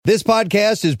This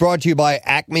podcast is brought to you by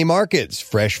Acme Markets,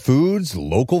 fresh foods,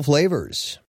 local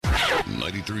flavors.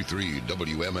 93.3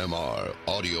 WMMR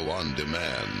Audio on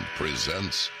Demand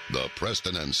presents the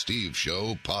Preston and Steve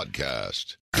Show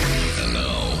podcast. And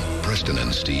now, Preston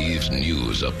and Steve's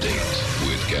news update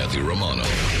with Kathy Romano.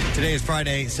 Today is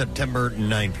Friday, September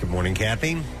 9th. Good morning,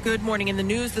 Kathy. Good morning. In the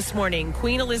news this morning,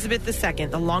 Queen Elizabeth II,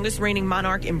 the longest reigning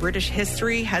monarch in British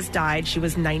history, has died. She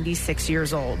was 96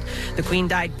 years old. The Queen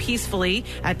died peacefully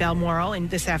at Balmoral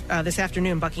this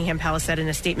afternoon, Buckingham Palace said in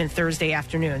a statement Thursday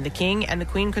afternoon. The King and the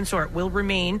Queen Consort will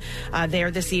remain there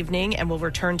this evening and will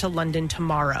return to London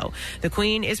tomorrow. The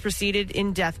Queen is preceded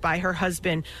in death by her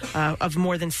husband of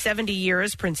more than 70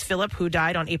 years, Prince Philip, who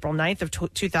died on April 9th of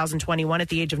 2021 at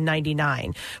the age of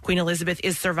 99. Queen Elizabeth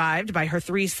is survived by her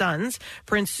three sons,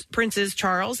 Princes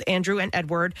Charles, Andrew, and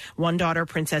Edward, one daughter,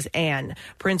 Princess Anne.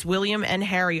 Prince William and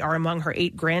Harry are among her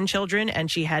 8 grandchildren, and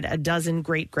she had a dozen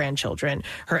great-grandchildren.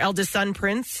 Her eldest son,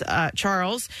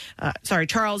 Charles,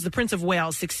 the Prince of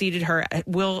Wales,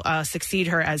 will succeed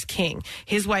her as king.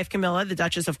 His wife, Camilla, the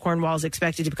Duchess of Cornwall, is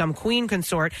expected to become Queen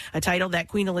Consort, a title that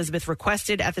Queen Elizabeth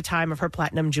requested at the time of her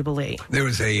Platinum Jubilee. There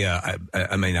was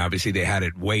obviously they had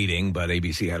it waiting, but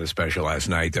ABC had a special last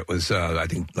night that was, I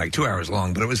think, like 2 hours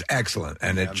long, but it was excellent,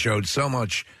 and it showed so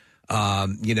much,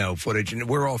 footage, and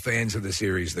we're all fans of the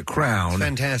series The Crown. It's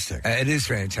fantastic. It is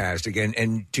fantastic,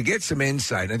 and to get some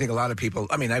insight, I think a lot of people,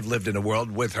 I've lived in a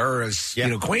world with her as,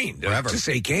 queen. Forever. To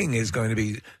say king is going to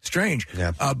be strange.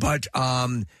 Yeah. But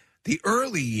the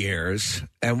early years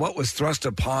and what was thrust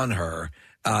upon her,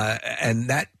 and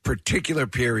that particular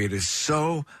period is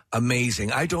so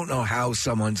amazing. I don't know how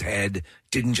someone's head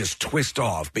didn't just twist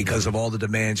off because of all the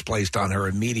demands placed on her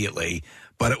immediately.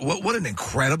 But what an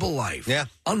incredible life. Yeah.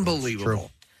 Unbelievable.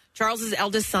 Charles's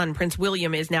eldest son, Prince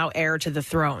William, is now heir to the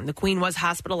throne. The Queen was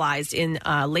hospitalized in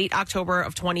late October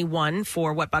of 21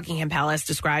 for what Buckingham Palace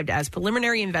described as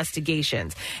preliminary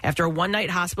investigations. After a one-night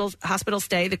hospital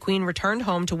stay, the Queen returned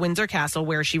home to Windsor Castle,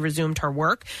 where she resumed her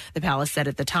work, the palace said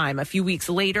at the time. A few weeks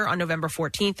later, on November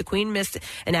 14th, the Queen missed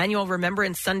an annual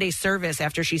Remembrance Sunday service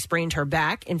after she sprained her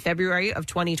back. In February of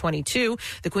 2022,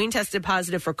 the Queen tested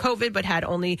positive for COVID, but had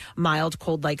only mild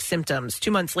cold-like symptoms.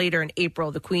 2 months later, in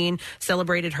April, the Queen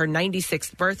celebrated her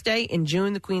 96th birthday. In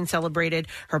June, the Queen celebrated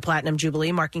her Platinum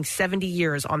Jubilee, marking 70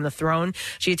 years on the throne.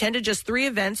 She attended just 3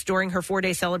 events during her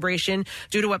 4-day celebration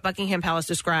due to what Buckingham Palace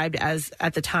described as,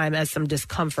 at the time, as some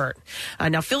discomfort.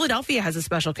 Now, Philadelphia has a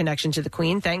special connection to the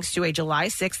Queen thanks to a July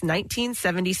 6,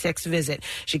 1976 visit.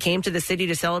 She came to the city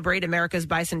to celebrate America's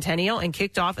bicentennial and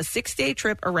kicked off a 6-day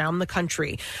trip around the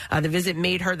country. The visit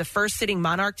made her the first sitting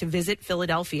monarch to visit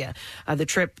Philadelphia. The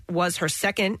trip was her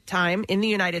second time in the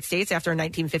United States after a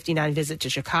 1959 visit to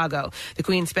Chicago. The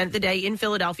Queen spent the day in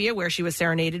Philadelphia, where she was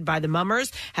serenaded by the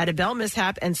Mummers, had a bell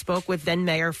mishap, and spoke with then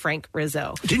Mayor Frank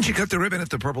Rizzo. Didn't she cut the ribbon at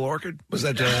the Purple Orchid? Was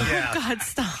that? Oh, God,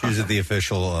 stop. She was at the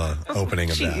official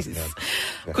opening of that.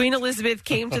 Yeah. Queen Elizabeth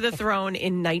came to the throne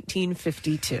in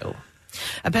 1952.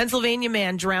 A Pennsylvania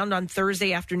man drowned on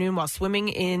Thursday afternoon while swimming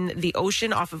in the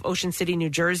ocean off of Ocean City, New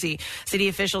Jersey. City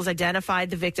officials identified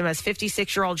the victim as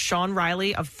 56-year-old Sean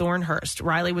Riley of Thornhurst.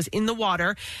 Riley was in the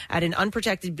water at an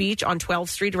unprotected beach on 12th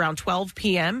Street around 12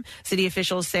 p.m. City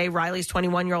officials say Riley's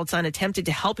 21-year-old son attempted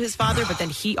to help his father, but then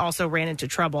he also ran into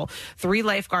trouble. 3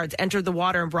 lifeguards entered the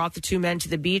water and brought the 2 men to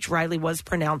the beach. Riley was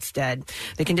pronounced dead.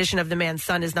 The condition of the man's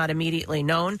son is not immediately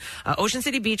known. Ocean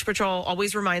City Beach Patrol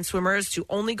always reminds swimmers to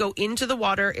only go into the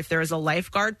water if there is a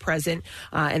lifeguard present,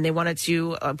 and they wanted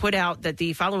to put out that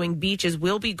the following beaches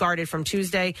will be guarded from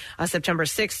Tuesday, September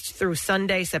 6th through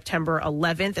Sunday, September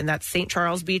 11th, and that's St.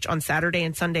 Charles Beach on Saturday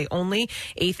and Sunday only,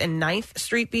 8th and 9th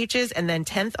Street beaches, and then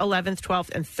 10th, 11th, 12th,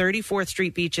 and 34th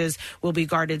Street beaches will be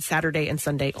guarded Saturday and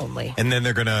Sunday only. And then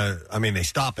they're going to, they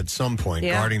stop at some point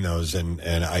guarding those, and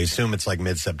I assume it's like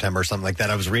mid-September or something like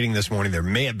that. I was reading this morning, there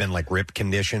may have been like rip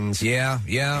conditions. Yeah.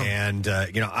 And,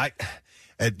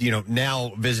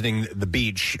 now visiting the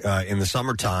beach in the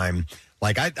summertime,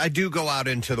 like I do go out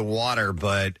into the water,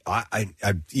 but I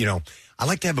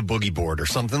like to have a boogie board or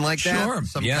something like that. Sure.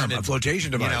 Some kind a of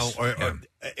flotation device. Or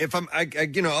if I'm,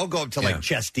 I'll go up to like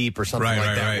chest deep or something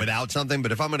like that without something.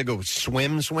 But if I'm going to go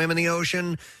swim in the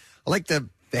ocean, I like to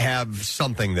have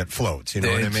something that floats. You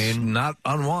know what I mean? Not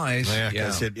unwise. Yeah,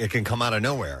 because it can come out of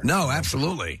nowhere. No,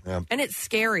 absolutely. Yeah. And it's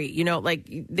scary,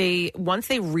 once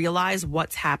they realize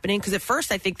what's happening, because at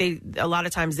first I think a lot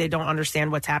of times they don't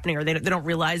understand what's happening, or they don't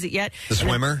realize it yet. The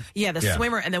swimmer?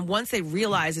 Swimmer. And then once they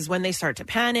realize is when they start to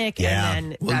panic.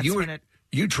 And then that's when it...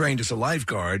 You trained as a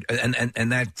lifeguard, and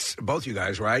that's both you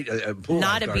guys, right? Pool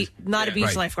not a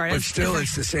beach lifeguard. But still,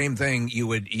 it's the same thing. You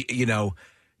would,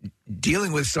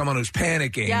 dealing with someone who's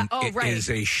panicking is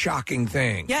a shocking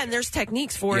thing. Yeah, and there's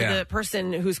techniques for the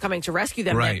person who's coming to rescue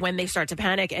them that when they start to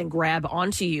panic and grab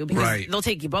onto you, because they'll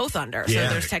take you both under. So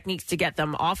there's techniques to get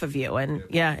them off of you. And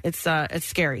it's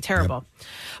scary, terrible. Yep.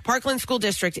 Parkland School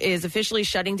District is officially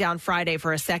shutting down Friday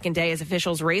for a second day as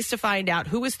officials race to find out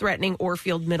who is threatening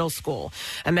Orfield Middle School.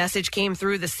 A message came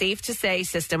through the Safe to Say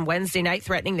system Wednesday night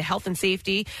threatening the health and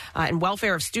safety and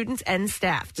welfare of students and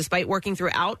staff. Despite working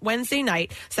throughout Wednesday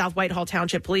night, South Whitehall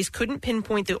Township Police couldn't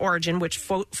pinpoint the origin, which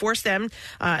forced the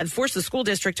school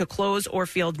district to close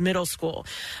Orfield Middle School.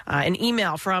 An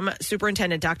email from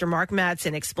Superintendent Dr. Mark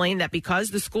Madsen explained that because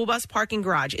the school bus parking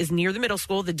garage is near the middle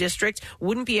school, the district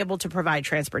wouldn't be able to provide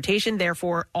transportation.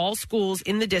 Therefore, all schools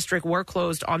in the district were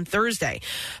closed on Thursday.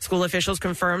 School officials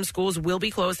confirmed schools will be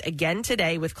closed again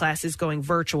today, with classes going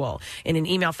virtual. In an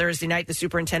email Thursday night, the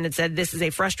superintendent said, "This is a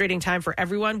frustrating time for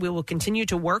everyone. We will continue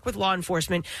to work with law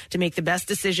enforcement to make the best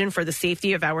decision for the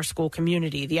safety of our school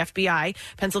community." The FBI,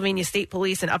 Pennsylvania State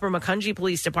Police, and Upper Macungie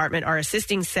Police Department are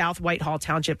assisting South Whitehall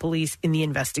Township Police in the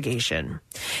investigation.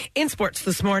 In sports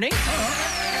this morning.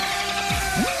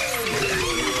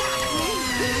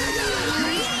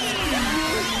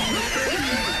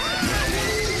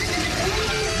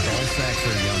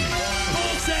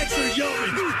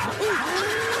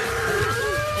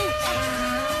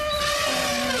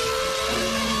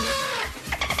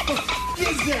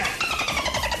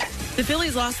 The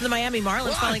Phillies lost to the Miami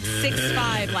Marlins, falling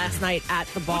 6-5 last night at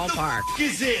the ballpark.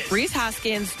 Rhys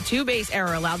Hoskins' two-base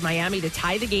error allowed Miami to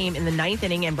tie the game in the ninth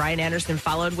inning, and Brian Anderson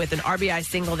followed with an RBI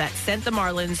single that sent the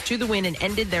Marlins to the win and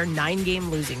ended their 9-game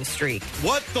losing streak.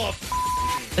 What the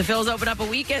The Phils open up a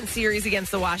weekend series against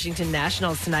the Washington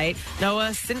Nationals tonight.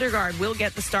 Noah Syndergaard will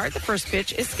get the start. The first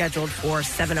pitch is scheduled for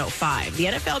 7:05. The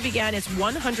NFL began its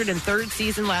 103rd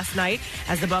season last night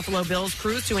as the Buffalo Bills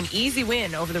cruised to an easy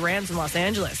win over the Rams in Los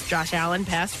Angeles. Josh Allen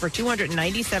passed for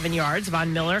 297 yards.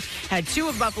 Von Miller had 2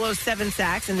 of Buffalo's 7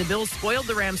 sacks, and the Bills spoiled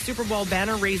the Rams' Super Bowl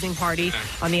banner-raising party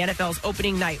on the NFL's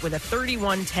opening night with a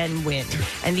 31-10 win.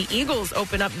 And the Eagles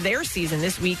open up their season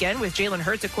this weekend with Jalen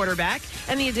Hurts at quarterback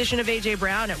and the addition of A.J.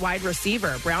 Brown at wide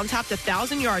receiver. Brown topped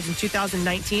 1,000 yards in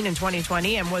 2019 and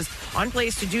 2020 and was on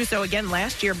pace to do so again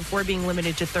last year before being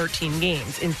limited to 13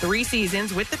 games. In 3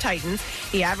 seasons with the Titans,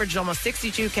 he averaged almost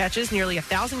 62 catches, nearly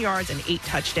 1,000 yards, and 8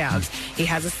 touchdowns. He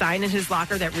has a sign in his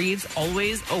locker that reads,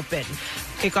 "Always open."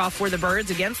 Kickoff for the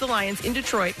Birds against the Lions in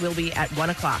Detroit will be at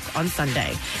 1 o'clock on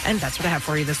Sunday. And that's what I have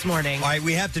for you this morning. All right,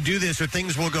 we have to do this or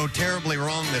things will go terribly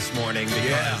wrong this morning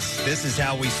because this is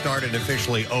how we start and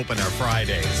officially open our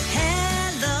Fridays.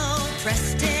 Hello,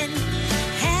 Preston.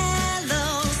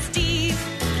 Hello, Steve.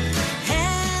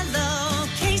 Hello,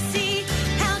 Casey.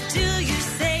 How do you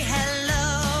say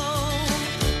hello?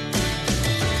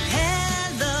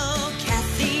 Hello,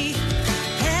 Kathy.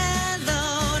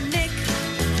 Hello, Nick.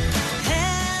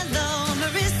 Hello,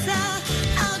 Marissa.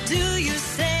 How do you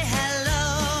say hello?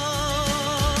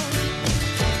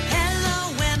 Hello,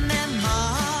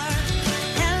 MMR.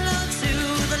 Hello to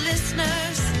the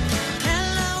listeners.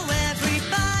 Hello,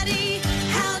 everybody.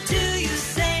 How do you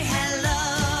say hello?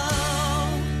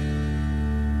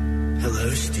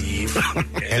 Hello, Steve.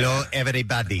 Hello,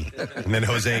 everybody. And then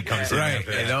Jose comes in. Right.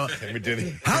 Hello.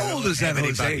 How old is that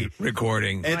Jose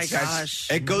recording? Oh my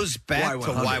gosh. It goes back to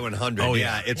Y100. Oh,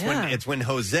 yeah. It's when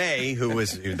Jose, who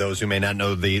was, those who may not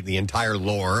know the entire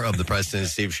lore of the Preston and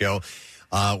Steve show,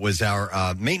 was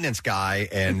our maintenance guy,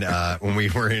 and when we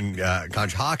were in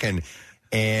Conshohocken,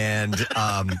 and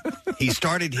he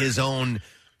started his own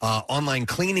online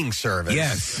cleaning service.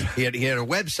 Yes. He had a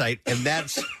website, and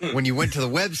that's when you went to the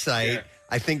website.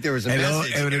 I think there was a Hello,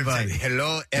 message. everybody.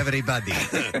 Hello, everybody.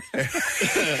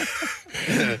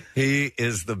 He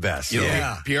is the best. You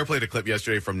know, Pierre played a clip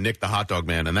yesterday from Nick the Hot Dog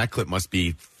Man, and that clip must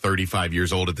be 35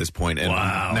 years old at this point. And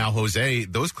now Jose,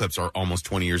 those clips are almost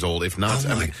 20 years old, if not.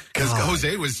 Because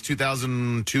Jose was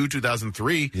 2002,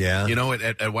 2003. Yeah. You know,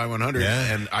 at Y100,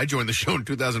 and I joined the show in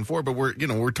 2004. But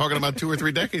we're talking about 2 or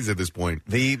 3 decades at this point.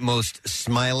 The most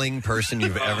smiling person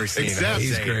you've ever seen.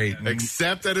 He's great.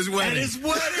 Except at his wedding. At his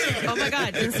wedding. Oh my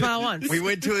God, didn't smile once. We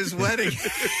went to his wedding.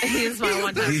 He didn't smile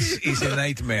one time. He's a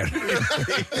nightmare.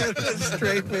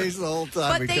 Straight face the whole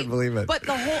time. We couldn't believe it. But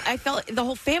I felt the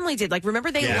whole family did. Like,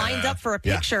 remember they lined up for a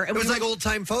picture. It was like old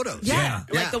time photos. Yeah.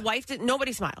 Like the wife did.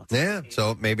 Nobody smiled. Yeah.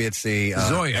 So maybe it's the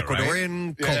Zoya,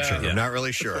 Ecuadorian culture. I'm not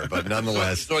really sure, but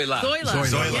nonetheless. Zoila.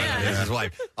 Is his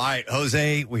wife. All right,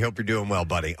 Jose, we hope you're doing well,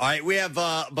 buddy. All right, we have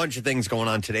a bunch of things going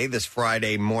on today, this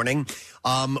Friday morning.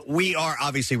 We're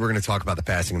going to talk about the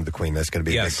passing of the Queen. That's going to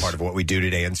be a big part of what we do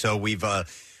today. And so we've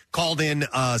called in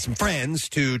some friends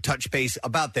to touch base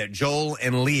about that. Joel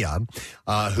and Leah,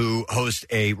 who host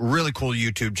a really cool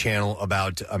YouTube channel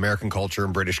about American culture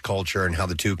and British culture and how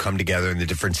the two come together and the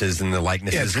differences and the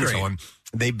likenesses and so on.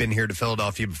 They've been here to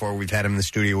Philadelphia before. We've had them in the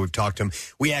studio. We've talked to them.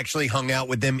 We actually hung out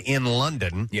with them in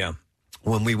London. Yeah.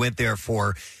 When we went there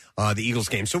for the Eagles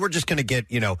game. So we're just going to get,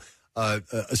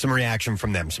 some reaction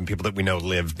from them, some people that we know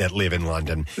live in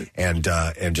London, and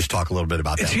just talk a little bit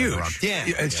about that. It's huge. Yeah,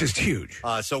 it's just huge.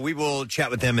 So we will chat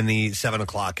with them in the 7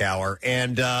 o'clock hour,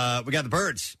 and we got the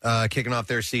Birds kicking off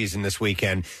their season this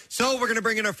weekend. So we're going to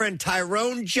bring in our friend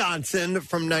Tyrone Johnson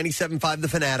from 97.5 The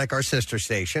Fanatic, our sister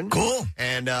station. Cool.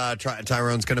 And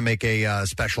Tyrone's going to make a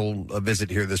special visit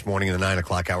here this morning in the 9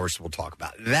 o'clock hour, so we'll talk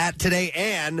about that today.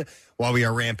 And while we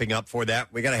are ramping up for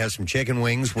that, we got to have some chicken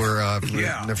wings. We're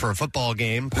for a football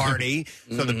game party.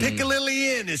 So the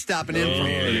Piccadilly Inn is stopping in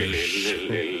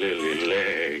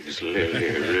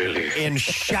in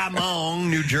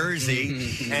Shamong, New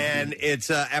Jersey. And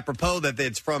it's apropos that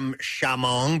it's from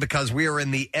Shamong because we are in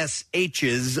the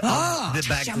SHs of the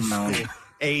back to school.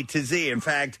 A to Z. In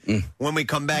fact, when we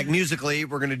come back musically,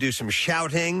 we're going to do some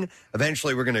shouting.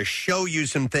 Eventually, we're going to show you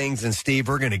some things. And, Steve,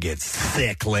 we're going to get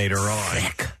sick later on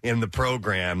in the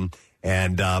program.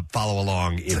 And follow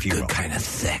along if you will. It's a good kind of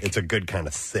sick. It's a good kind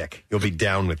of sick. You'll be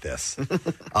down with this.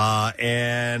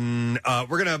 And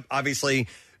we're going to, obviously,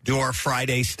 do our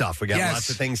Friday stuff. We got lots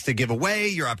of things to give away,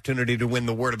 your opportunity to win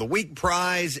the Word of the Week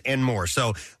prize, and more.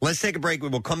 So let's take a break. We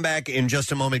will come back in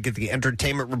just a moment, get the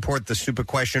entertainment report, the stupid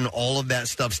question, all of that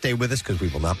stuff. Stay with us because we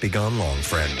will not be gone long,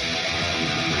 friend.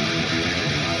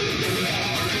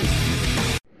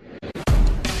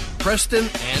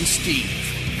 Preston and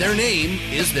Steve. Their name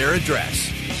is their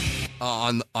address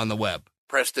on the web.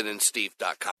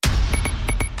 PrestonandSteve.com.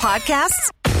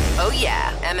 Podcasts? Oh,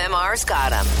 yeah. MMR's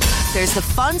got them. There's the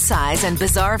fun size and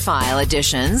bizarre file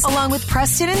editions, along with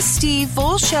Preston and Steve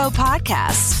full show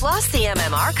podcasts, plus the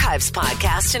MM Archives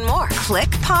podcast and more. Click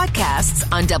podcasts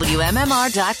on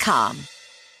WMMR.com.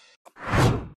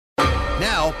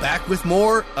 Now, back with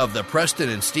more of the Preston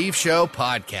and Steve Show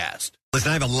podcast.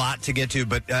 Listen, I have a lot to get to,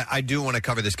 but I do want to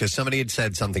cover this because somebody had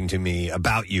said something to me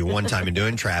about you one time in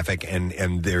doing traffic,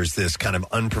 and there's this kind of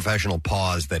unprofessional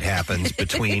pause that happens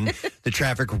between the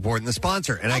traffic report and the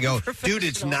sponsor. And I go, dude,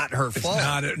 it's not her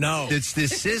fault. No. It's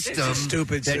this system it's a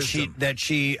stupid system.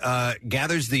 She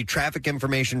gathers the traffic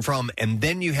information from, and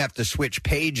then you have to switch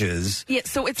pages get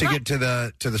to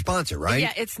the sponsor, right?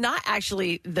 Yeah, it's not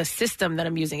actually the system that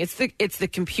I'm using. It's the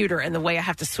computer and the way I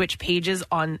have to switch pages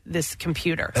on this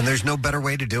computer. And there's no better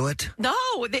way to do it? No,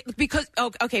 because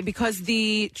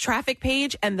the traffic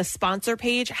page and the sponsor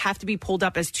page have to be pulled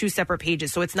up as two separate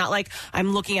pages. So it's not like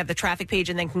I'm looking at the traffic page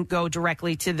and then can go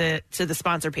directly to the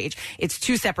sponsor page. It's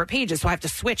two separate pages, so I have to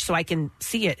switch so I can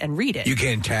see it and read it. You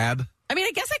can't tab? I mean,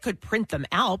 I guess I could print them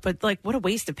out, but what a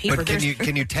waste of paper. But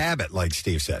can you tab it like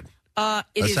Steve said?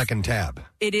 Second tab.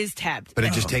 It is tabbed. But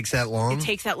it just takes that long? It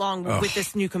takes that long with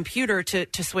this new computer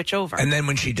to switch over. And then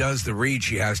when she does the read,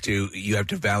 you have to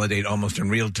validate almost in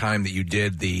real time that you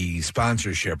did the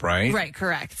sponsorship, right? Right,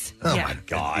 correct. Oh, my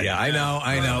God. Yeah, I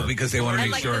know, because they want to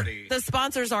make sure. The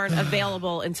sponsors aren't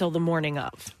available until the morning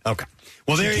of. Okay.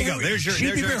 Well, there you go.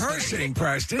 She'd be rehearsing,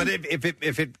 Preston. But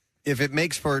if it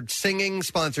makes for singing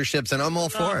sponsorships, and I'm all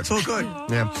for it. So good.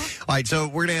 Yeah. All right, so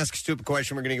we're going to ask a stupid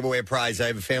question. We're going to give away a prize. I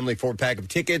have a family 4-pack of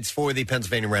tickets for the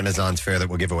Pennsylvania Renaissance Fair that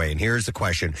we'll give away. And here's the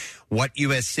question. What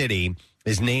U.S. city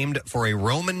is named for a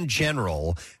Roman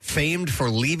general famed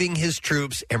for leaving his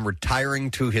troops and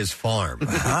retiring to his farm?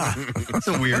 That's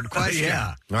a weird question.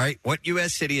 Yeah. All right. What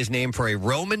U.S. city is named for a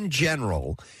Roman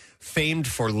general famed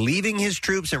for leaving his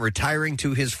troops and retiring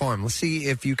to his farm? Let's see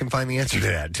if you can find the answer to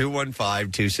that.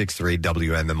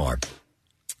 215-263-WMMR.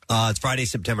 It's Friday,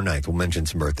 September 9th. We'll mention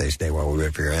some birthdays today while we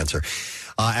wait for your answer.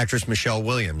 Actress Michelle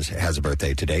Williams has a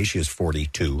birthday today. She is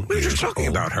 42 We were years just talking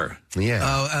old. about her.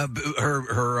 Yeah.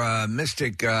 Her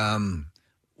Mystic,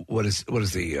 what is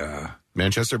the...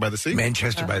 Manchester by the Sea?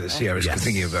 Manchester by the Sea. I was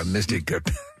thinking of Mystic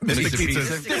Mystic Pizza.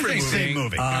 Same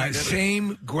movie.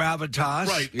 Same gravitas.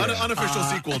 Right. Unofficial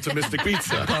sequel to Mystic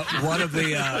Pizza. But one of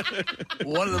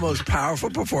the most powerful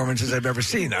performances I've ever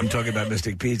seen. I'm talking about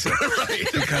Mystic Pizza. Right.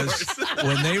 Because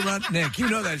when they run, Nick, you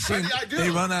know that scene, they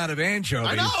run out of anchovies.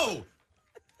 I know.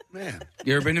 Man.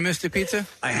 You ever been to Mystic Pizza?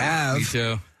 I have. Me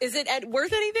too. Is it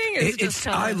worth anything? Or is it just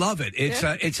I love it.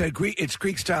 It's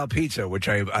Greek style pizza, which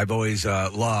I've always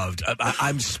loved.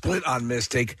 I'm split on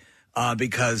Mystic.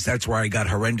 because that's where I got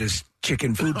horrendous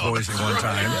chicken food poisoning one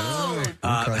time.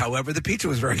 However, the pizza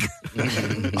was very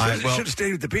good. I should have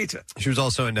stayed with the pizza. She was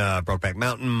also in Brokeback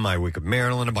Mountain, My Week of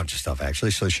Maryland, a bunch of stuff,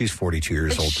 actually. So she's 42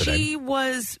 years old today. She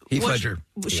was... Heath Ledger.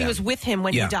 She was with him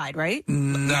when he died, right?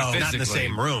 No, not in the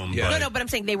same room. Yeah. No, but I'm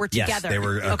saying they were together. Yes, they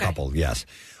were a couple, yes.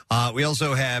 We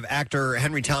also have actor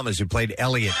Henry Thomas, who played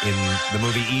Elliot in the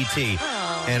movie E.T.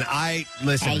 And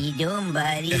listen. How you doing,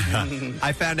 buddy?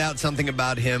 I found out something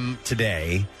about him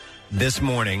today, this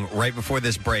morning, right before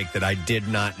this break, that I did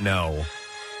not know.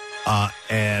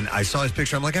 And I saw his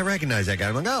picture. I'm like, I recognize that guy.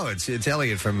 I'm like, oh, it's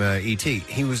Elliot from E.T.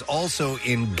 He was also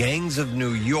in Gangs of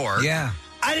New York. Yeah.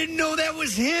 I didn't know that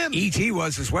was him. E.T.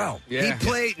 was as well. Yeah. He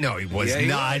played... No, he was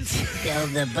not. Bill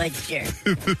the Butcher.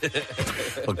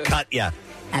 Well, cut ya.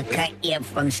 I'll cut you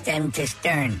from stem to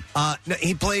stern. No,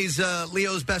 he plays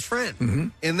Leo's best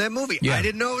friend in that movie. Yeah. I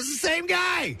didn't know it was the same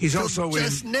guy. He's also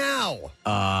just in now.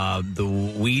 The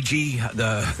Ouija,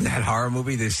 that horror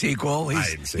movie, the sequel.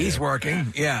 He's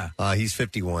working. Yeah. He's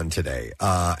 51 today.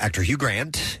 Actor Hugh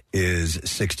Grant is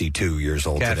 62 years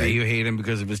old Kathy, today. you hate him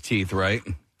because of his teeth, right?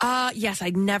 Yes,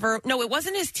 I never... No, it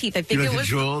wasn't his teeth. I think You it like was...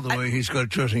 the jaw, the way he's got a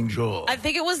trusting jaw. I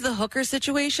think it was the hooker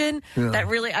situation that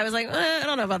really... I was like, I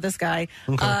don't know about this guy.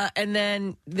 Okay. And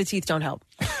then the teeth don't help.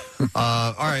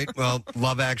 All right. Well,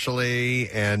 Love Actually,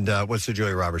 and what's the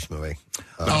Julia Roberts movie?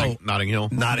 Notting Hill.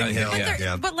 Notting Hill,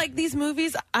 yeah. But like these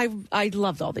movies, I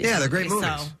loved all these movies. Yeah, they're great movies.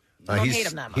 So I don't hate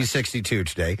them that much. He's 62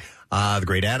 today. The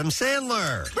great Adam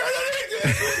Sandler.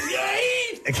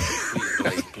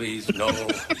 Please, no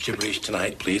gibberish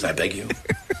tonight, please. I beg you.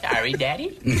 Sorry,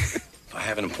 Daddy. I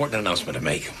have an important announcement to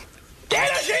make.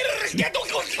 That's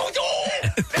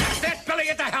Billy,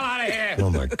 get the hell out of here.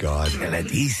 Oh, my God.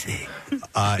 Easy.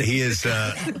 He is,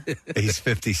 he's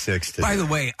 56 today. By the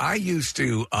way, I used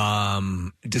to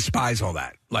despise all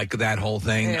that, like that whole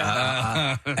thing.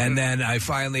 And then I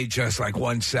finally just, like,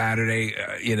 one Saturday,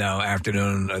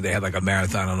 afternoon, they had like a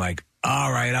marathon. I'm like,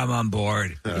 all right, I'm on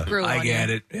board. I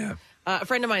get it. Yeah. A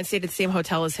friend of mine stayed at the same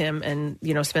hotel as him and,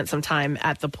 spent some time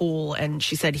at the pool. And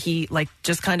she said he,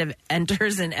 just kind of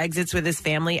enters and exits with his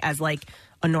family as,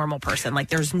 a normal person. Like,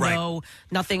 there's nothing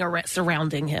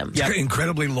surrounding him. Yeah,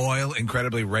 incredibly loyal,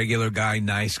 incredibly regular guy,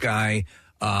 nice guy.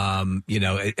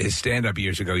 His stand-up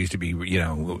years ago used to be,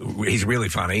 he's really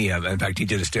funny. In fact, he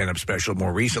did a stand-up special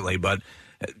more recently. But,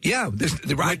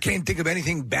 I can't think of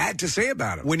anything bad to say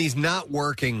about him. When he's not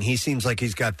working, he seems like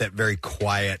he's got that very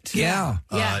quiet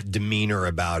demeanor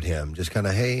about him. Just kind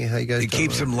of, hey, how you guys doing? It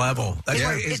keeps him level. That's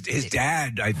why Yeah. his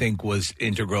dad, I think, was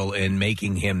integral in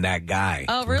making him that guy.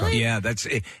 Oh, really? Yeah,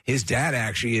 his dad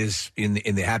actually is in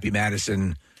the Happy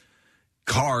Madison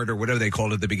card or whatever they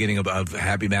called it at the beginning of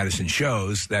Happy Madison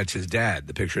shows. That's his dad,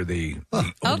 the picture of the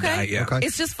old guy. Yeah.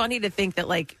 It's just funny to think that,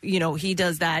 he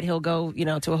does that. He'll go,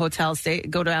 to a hotel,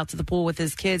 out to the pool with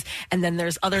his kids. And then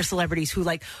there's other celebrities who,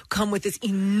 come with this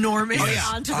enormous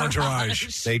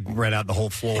entourage. They rent out the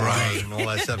whole floor and all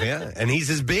that stuff. Yeah. And he's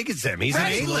as big as them. He's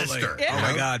an A-lister. Yeah. Oh,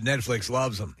 my God. Netflix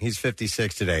loves him. He's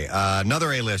 56 today.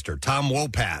 Another A-lister, Tom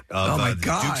Wopat of my the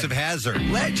God. Dukes of Hazzard.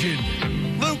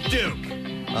 Legend. Luke Duke.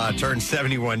 Turned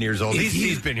 71 years old.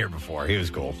 He's been here before. He was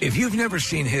cool. If you've never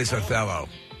seen his Othello,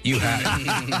 you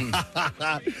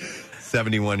have.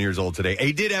 71 years old today.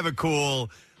 He did have a cool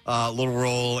little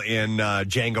role in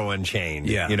Django Unchained.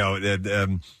 Yeah.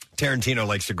 Tarantino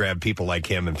likes to grab people like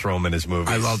him and throw them in his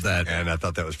movies. I love that. And I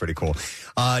thought that was pretty cool.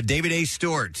 David A.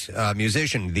 Stewart,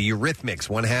 musician, the Eurythmics,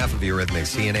 one half of the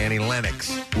Eurythmics. He and Annie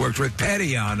Lennox. Worked with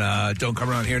Petty on Don't Come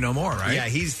Around Here No More, right? Yeah,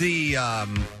 he's the...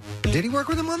 did he work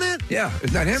with him on that? Yeah.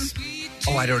 Is that him?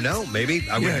 Oh, I don't know. Maybe.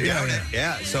 I wouldn't doubt it.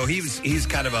 Yeah. So he's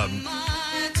kind of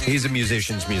he's a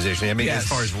musician's musician. I mean, as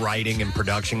far as writing and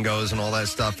production goes and all that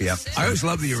stuff, yeah. I always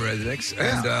love the Eurythmics.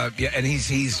 And and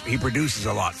he produces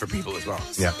a lot for people as well.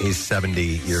 Yeah, he's 70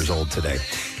 years old today.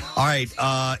 All right,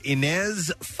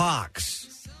 Inez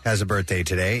Fox has a birthday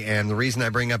today, and the reason I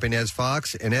bring up Inez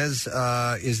Fox, Inez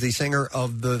is the singer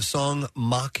of the song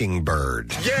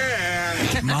Mockingbird.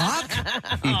 Yeah. Mock?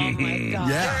 Oh, my God.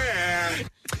 Yeah.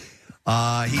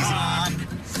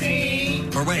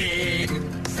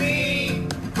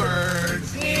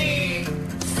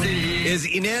 Is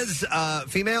Inez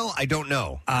female? I don't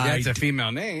know. It's a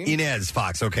female name. Inez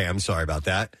Fox. Okay, I'm sorry about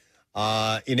that.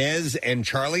 Inez and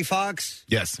Charlie Fox?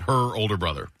 Yes, her older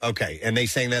brother. Okay, and they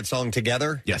sang that song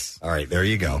together? Yes. All right, there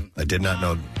you go. I did not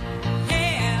know.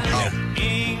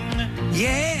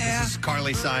 Yeah. This is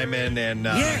Carly Simon and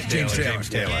James Taylor. James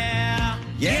Taylor.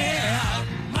 Yeah.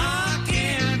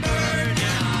 Mockingbird,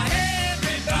 now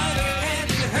everybody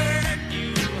have you heard?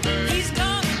 He's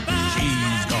gonna buy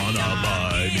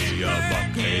me a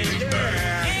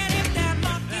mockingbird.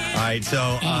 right,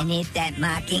 so And if that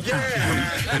mocking,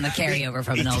 I'm a carryover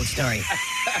from an old story.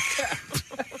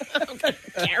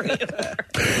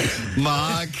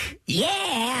 Mock.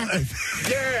 Yeah.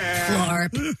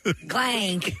 Florp.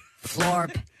 Glank.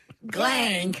 Florp.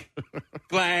 Glank.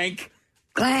 Glank.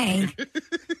 Glank.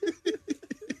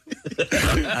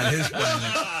 On his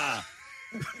planet.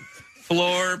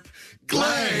 Florp.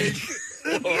 Glank.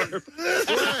 Florp.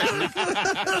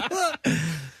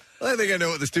 I think I know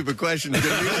what the stupid question is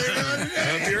going to be.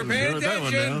 If you're paying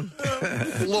attention.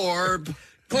 Florb.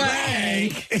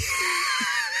 Glank.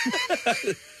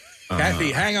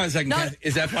 Kathy, hang on a second. No. Kathy,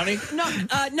 is that funny?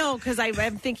 No, because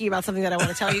I'm thinking about something that I want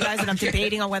to tell you guys, and I'm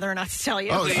debating on whether or not to tell you.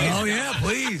 Oh, yeah,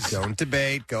 please. Don't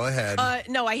debate. Go ahead.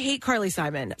 No, I hate Carly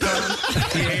Simon.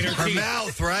 Her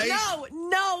mouth, right?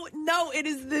 No, it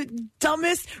is the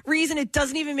dumbest reason. It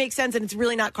doesn't even make sense, and it's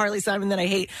really not Carly Simon that I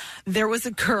hate. There was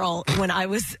a girl when I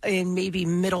was in maybe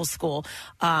middle school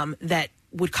that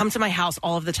would come to my house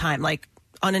all of the time, like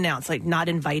unannounced, like not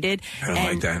invited. I don't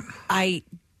like that. I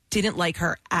didn't like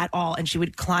her at all, and she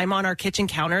would climb on our kitchen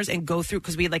counters and go through,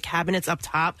 because we had like cabinets up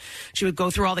top. She would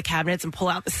go through all the cabinets and pull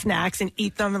out the snacks and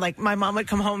eat them, and like my mom would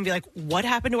come home and be like, what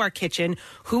happened to our kitchen?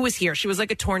 Who was here? She was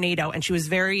like a tornado, and she was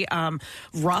very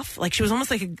rough, like she was almost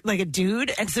like a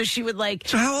dude, and so she would like.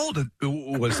 So how old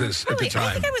was this at the time?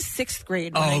 I think I was 6th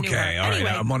grade when I knew her. Okay, all right.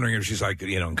 Anyway, I'm wondering if she's like,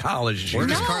 in college. Where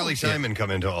does Carly Simon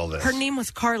come into all this? her name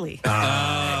was Carly.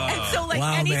 And so like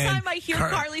Wow, anytime man. I hear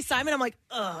Carly Simon, I'm like,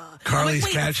 ugh. Carly's I'm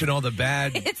like, wait, catching all the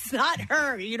bad. it's not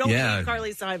her. You don't hate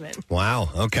Carly Simon. Wow.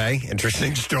 Okay.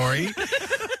 Interesting story.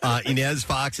 Inez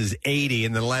Fox is 80,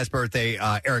 and then the last birthday,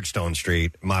 Eric Stone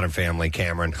Street, Modern Family,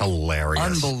 Cameron.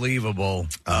 Hilarious. Unbelievable.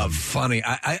 Funny.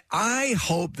 I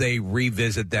hope they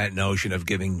revisit that notion of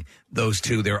giving those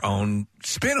two their own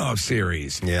spin-off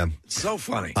series. Yeah. So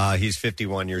funny. He's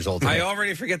 51 years old. I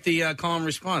already forget the call and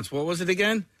response. What was it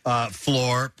again?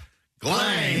 Florp.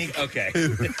 Glank. Okay.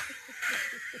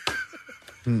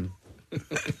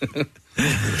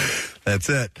 That's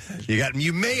it.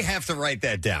 You may have to write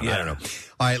that down. I don't know.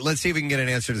 All right, let's see if we can get an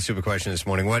answer to the super question this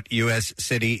morning. What U.S.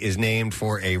 city is named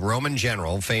for a Roman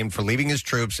general famed for leaving his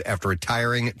troops after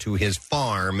retiring to his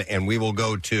farm? And we will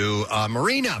go to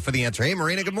Marina for the answer. Hey,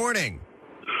 Marina, good morning.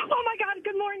 Oh, my God,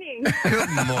 good morning. Good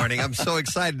morning. I'm so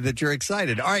excited that you're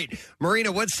excited. All right,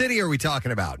 Marina, what city are we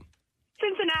talking about?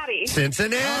 Cincinnati.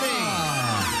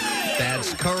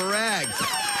 That's correct.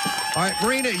 All right,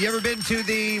 Marina, you ever been to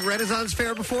the Renaissance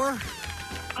Fair before?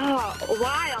 Oh, a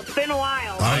while. It's been a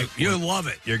while. All right, you'll love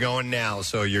it. You're going now,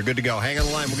 so you're good to go. Hang on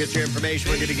the line. We'll get your information.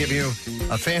 We're going to give you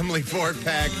a family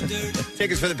 4-pack.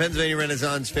 Tickets for the Pennsylvania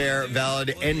Renaissance Fair,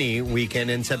 valid any weekend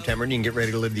in September. And you can get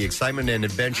ready to live the excitement and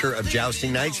adventure of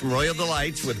jousting nights and royal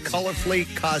delights with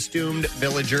colorfully costumed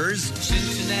villagers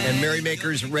and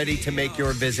merrymakers ready to make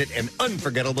your visit an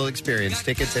unforgettable experience.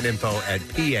 Tickets and info at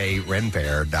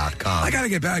parenfair.com. I got to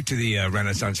get back to the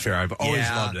Renaissance Fair. I've always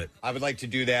loved it. I would like to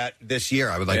do that this year.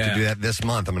 I would like to do that this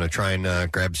month. I'm going to try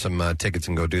and grab some tickets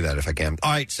and go do that if I can.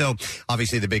 All right, so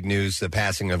obviously the big news, the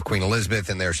passing of Queen Elizabeth,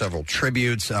 and there are several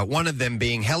tributes, one of them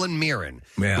being Helen Mirren,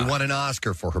 who won an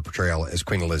Oscar for her portrayal as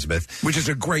Queen Elizabeth. Which is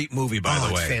a great movie, by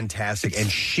the way. It's fantastic, and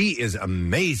she is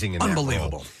amazing in that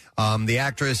Unbelievable. role. The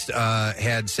actress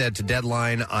had said to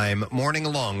Deadline, I'm mourning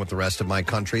along with the rest of my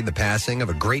country the passing of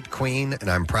a great queen, and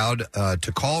I'm proud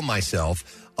to call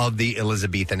myself of the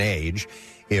Elizabethan age.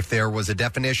 If there was a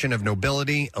definition of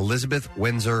nobility, Elizabeth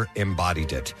Windsor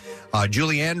embodied it.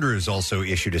 Julie Andrews also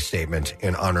issued a statement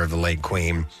in honor of the late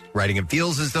Queen, writing, it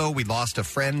feels as though we lost a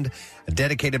friend, a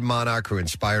dedicated monarch who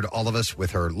inspired all of us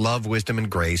with her love, wisdom, and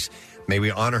grace. May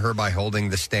we honor her by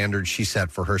holding the standard she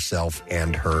set for herself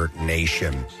and her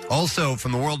nation. Also,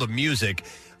 from the world of music,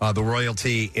 the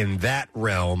royalty in that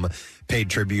realm paid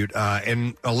tribute,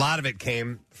 and a lot of it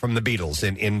came from the Beatles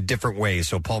in different ways.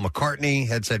 So Paul McCartney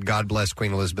had said, God bless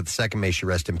Queen Elizabeth II, may she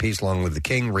rest in peace, along with the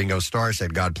King. Ringo Starr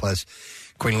said, God bless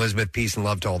Queen Elizabeth, peace and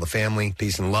love to all the family,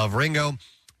 peace and love, Ringo.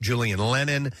 Julian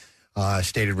Lennon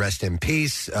stated rest in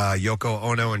peace. Yoko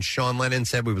Ono and Sean Lennon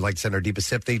said, we would like to send our deepest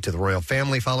sympathy to the royal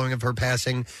family following of her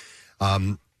passing.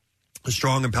 A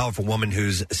strong and powerful woman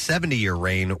whose 70-year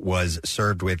reign was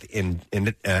served with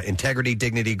integrity,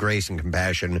 dignity, grace, and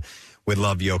compassion. With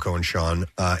love, Yoko and Sean.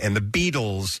 And the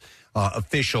Beatles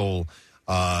official,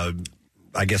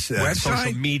 Website?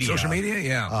 social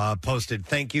media, posted,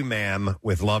 thank you, ma'am,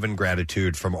 with love and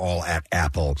gratitude from all at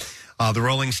Apple. The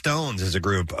Rolling Stones as a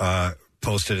group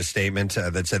posted a statement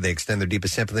that said they extend their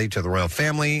deepest sympathy to the royal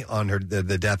family on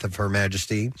the death of Her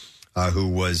Majesty. who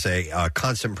was a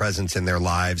constant presence in their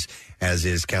lives, as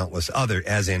in countless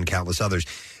others.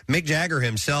 Mick Jagger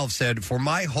himself said, "For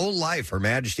my whole life, Her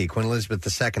Majesty Queen Elizabeth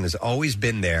II has always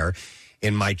been there.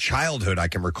 In my childhood, I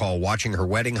can recall watching her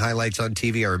wedding highlights on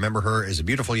TV. I remember her as a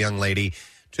beautiful young lady.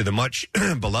 To the much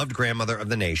beloved grandmother of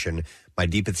the nation, my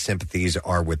deepest sympathies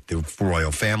are with the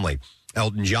royal family."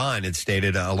 Elton John had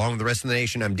stated, "Along with the rest of the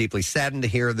nation, I'm deeply saddened to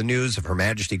hear the news of Her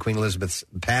Majesty Queen Elizabeth's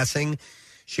passing.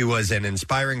 She was an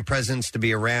inspiring presence to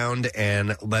be around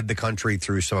and led the country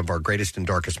through some of our greatest and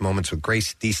darkest moments with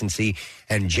grace, decency,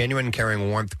 and genuine caring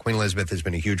warmth. Queen Elizabeth has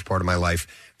been a huge part of my life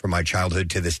from my childhood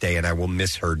to this day, and I will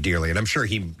miss her dearly." And I'm sure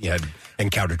he had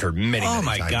encountered her many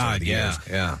times over the years.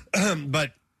 Yeah.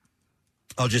 But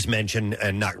I'll just mention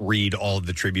and not read all of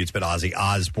the tributes, but Ozzy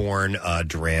Osbourne,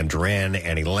 Duran Duran,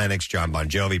 Annie Lennox, John Bon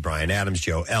Jovi, Bryan Adams,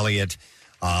 Joe Elliott.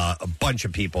 A bunch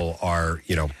of people are,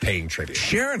 paying tribute.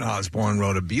 Sharon Osbourne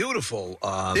wrote a beautiful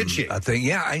Did she? thing.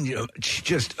 Yeah, she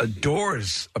just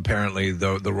adores, apparently,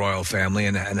 the royal family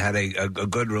and had a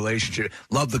good relationship.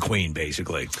 Love the Queen,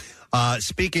 basically.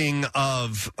 Speaking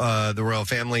of the royal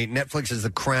family, Netflix's The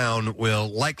Crown will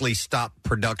likely stop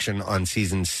production on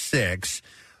season 6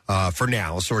 for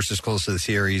now. Sources close to the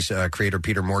series, creator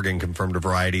Peter Morgan confirmed to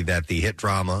Variety that the hit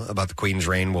drama about the Queen's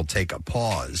reign will take a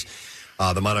pause.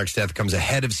 The monarch's death comes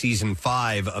ahead of season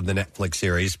 5 of the Netflix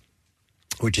series,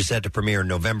 which is set to premiere in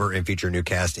November and feature a new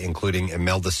cast, including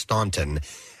Imelda Staunton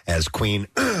as Queen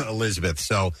Elizabeth.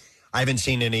 So I haven't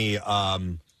seen any...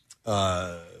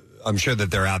 I'm sure that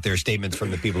there are out there statements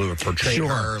from the people who have portrayed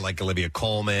her, like Olivia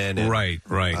Colman. And, right.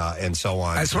 And so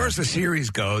on. As far as the series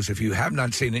goes, if you have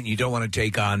not seen it and you don't want to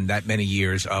take on that many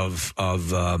years of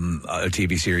a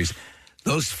TV series,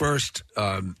 those first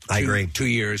I agree. 2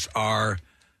 years are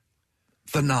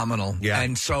phenomenal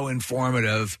and so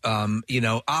informative.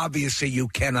 Obviously you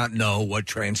cannot know what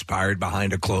transpired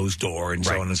behind a closed door and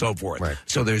so on and so forth. Right.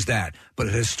 So there's that. But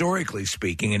historically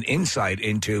speaking, an insight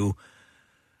into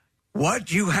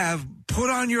what you have put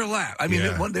on your lap. I mean,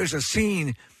 there's a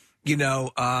scene,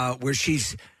 where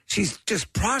she's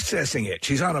just processing it.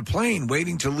 She's on a plane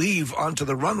waiting to leave onto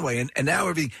the runway, and now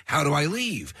everything. How do I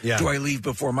leave? Yeah. Do I leave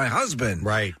before my husband?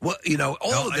 Right. Well,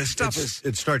 all of this stuff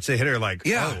it starts to hit her like,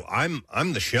 oh,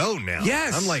 I'm the show now.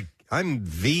 Yes. I'm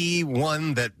the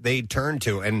one that they turn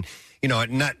to, and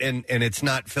it's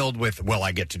not filled with, well,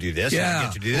 I get to do this. Yeah. And I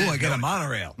get to do this. I get a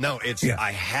monorail. No, it's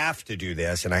I have to do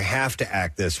this and I have to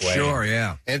act this way. Sure,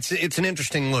 yeah. It's an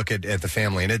interesting look at the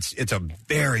family, and it's a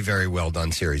very, very well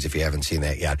done series if you haven't seen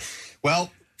that yet.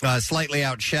 Well, slightly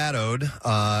outshadowed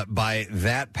by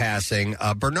that passing,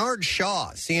 Bernard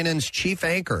Shaw, CNN's chief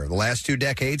anchor the last 2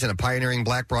 decades and a pioneering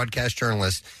black broadcast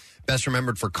journalist, best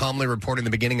remembered for calmly reporting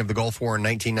the beginning of the Gulf War in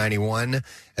 1991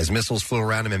 as missiles flew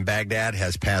around him in Baghdad,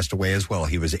 has passed away as well.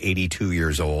 He was 82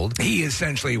 years old. He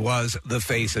essentially was the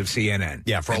face of CNN.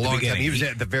 Yeah, for a long time. He was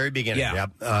at the very beginning. Yeah.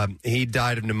 Yep. He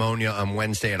died of pneumonia on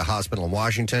Wednesday at a hospital in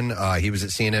Washington. He was at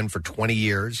CNN for 20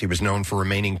 years. He was known for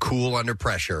remaining cool under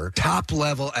pressure.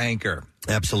 Top-level anchor.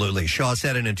 Absolutely. Shaw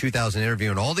said in a 2000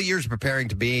 interview, in all the years preparing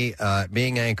to be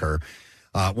being anchor,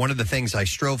 one of the things I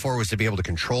strove for was to be able to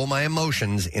control my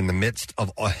emotions in the midst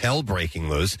of a hell breaking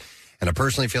loose. And I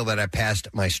personally feel that I passed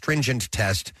my stringent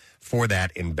test for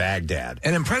that in Baghdad.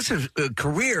 An impressive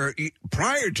career.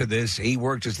 Prior to this, he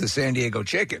worked as the San Diego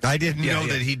Chicken. I didn't know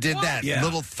that he did that. Yeah.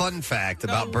 Little fun fact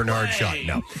about Bernard Shaw.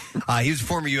 No. He was a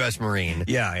former U.S. Marine.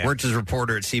 Yeah. Worked as a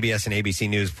reporter at CBS and ABC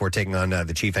News before taking on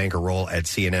the chief anchor role at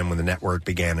CNN when the network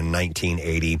began in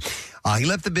 1980. He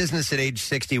left the business at age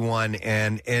 61,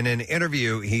 and in an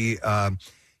interview, he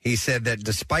said that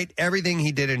despite everything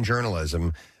he did in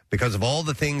journalism, because of all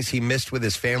the things he missed with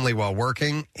his family while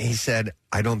working, he said,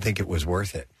 I don't think it was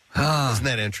worth it. Isn't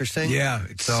that interesting? Yeah,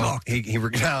 it so sucked.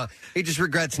 he just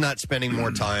regrets not spending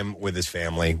more time with his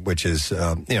family, which is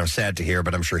sad to hear,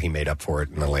 but I'm sure he made up for it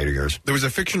in the later years. There was a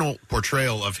fictional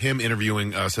portrayal of him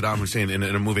interviewing Saddam Hussein in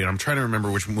a movie, and I'm trying to remember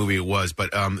which movie it was,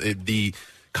 but the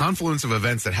confluence of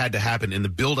events that had to happen in the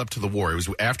build-up to the war. It was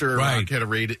after Iraq had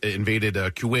invaded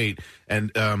Kuwait, and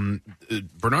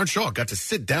Bernard Shaw got to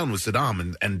sit down with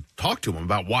Saddam and talk to him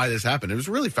about why this happened. It was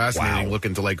really fascinating look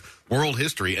into world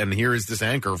history, and here is this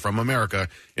anchor from America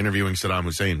interviewing Saddam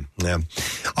Hussein. Yeah.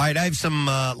 All right, I have some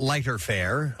lighter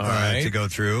fare to go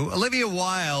through. Olivia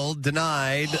Wilde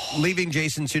denied leaving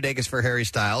Jason Sudeikis for Harry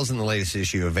Styles in the latest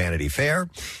issue of Vanity Fair.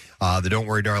 The Don't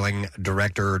Worry Darling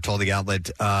director told the outlet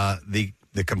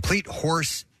the complete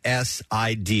horse-s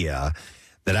idea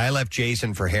that I left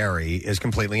Jason for Harry is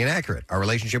completely inaccurate. Our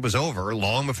relationship was over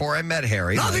long before I met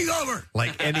Harry. Nothing's over!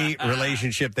 Like any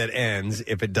relationship that ends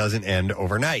if it doesn't end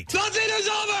overnight. Nothing is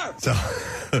over!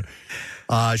 So,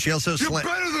 She also You're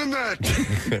better than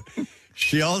that.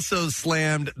 She also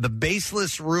slammed the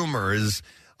baseless rumors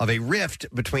of a rift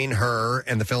between her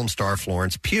and the film star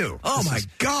Florence Pugh. Oh, my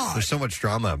God. There's so much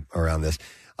drama around this.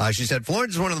 She said,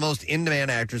 Florence is one of the most in-demand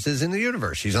actresses in the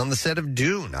universe. She's on the set of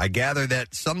Dune. I gather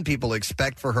that some people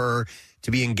expect for her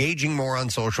to be engaging more on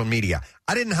social media.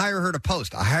 I didn't hire her to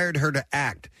post. I hired her to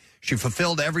act. She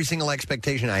fulfilled every single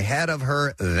expectation I had of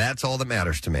her. That's all that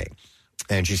matters to me.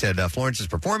 And she said, Florence's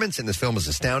performance in this film is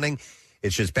astounding.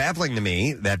 It's just baffling to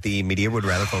me that the media would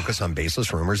rather focus on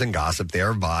baseless rumors and gossip,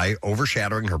 thereby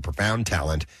overshadowing her profound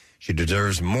talent. She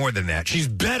deserves more than that. She's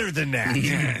better than that.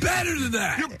 Better than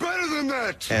that. You're better than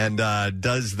that. And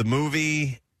does the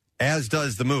movie, as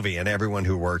does the movie, and everyone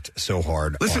who worked so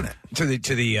hard Listen on it.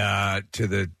 to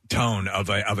the tone of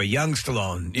a young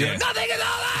Stallone. Yeah. Nothing is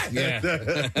over. Yeah.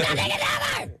 Nothing is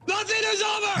over. Nothing is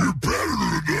over.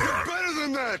 You're better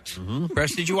than that. Mm-hmm.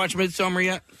 Press, did you watch Midsommar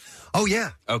yet? Oh, yeah.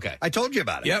 Okay. I told you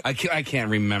about it. Yep. I can't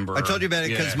remember. I told you about it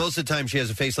because Yeah. most of the time she has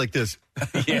a face like this.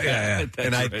 Yeah.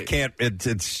 And I can't,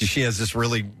 she has this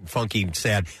really funky,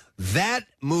 sad. That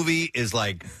movie is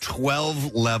like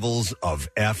 12 levels of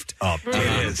effed up.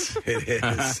 It is. It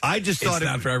is. I just thought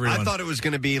It's not for everyone. I thought it was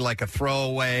going to be like a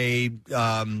throwaway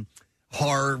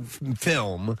horror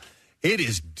film. It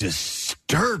is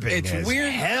disturbing. It's as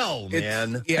weird. hell,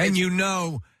 man. Yeah, And you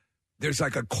know, there's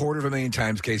like 250,000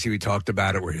 times, Casey, we talked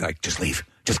about it, where you're like, just leave.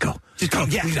 Just go. Just go.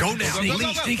 Yeah, Leave go now. now. Sneak,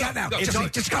 Go, sneak out now.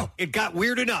 Just go. It got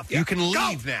weird enough. You can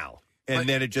leave now. And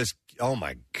then it just, oh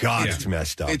my God, it's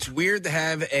messed up. It's weird to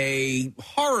have a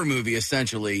horror movie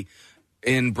essentially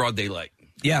in broad daylight.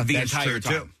 Yeah, the That's entire true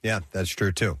time. too. Yeah, that's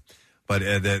true too. But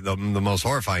the most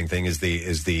horrifying thing is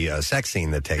the sex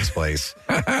scene that takes place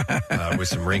with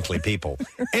some wrinkly people.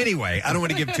 Anyway, I don't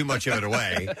want to give too much of it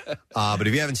away. But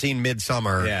if you haven't seen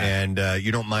Midsommar and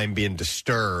you don't mind being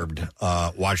disturbed,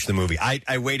 watch the movie.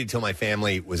 I waited till my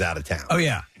family was out of town. Oh,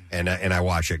 yeah. And I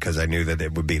watched it because I knew that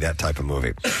it would be that type of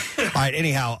movie. All right,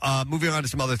 anyhow, moving on to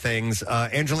some other things.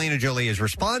 Angelina Jolie is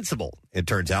responsible, it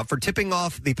turns out, for tipping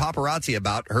off the paparazzi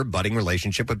about her budding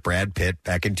relationship with Brad Pitt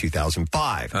back in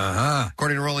 2005.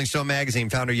 According to Rolling Stone magazine,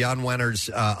 founder Jan Wenner's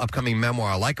upcoming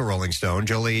memoir, Like a Rolling Stone,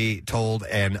 Jolie told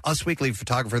an Us Weekly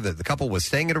photographer that the couple was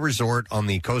staying at a resort on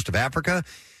the coast of Africa.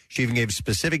 She even gave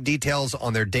specific details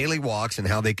on their daily walks and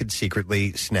how they could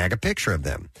secretly snag a picture of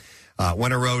them.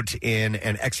 Wenner wrote in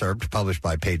an excerpt published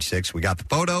by Page Six, we got the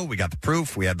photo, we got the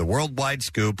proof, we had the worldwide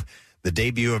scoop, the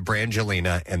debut of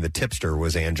Brangelina, and the tipster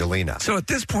was Angelina. So at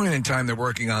this point in time, they're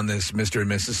working on this Mr. and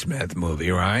Mrs. Smith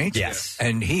movie, right? Yes.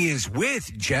 And he is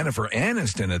with Jennifer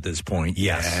Aniston at this point.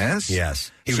 Yes.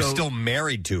 He was still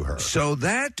married to her. So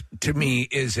that, to me,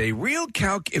 is a real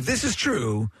if this is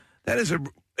true, that is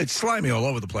it's slimy all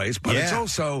over the place, but it's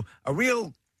also a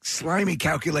real slimy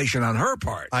calculation on her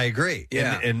part. I agree.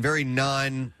 Yeah. And very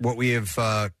what we have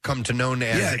come to know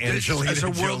as Angelina as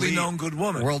a worldly Jolie. known good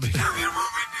woman.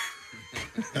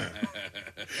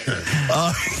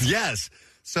 Yes.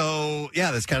 So,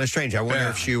 that's kind of strange. I wonder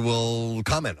if she will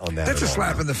comment on that. That's a at all.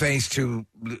 slap in the face to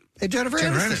Jennifer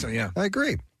Aniston. Yeah. I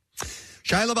agree.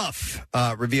 Shia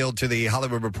LaBeouf revealed to the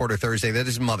Hollywood Reporter Thursday that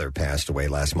his mother passed away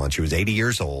last month. She was 80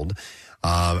 years old.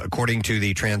 According to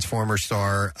the Transformer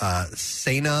star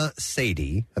Sayna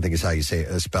Sadie, I think is how you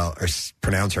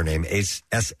pronounce her name, Sayna.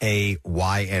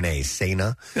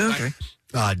 Sayna. Okay.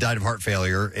 Died of heart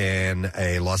failure in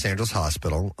a Los Angeles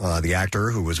hospital. The actor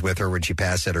who was with her when she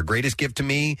passed said her greatest gift to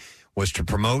me was to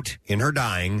promote, in her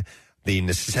dying, the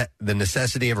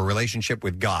necessity of a relationship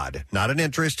with God. Not an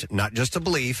interest, not just a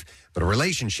belief, but a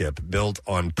relationship built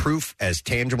on proof as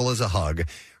tangible as a hug.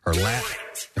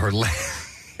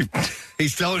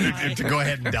 He's telling her to go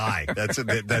ahead and die. That's him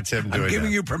doing I'm giving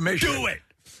that. you permission. Do it.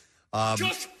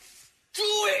 Just do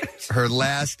it. Her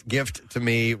last gift to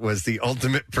me was the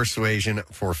ultimate persuasion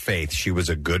for faith. She was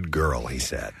a good girl, he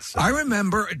said. So. I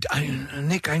remember,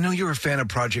 Nick, I know you're a fan of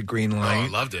Project Greenlight. Oh, I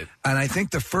loved it. And I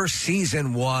think the first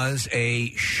season was a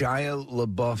Shia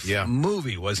LaBeouf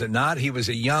movie, was it not? He was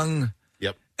a young...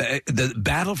 Yep. The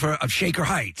Battle of Shaker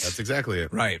Heights. That's exactly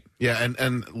it. Right. Yeah,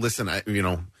 and listen,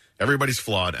 everybody's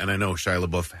flawed, and I know Shia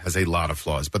LaBeouf has a lot of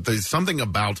flaws, but there's something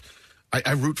about...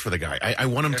 I root for the guy. I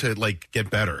want him to get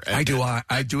better. And, I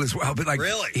do as well. But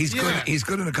really, he's good. He's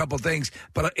good in a couple things.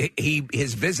 But he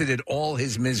has visited all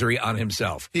his misery on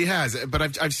himself. He has.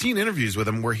 But I've seen interviews with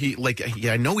him where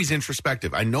I know he's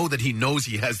introspective. I know that he knows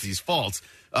he has these faults.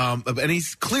 and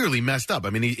he's clearly messed up. I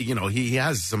mean, he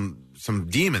has some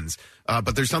demons,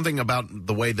 but there's something about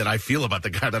the way that I feel about the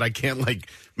guy that I can't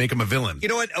make him a villain. You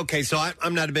know what? Okay, so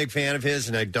I'm not a big fan of his,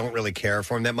 and I don't really care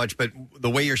for him that much. But the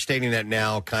way you're stating that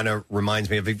now kind of reminds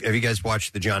me of. Have you guys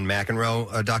watched the John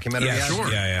McEnroe documentary? Yeah, sure.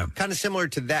 Yeah. Kind of similar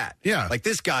to that. Yeah, like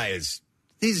this guy is.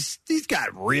 He's got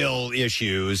real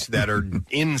issues that are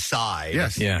inside.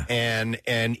 Yes. Yeah. And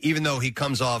even though he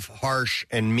comes off harsh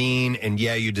and mean, and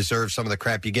you deserve some of the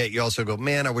crap you get, you also go,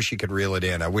 man, I wish you could reel it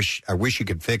in. I wish you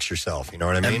could fix yourself. You know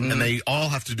what I mean? And they all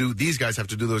have to do. These guys have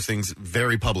to do those things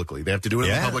very publicly. They have to do it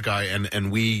in the public eye,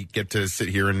 and we get to sit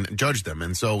here and judge them.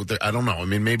 And so I don't know. I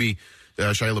mean, maybe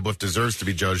Shia LaBeouf deserves to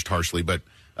be judged harshly, but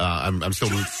I'm still.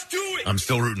 I'm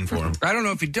still rooting for him. I don't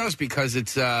know if he does because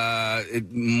it's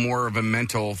more of a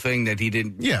mental thing that he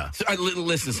didn't. Yeah. So,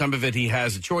 listen, some of it he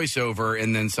has a choice over,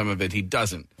 and then some of it he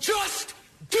doesn't. Just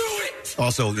do it!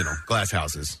 Also, glass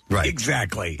houses. Right.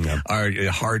 Exactly. Are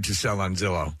hard to sell on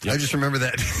Zillow. I just remember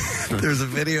that there's a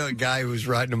video, a guy who was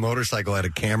riding a motorcycle had a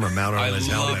camera mounted on his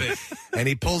helmet. And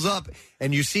he pulls up,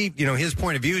 and you see, his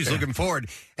point of view, he's looking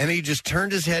forward, and he just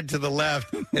turned his head to the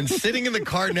left, and sitting in the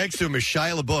car next to him is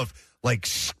Shia LaBeouf,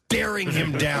 staring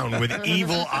him down with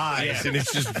evil eyes, and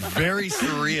it's just very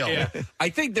surreal. Yeah. I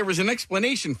think there was an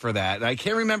explanation for that. I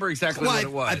can't remember exactly what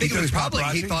it was. I think it was probably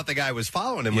he thought the guy was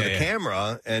following him with a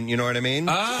camera, and you know what I mean?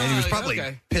 And he was probably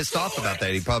pissed off about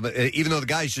that. He probably, even though the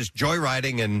guy's just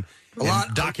joyriding and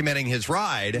documenting his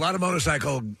ride. A lot of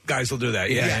motorcycle guys will do that.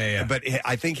 Yeah. But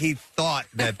I think he thought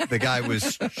that the guy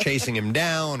was chasing him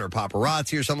down or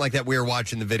paparazzi or something like that. We were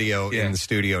watching the video in the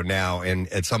studio now, and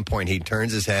at some point he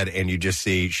turns his head, and you just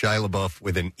see Shia LaBeouf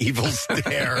with an evil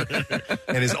stare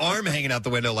and his arm hanging out the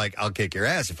window like, I'll kick your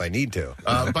ass if I need to.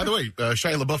 By the way,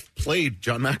 Shia LaBeouf played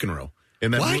John McEnroe. In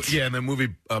that in the movie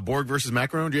Borg versus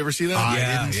McEnroe. Did you ever see that?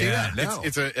 I didn't see that. No.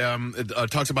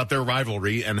 It talks about their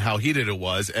rivalry and how heated it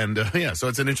was, and so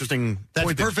it's an interesting.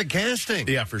 That's perfect casting.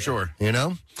 Yeah, for sure.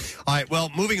 All right. Well,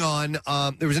 moving on.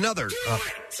 There was another.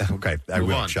 Okay, I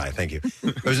will, Shy. Thank you.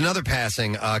 There was another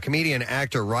passing. Comedian,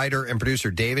 actor, writer, and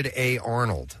producer David A.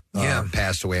 Arnold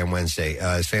passed away on Wednesday.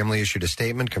 His family issued a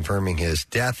statement confirming his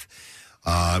death.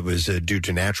 It was due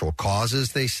to natural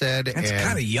causes, they said. That's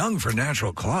kind of young for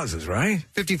natural causes, right?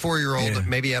 54-year-old,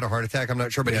 maybe he had a heart attack, I'm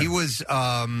not sure. But he was,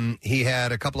 he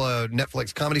had a couple of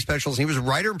Netflix comedy specials. He was a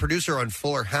writer and producer on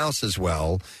Fuller House as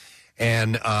well.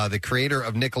 And the creator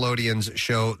of Nickelodeon's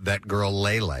show, That Girl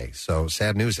Lele. So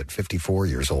sad news at 54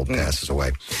 years old, passes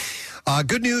away.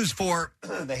 Good news for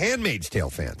the Handmaid's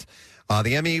Tale fans.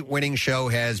 The Emmy-winning show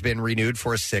has been renewed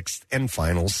for a 6th and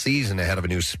final season ahead of a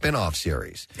new spin-off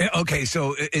series. Okay,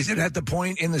 so is it at the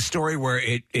point in the story where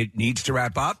it needs to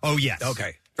wrap up? Oh, yes.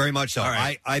 Okay. Very much so. All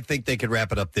right. I think they could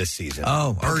wrap it up this season.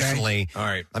 Oh, okay. Personally. All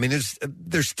right. I mean,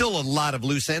 there's still a lot of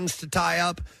loose ends to tie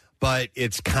up, but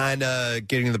it's kind of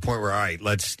getting to the point where, all right,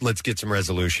 let's get some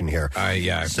resolution here.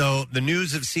 Yeah. So the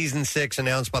news of Season 6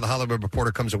 announced by The Hollywood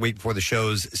Reporter comes a week before the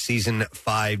show's Season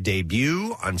 5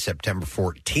 debut on September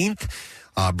 14th.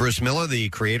 Bruce Miller, the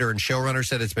creator and showrunner,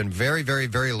 said it's been very, very,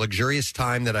 very luxurious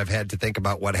time that I've had to think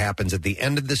about what happens at the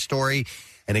end of this story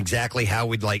and exactly how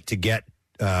we'd like to get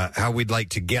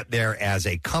there as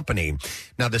a company.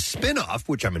 Now, the spinoff,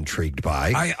 which I'm intrigued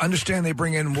by. I understand they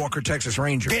bring in Walker, Texas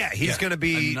Ranger. Yeah, he's going to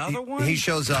be. Another one? He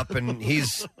shows up and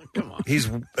he's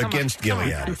against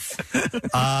Gilead.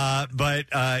 But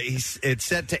it's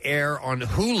set to air on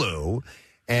Hulu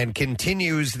and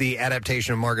continues the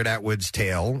adaptation of Margaret Atwood's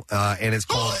tale, and it's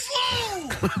called.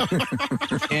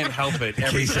 Can't help it.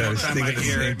 Every time I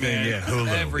hear it, man. Hulu.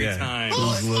 Every time.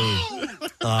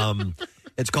 Hulu.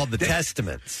 It's called The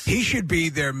Testaments. He should be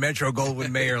their Metro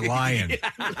Goldwyn Mayer lion.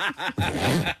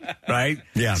 Right?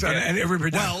 Yeah. So, and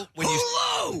everybody, well,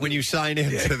 when you sign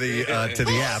into the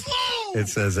app, it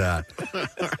says that.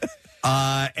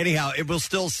 Anyhow, it will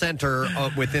still center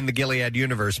within the Gilead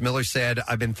universe. Miller said,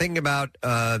 I've been thinking about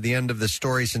the end of the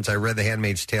story since I read The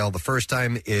Handmaid's Tale the first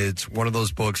time. It's one of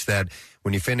those books that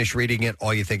when you finish reading it,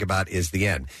 all you think about is the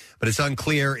end. But it's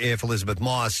unclear if Elizabeth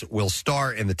Moss will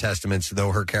star in The Testaments,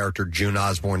 though her character, June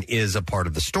Osborne, is a part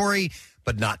of the story,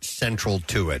 but not central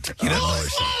to it.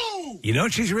 You know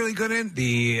what she's really good in?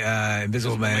 The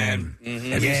Invisible Man.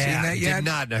 Mm-hmm. Have you seen that yet? I did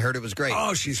not, and I heard it was great.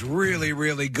 Oh, she's really,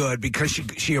 really good because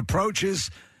she approaches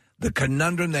the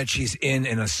conundrum that she's in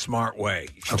a smart way.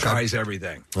 She tries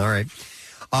everything. All right.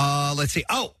 Let's see.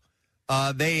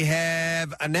 They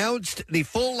have announced the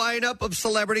full lineup of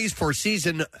celebrities for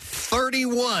season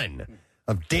 31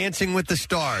 of Dancing with the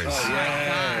Stars. Oh,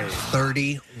 yeah.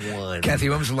 31. Kathy,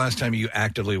 when was the last time you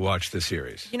actively watched the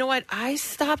series? You know what? I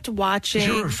stopped watching.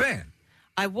 You were a fan.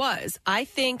 I was. I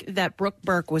think that Brooke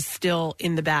Burke was still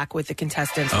in the back with the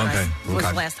contestants. Was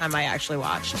the last time I actually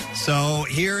watched. So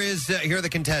here are the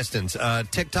contestants.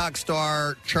 TikTok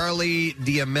star Charlie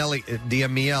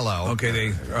D'Amelio.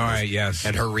 Okay, all right, yes.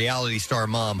 And her reality star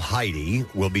mom, Heidi,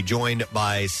 will be joined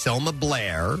by Selma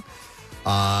Blair,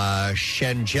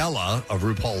 Shangela of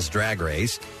RuPaul's Drag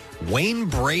Race. Wayne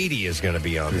Brady is going to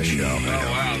be on the show. Oh,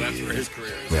 wow, that's where his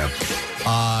career is.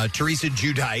 Yeah. Teresa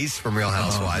Giudice from Real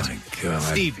Housewives. Oh, my God.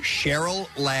 Steve, Cheryl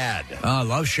Ladd. Oh, I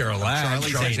love Cheryl Ladd.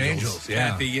 Charlie's Angels.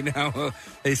 Yeah. Kathy, you know,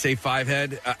 they say 5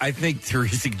 head. I think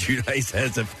Teresa Giudice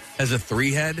has a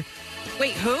 3 head.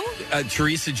 Wait, who?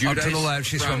 Teresa Giudice. Up to the left.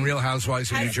 She's from Real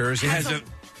Housewives of New Jersey.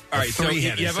 All right, so you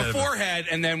have a instead of 4-head,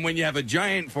 and then when you have a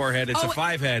giant forehead, it's a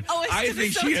 5-head. I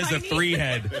think she has a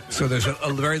 3-head. So there's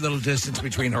a very little distance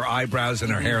between her eyebrows and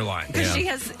her hairline.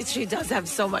 Because she does have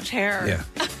so much hair.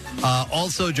 Yeah.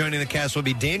 Also joining the cast will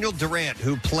be Daniel Durant,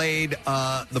 who played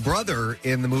the brother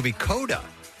in the movie Coda.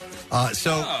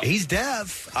 He's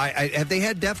deaf. Have they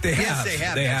had deaf? Yes, they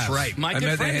have. That's right. My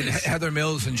good friend they had Heather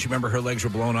Mills, and she remember her legs were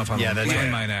blown off on a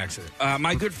landmine accident.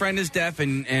 My good friend is deaf,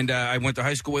 and I went to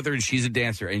high school with her, and she's a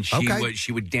dancer, and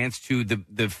she would dance to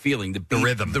the feeling, the beat,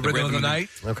 rhythm, the rhythm of the night.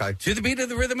 Okay, to the beat of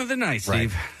the rhythm of the night,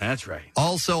 Steve. Right. That's right.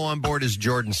 Also on board is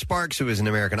Jordan Sparks, who is an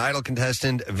American Idol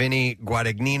contestant. Vinny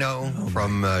Guadagnino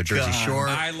from Jersey Shore.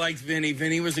 I liked Vinny.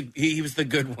 Vinny was he was the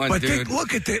good one, but dude.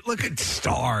 Look at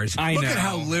stars. I look know. at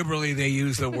how liberally they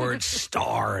use the word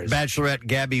stars. Bachelorette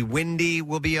Gabby Windy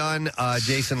will be on.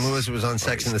 Jason Lewis was on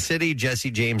Sex and the City. Jesse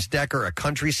James Decker, a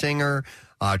country singer.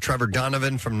 Trevor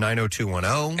Donovan from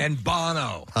 90210. And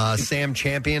Bono. Sam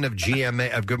Champion of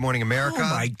GMA of Good Morning America.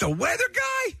 The weather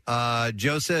guy?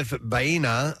 Joseph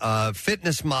Baena,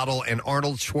 fitness model, and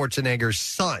Arnold Schwarzenegger's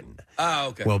son. Oh,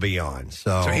 okay. Will be on.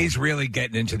 So he's really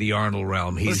getting into the Arnold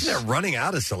realm. They're running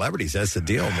out of celebrities. That's the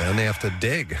deal, man. They have to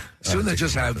dig. Soon they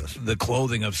just have the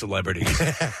clothing of celebrities.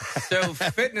 So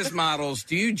fitness models,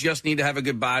 do you just need to have a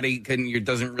good body? It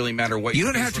doesn't really matter what you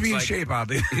your don't face have to be in looks like? shape,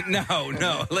 Bobby.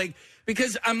 No.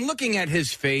 Because I'm looking at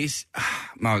his face.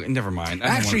 No, never mind.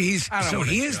 Actually,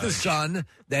 he is the son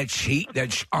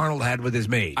that Arnold had with his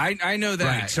maid. I know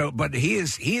that. Right. So, but he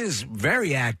is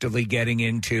very actively getting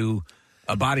into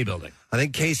bodybuilding. I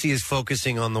think Casey is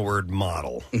focusing on the word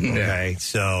model. Okay,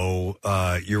 so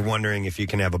you're wondering if you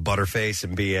can have a butterface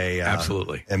and be a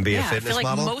absolutely and be a I fitness feel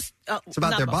like model. it's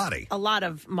about their body. A lot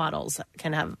of models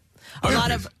can have. A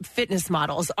lot of fitness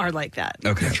models are like that.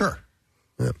 Okay, sure.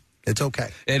 Yeah. It's okay.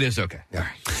 It is okay. Yeah.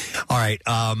 All right.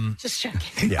 Just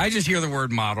checking. Yeah. I just hear the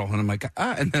word model, and I'm like,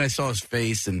 and then I saw his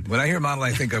face, and when I hear model,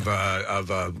 I think of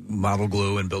model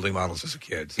glue and building models as a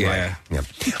kid. So yeah. All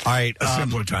right. A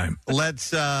simpler time.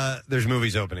 Let's. There's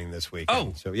movies opening this week.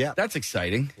 Oh, so yeah, that's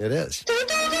exciting. It is.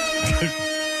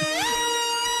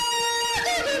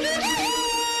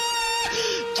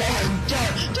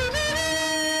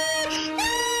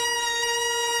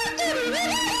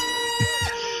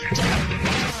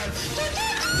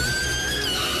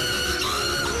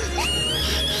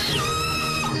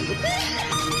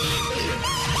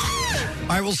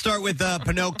 All right, we'll start with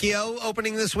Pinocchio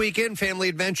opening this weekend. Family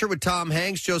adventure with Tom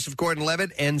Hanks, Joseph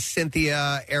Gordon-Levitt, and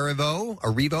Cynthia Erivo.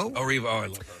 Oh, I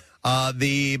love her.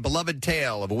 The beloved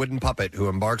tale of a wooden puppet who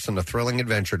embarks on a thrilling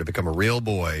adventure to become a real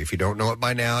boy. If you don't know it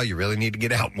by now, you really need to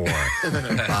get out more.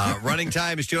 Running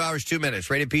time is 2 hours, 2 minutes.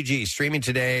 Rated PG. Streaming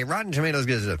today. Rotten Tomatoes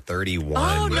gives it a 31%.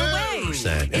 Oh, no way.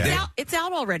 Yeah. It's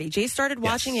out already. Jay started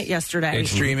watching it yesterday.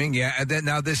 It's streaming, yeah. And then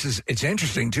now it's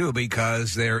interesting too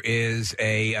because there is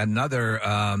another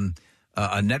a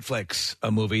Netflix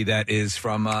movie that is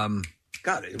from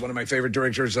one of my favorite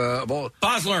directors of all.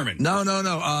 Baz Luhrmann.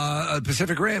 No.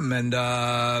 Pacific Rim and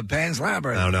Pan's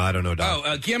Labyrinth. I don't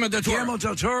know. Guillermo del Toro. Guillermo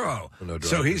del Toro.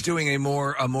 So he's doing a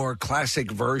more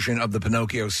classic version of the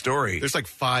Pinocchio story. There's like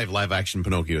 5 live action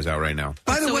Pinocchios out right now.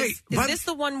 By the way, is this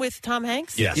the one with Tom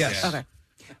Hanks? Yes. Okay.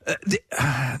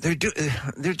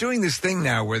 They're doing this thing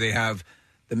now where they have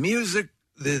the music,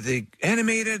 the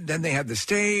animated, then they have the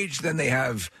stage, then they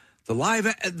have the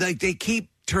live. Like they keep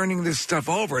turning this stuff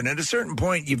over, and at a certain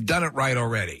point, you've done it right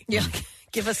already. Yeah.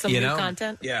 Give us some new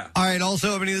content. Yeah. All right,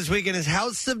 also opening this weekend is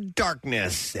House of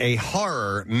Darkness, a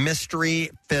horror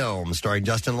mystery film starring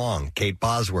Justin Long, Kate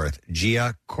Bosworth,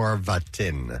 Gia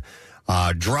Corvatin.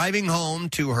 Driving home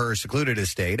to her secluded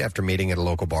estate after meeting at a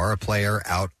local bar, a player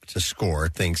out to score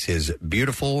thinks his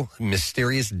beautiful,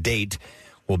 mysterious date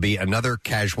will be another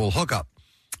casual hookup.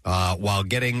 While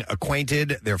getting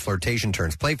acquainted, their flirtation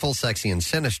turns playful, sexy, and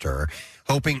sinister.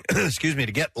 Hoping,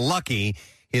 to get lucky,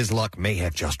 his luck may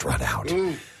have just run out.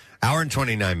 Hour and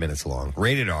 29 minutes long.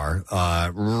 Rated R.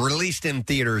 Released in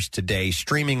theaters today,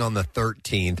 streaming on the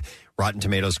 13th. Rotten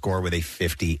Tomatoes score with a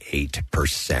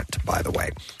 58%, by the way.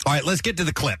 All right, let's get to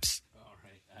the clips.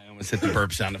 I almost hit the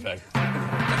burp sound effect.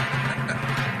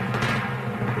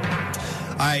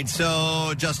 All right,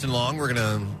 so Justin Long, we're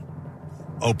going to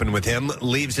open with him,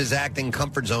 leaves his acting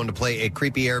comfort zone to play a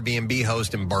creepy Airbnb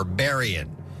host in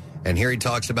Barbarian. And here he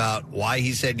talks about why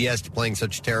he said yes to playing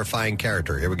such a terrifying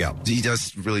character. Here we go. He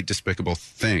does really despicable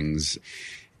things.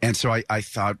 And so I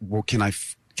thought, well, can I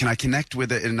connect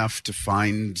with it enough to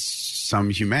find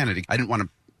some humanity? I didn't want to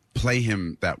play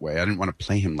him that way. I didn't want to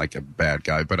play him like a bad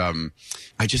guy, but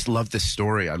I just loved this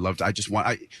story.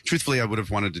 Truthfully, I would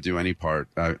have wanted to do any part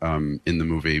in the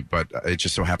movie, but it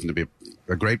just so happened to be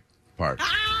a great part.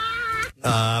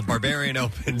 Barbarian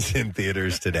opens in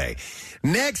theaters today.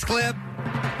 Next clip.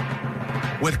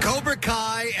 With Cobra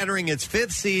Kai entering its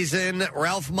 5th season,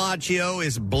 Ralph Macchio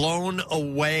is blown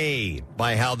away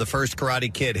by how the first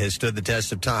Karate Kid has stood the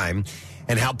test of time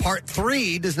and how Part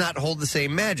 3 does not hold the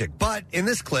same magic. But in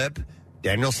this clip,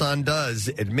 Daniel-san does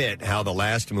admit how the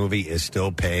last movie is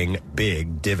still paying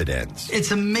big dividends.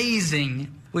 It's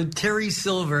amazing with Terry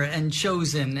Silver and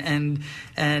Chosen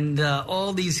and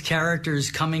all these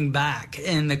characters coming back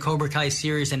in the Cobra Kai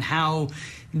series and how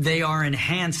they are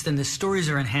enhanced and the stories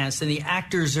are enhanced and the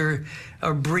actors are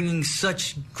bringing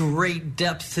such great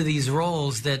depth to these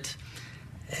roles that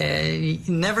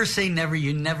never say never.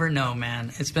 You never know,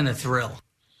 man. It's been a thrill.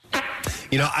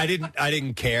 You know, I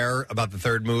didn't care about the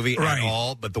third movie at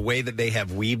all, but the way that they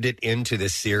have weaved it into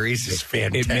this series is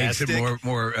fantastic. It makes it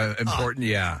more important,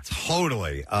 yeah.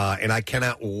 Totally. And I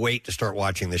cannot wait to start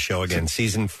watching the show again.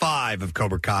 Season 5 of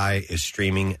Cobra Kai is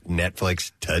streaming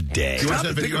Netflix today. Do you watch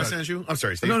that video I sent you? I'm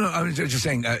sorry, Steve. No, I was just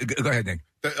saying, go ahead, Nick.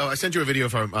 I sent you a video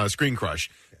from Screen Crush.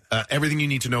 Everything you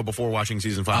need to know before watching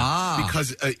season 5.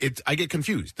 Because I get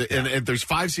confused. And there's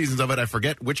 5 seasons of it. I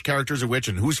forget which characters are which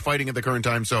and who's fighting at the current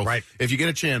time. So if you get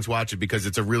a chance, watch it because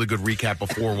it's a really good recap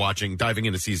before diving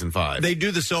into season 5. They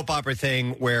do the soap opera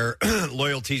thing where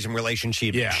loyalties and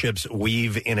relationships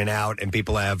weave in and out, and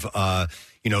people have,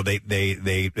 they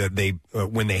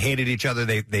when they hated each other,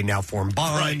 they now form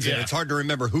bonds, and it's hard to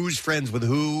remember who's friends with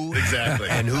who exactly,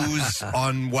 and who's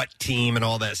on what team and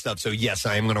all that stuff. So yes,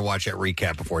 I am going to watch that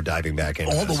recap before diving back in.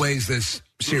 All the ways this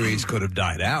series could have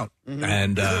died out,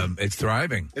 and it's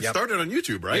thriving. It started on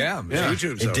YouTube, right? Yeah.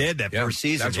 YouTube. It did that first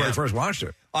season. That's where I first watched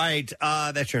it. All right,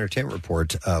 that's your entertainment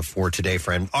report for today,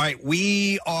 friend. All right,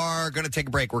 we are going to take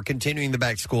a break. We're continuing the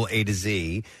back to school A to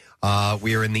Z.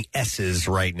 We are in the S's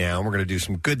right now. We're going to do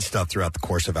some good stuff throughout the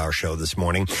course of our show this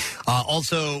morning.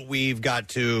 Also, we've got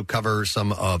to cover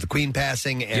some of the Queen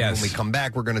passing. And when we come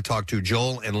back, we're going to talk to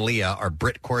Joel and Leah, our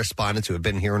Brit correspondents who have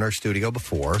been here in our studio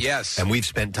before. Yes. And we've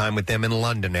spent time with them in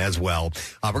London as well.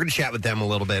 We're going to chat with them a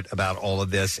little bit about all of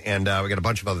this. And we got a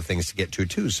bunch of other things to get to,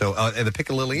 too. So, and the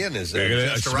Piccadilly Inn is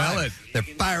just smell arrived. They're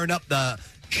firing up the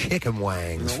chicken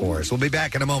wangs for us. We'll be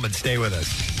back in a moment. Stay with us.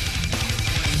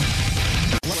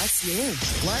 What's new?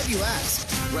 Glad you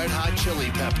asked. Red Hot Chili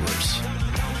Peppers.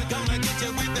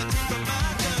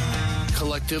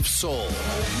 Collective Soul.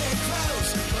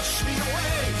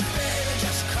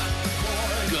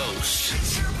 Ghost.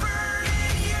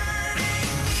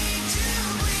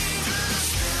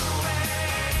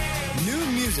 New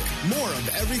music, more of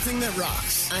everything that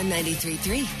rocks. On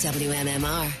 93.3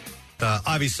 WMMR.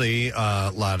 Obviously, a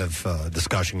lot of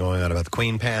discussion going on about the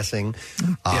Queen passing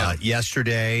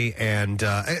yesterday. And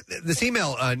this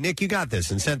email, Nick, you got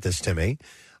this and sent this to me.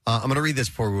 I'm going to read this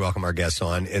before we welcome our guests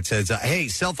on. It says, hey,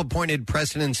 self-appointed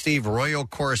Preston and Steve royal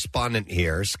correspondent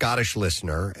here, Scottish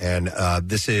listener. And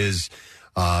this is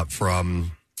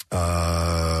from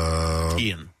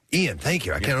Ian, thank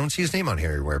you. I don't see his name on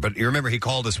here everywhere, but you remember he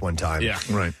called us one time. Yeah,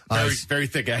 right. Very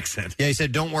thick accent. Yeah, he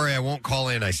said, don't worry, I won't call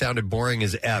in. I sounded boring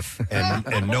as F,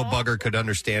 and no bugger could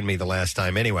understand me the last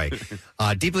time. Anyway,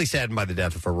 deeply saddened by the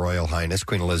death of Her Royal Highness,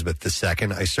 Queen Elizabeth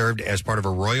II, I served as part of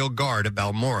a royal guard at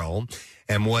Balmoral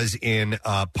and was in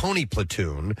a pony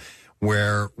platoon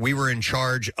where we were in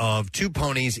charge of 2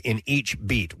 ponies in each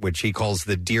beat, which he calls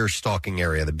the deer stalking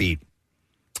area, the beat.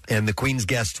 And the Queen's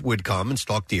guests would come and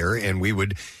stalk deer, and we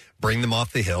would bring them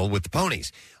off the hill with the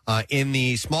ponies. In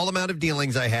the small amount of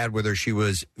dealings I had with her, she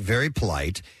was very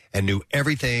polite and knew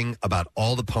everything about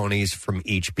all the ponies from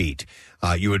each beat.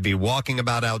 You would be walking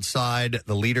about outside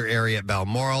the leader area at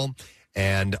Balmoral,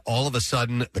 and all of a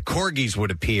sudden, the corgis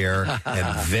would appear,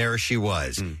 and there she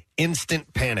was.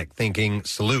 Instant panic, thinking,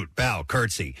 salute, bow,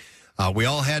 curtsy. We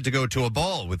all had to go to a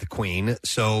ball with the Queen,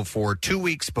 so for 2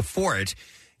 weeks before it,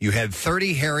 You had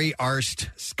 30 hairy-arsed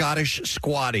Scottish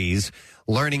squatties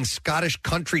learning Scottish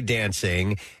country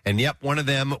dancing, and yep, one of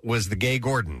them was the Gay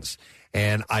Gordons.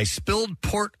 And I spilled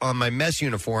port on my mess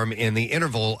uniform in the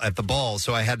interval at the ball,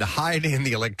 so I had to hide in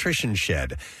the electrician's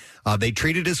shed. They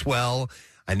treated us well.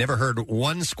 I never heard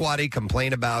one squatty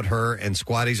complain about her, and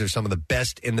squatties are some of the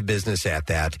best in the business at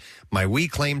that. My wee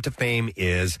claim to fame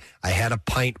is I had a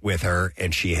pint with her,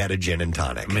 and she had a gin and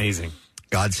tonic. Amazing.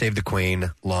 God save the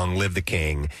Queen, long live the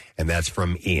King, and that's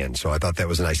from Ian. So I thought that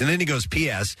was nice. And then he goes,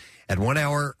 P.S., at 1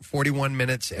 hour, 41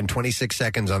 minutes, and 26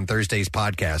 seconds on Thursday's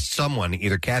podcast, someone,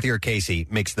 either Kathy or Casey,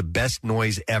 makes the best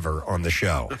noise ever on the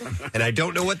show. And I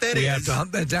don't know what that is. We have to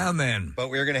hunt that down then. But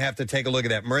we're going to have to take a look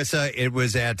at that. Marissa, it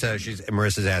was at,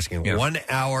 Marissa's asking, 1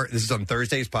 hour, this is on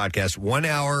Thursday's podcast, 1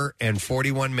 hour and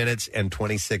 41 minutes and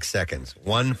 26 seconds.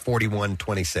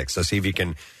 1:41:26. So see if you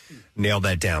can nail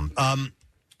that down.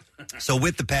 So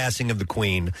with the passing of the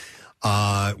Queen,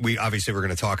 we obviously we're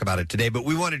going to talk about it today, but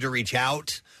we wanted to reach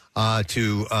out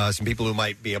to some people who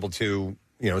might be able to,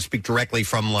 speak directly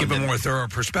from London. Give a more thorough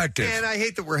perspective. And I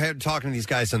hate that we're talking to these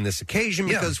guys on this occasion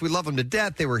because we love them to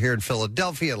death. They were here in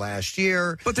Philadelphia last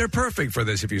year. But they're perfect for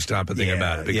this if you stop and think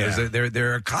about it, because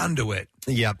they're a conduit.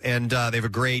 Yep, and they have a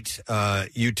great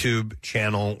YouTube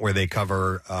channel where they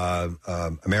cover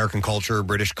American culture,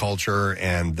 British culture,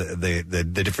 and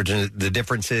the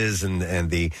differences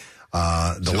and the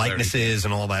likenesses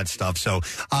and all that stuff. So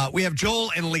we have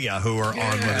Joel and Leah who are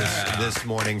on with us this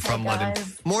morning from London.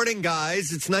 Morning,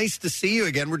 guys. It's nice to see you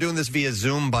again. We're doing this via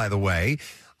Zoom, by the way.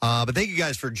 But thank you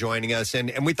guys for joining us.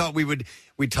 And we thought we'd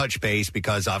touch base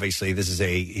because obviously this is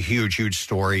a huge, huge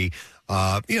story,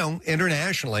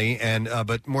 internationally and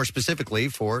but more specifically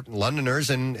for Londoners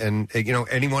and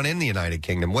anyone in the United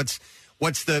Kingdom. What's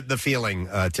the feeling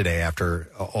today after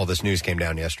all this news came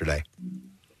down yesterday?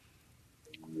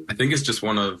 I think it's just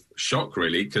one of shock,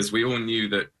 really, because we all knew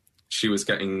that she was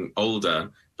getting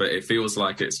older, but it feels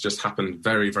like it's just happened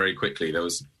very, very quickly. There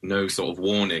was no sort of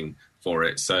warning for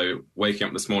it. So waking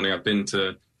up this morning, I've been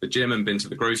to the gym and been to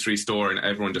the grocery store, and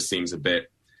everyone just seems a bit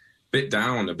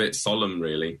down, a bit solemn,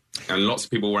 really. And lots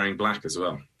of people wearing black as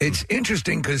well. It's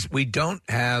interesting because we don't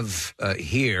have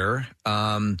here...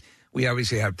 we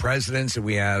obviously have presidents and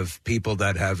we have people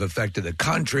that have affected the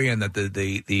country and that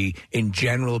the in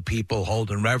general people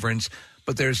hold in reverence.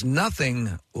 But there's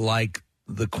nothing like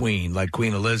the Queen, like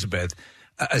Queen Elizabeth,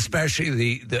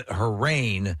 especially her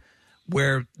reign,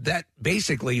 where that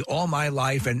basically all my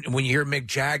life. And when you hear Mick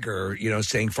Jagger,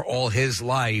 saying for all his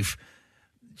life,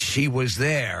 she was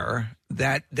there.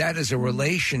 That is a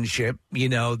relationship,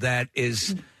 that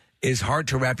is hard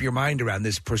to wrap your mind around.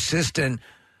 This persistent,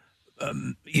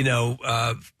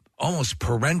 almost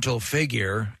parental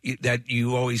figure that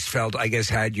you always felt, I guess,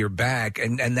 had your back,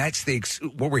 and that's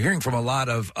what we're hearing from a lot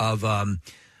of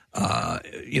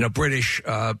British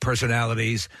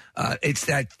personalities. It's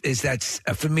that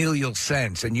a familial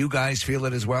sense, and you guys feel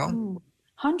it as well.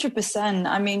 100%.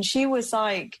 I mean, she was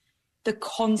like the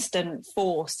constant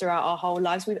force throughout our whole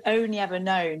lives. We've only ever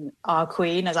known our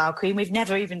Queen as our Queen. We've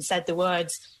never even said the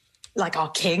words like our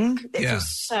king. It was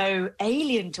so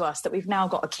alien to us that we've now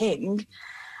got a king.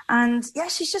 And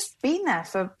she's just been there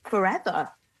for forever.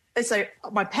 And so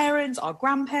my parents, our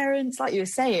grandparents, like you were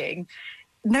saying,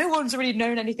 no one's really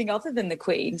known anything other than the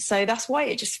Queen. So that's why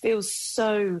it just feels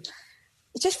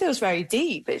very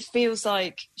deep. It feels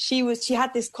like she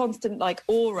had this constant like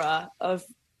aura of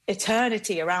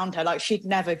eternity around her, like she'd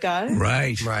never go.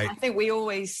 Right. I think we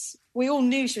all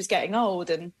knew she was getting old,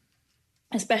 and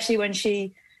especially when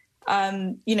she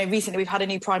recently we've had a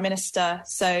new Prime Minister.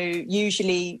 So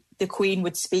usually the Queen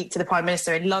would speak to the Prime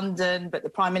Minister in London, but the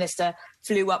Prime Minister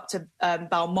flew up to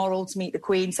Balmoral to meet the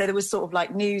Queen. So there was sort of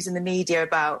like news in the media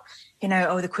about,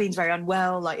 the Queen's very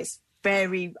unwell. Like it's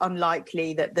very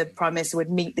unlikely that the Prime Minister would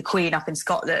meet the Queen up in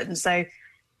Scotland. So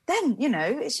then,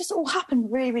 it's just all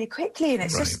happened really, really quickly. And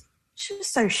it's just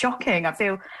so shocking. I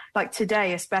feel like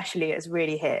today especially it has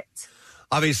really hit.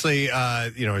 Obviously,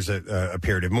 as a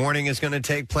period of mourning is going to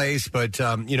take place, but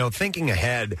thinking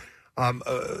ahead,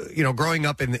 growing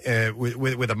up in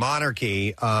with a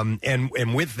monarchy,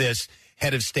 and with this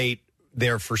head of state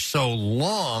there for so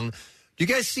long, do you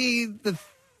guys see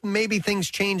maybe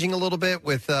things changing a little bit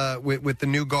with the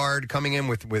new guard coming in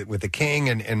with the king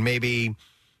and maybe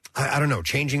I don't know,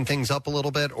 changing things up a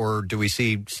little bit, or do we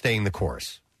see staying the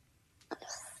course?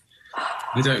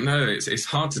 I don't know. It's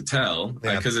hard to tell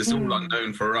because it's all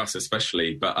unknown for us,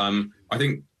 especially. But I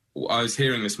think I was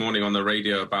hearing this morning on the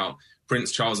radio about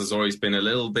Prince Charles has always been a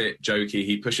little bit jokey.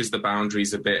 He pushes the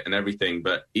boundaries a bit and everything.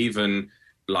 But even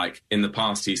like in the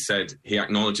past, he said he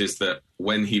acknowledges that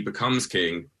when he becomes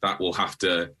king, he'll have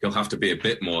to be a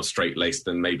bit more straight-laced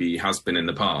than maybe he has been in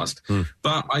the past.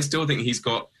 But I still think he's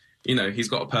got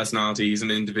a personality. He's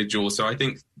an individual. So I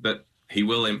think that he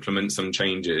will implement some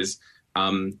changes.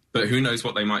 But who knows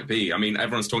what they might be? I mean,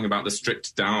 everyone's talking about the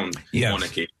stripped down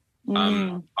monarchy.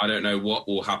 I don't know what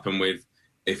will happen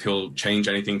if he'll change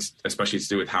anything, especially to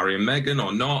do with Harry and Meghan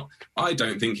or not. I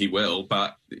don't think he will,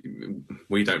 but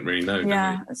we don't really know.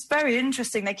 Yeah, do we? It's very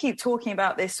interesting. They keep talking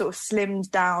about this sort of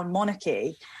slimmed down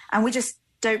monarchy, and we just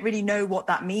don't really know what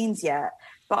that means yet.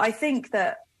 But I think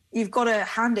that you've got to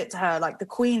hand it to her. Like, the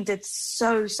Queen did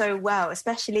so well,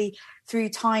 especially through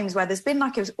times where there's been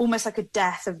almost like a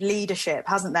death of leadership,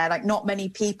 hasn't there? Like, not many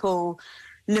people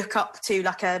look up to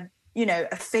like a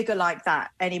figure like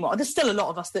that anymore. There's still a lot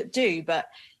of us that do, but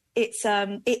it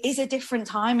is a different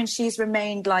time, and she's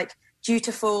remained like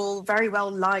dutiful, very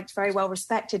well liked, very well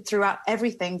respected throughout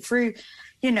everything. Through,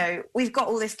 we've got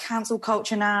all this cancel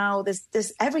culture now.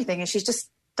 There's everything, and she's just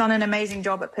done an amazing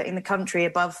job at putting the country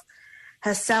above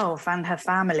herself and her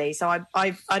family. So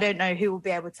I don't know who will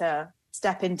be able to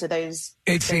step into those.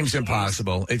 It seems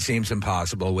impossible. It seems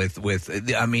impossible with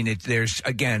I mean, there's,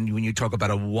 again, when you talk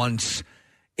about a once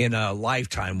in a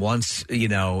lifetime, once,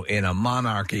 in a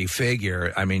monarchy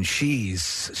figure, I mean, she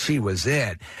was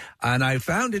it. And I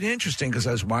found it interesting because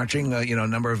I was watching, a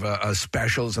number of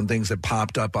specials and things that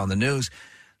popped up on the news,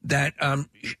 that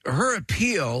her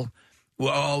appeal,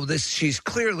 she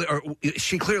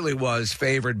clearly was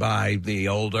favored by the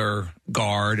older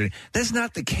guard, and that's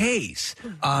not the case.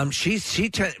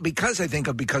 Because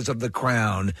of The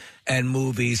Crown and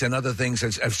movies and other things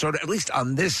have sort of, at least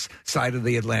on this side of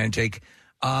the Atlantic,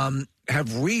 have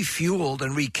refueled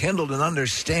and rekindled an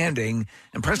understanding.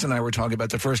 And Preston and I were talking about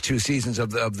the first two seasons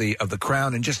of the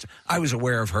Crown, and just I was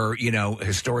aware of her,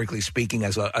 historically speaking,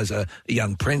 as a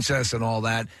young princess and all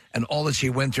that she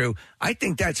went through. I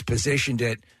think that's positioned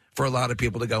it for a lot of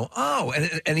people to go, oh,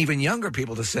 and even younger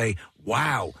people to say,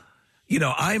 wow.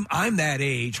 I'm that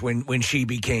age when she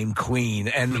became queen,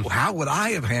 and how would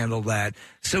I have handled that?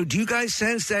 So do you guys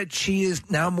sense that she is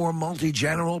now more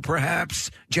generational,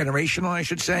 I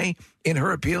should say, in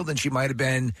her appeal than she might have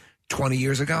been 20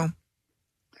 years ago?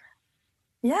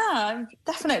 Yeah,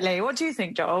 definitely. What do you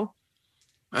think, Joel?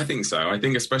 I think so. I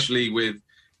think especially with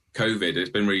COVID, it's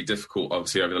been really difficult,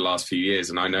 obviously, over the last few years.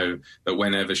 And I know that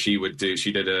whenever she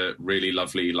did a really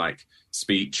lovely,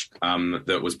 speech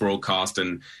that was broadcast,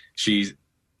 and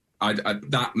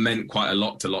that meant quite a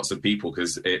lot to lots of people,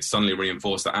 because it suddenly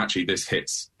reinforced that actually this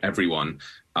hits everyone.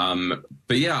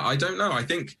 But yeah, I don't know. I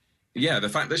think, the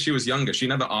fact that she was younger, she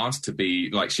never asked to be,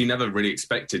 she never really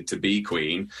expected to be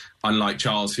queen, unlike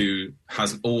Charles, who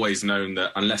has always known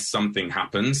that unless something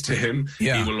happens to him,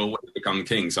 he will always become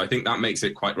king. So I think that makes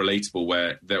it quite relatable,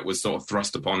 where that was sort of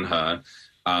thrust upon her.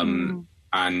 And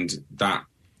that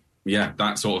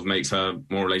sort of makes her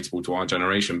more relatable to our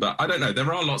generation. But I don't know.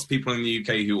 There are lots of people in the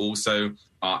UK who also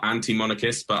are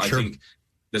anti-monarchists, but sure. I think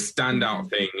the standout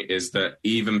thing is that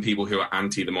even people who are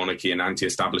anti the monarchy and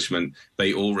anti-establishment,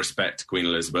 they all respect Queen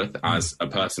Elizabeth as a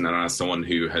person and as someone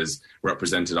who has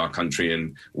represented our country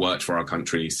and worked for our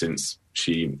country since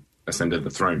she ascended the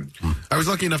throne. I was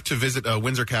lucky enough to visit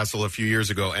Windsor Castle a few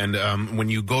years ago, and when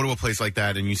you go to a place like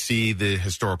that and you see the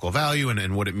historical value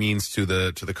and what it means to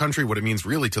the country, what it means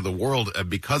really to the world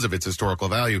because of its historical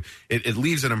value, it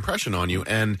leaves an impression on you.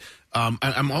 And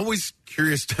I'm always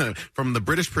curious from the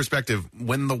British perspective,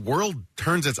 when the world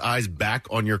turns its eyes back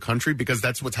on your country, because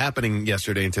that's what's happening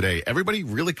yesterday and today. Everybody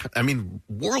really,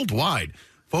 worldwide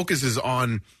focuses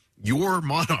on your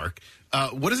monarch.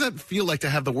 What does that feel like to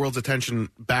have the world's attention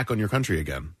back on your country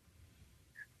again?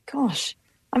 Gosh,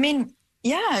 when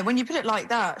you put it like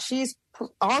that, she's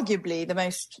arguably the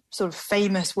most sort of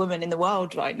famous woman in the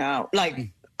world right now.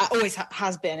 Always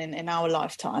has been in our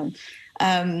lifetime.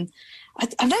 I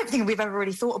don't think we've ever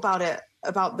really thought about it,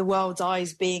 about the world's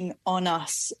eyes being on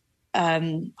us.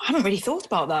 I haven't really thought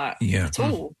about that at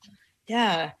all.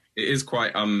 Yeah. It is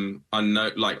quite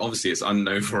unknown. Obviously, it's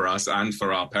unknown for us and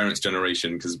for our parents'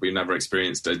 generation, because we've never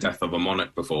experienced a death of a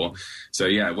monarch before. So,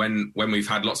 when we've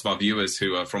had lots of our viewers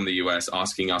who are from the US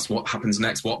asking us, what happens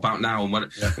next? What about now? And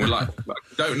we're like,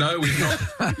 don't know.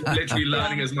 We're literally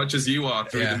learning as much as you are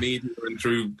through the media and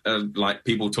through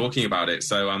people talking about it.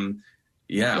 So, I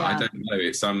don't know.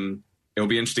 It's it'll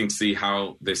be interesting to see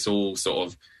how this all sort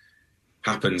of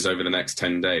happens over the next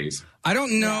 10 days. I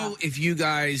don't know if you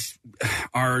guys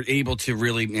are able to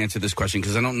really answer this question,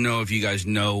 because I don't know if you guys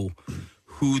know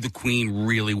who the Queen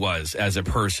really was as a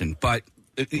person. But,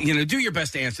 do your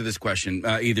best to answer this question,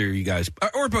 either you guys,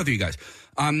 or both of you guys.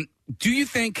 Do you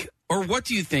think, Or what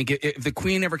do you think, if the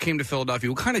Queen ever came to Philadelphia,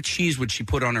 what kind of cheese would she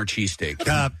put on her cheesesteak?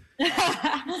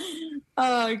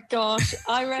 Oh gosh,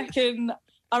 I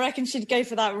reckon she'd go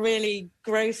for that really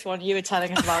gross one you were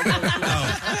telling us about.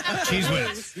 Cheese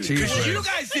whiz. Because you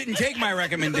guys didn't take my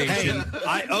recommendation.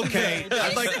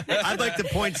 I'd like to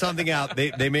point something out.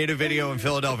 They made a video in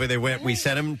Philadelphia. We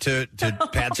sent them to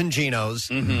Pat's and Gino's.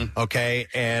 Okay,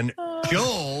 and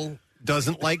Joel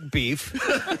doesn't like beef,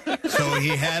 so he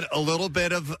had a little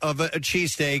bit of a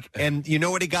cheesesteak, and you know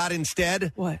what he got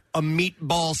instead? What? A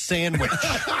meatball sandwich.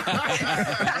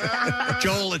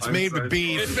 Joel, it's made with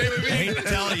beef. I hate to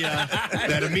tell you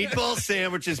that a meatball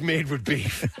sandwich is made with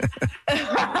beef.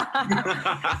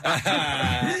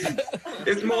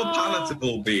 It's more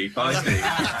palatable beef, I think.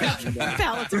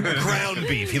 Palatable. Ground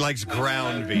beef. He likes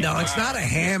ground beef. No, it's not a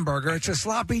hamburger. It's a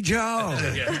sloppy Joe.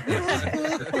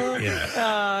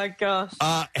 Oh gosh.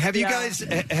 Have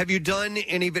you done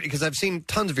any video? Because I've seen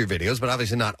tons of your videos, but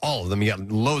obviously not all of them. You got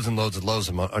loads and loads and loads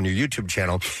of them on your YouTube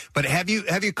channel. But have you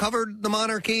covered the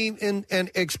monarchy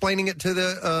and explaining it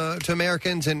to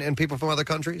Americans and people from other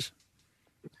countries?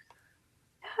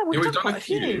 We've done a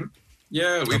few.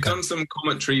 Yeah, we've done some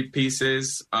commentary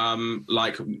pieces,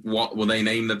 like what will they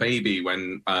name the baby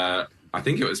when, I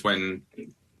think it was when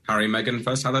Harry and Meghan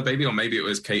first had their baby, or maybe it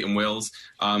was Kate and Will's.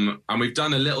 And we've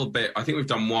done a little bit, I think we've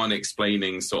done one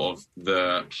explaining sort of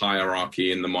the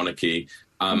hierarchy in the monarchy.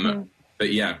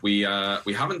 But yeah, we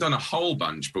haven't done a whole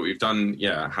bunch, but we've done,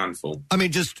 a handful. I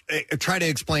mean, just try to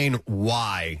explain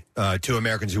why to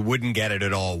Americans who wouldn't get it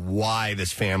at all, why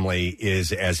this family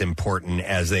is as important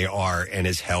as they are and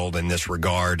is held in this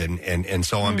regard and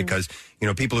so on. Because,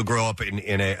 people who grow up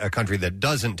in a country that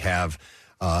doesn't have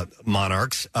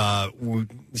monarchs,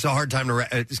 it's a hard time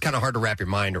it's kind of hard to wrap your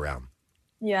mind around.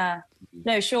 Yeah,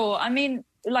 no, sure. I mean,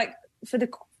 like for the,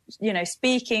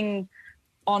 speaking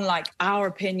on like our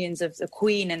opinions of the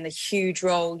Queen and the huge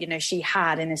role, she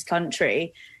had in this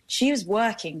country. She was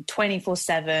working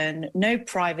 24/7, no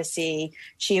privacy.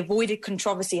 She avoided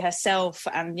controversy herself.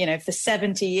 And, for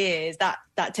 70 years, that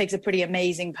takes a pretty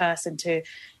amazing person to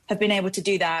have been able to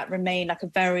do that, remain like a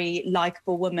very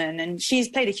likable woman. And she's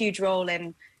played a huge role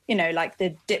in, like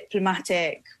the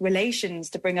diplomatic relations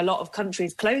to bring a lot of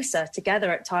countries closer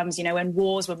together at times, when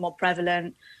wars were more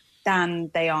prevalent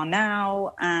than they are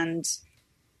now. And,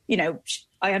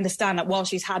 I understand that while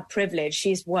she's had privilege,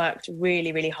 she's worked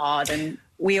really, really hard, and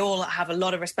we all have a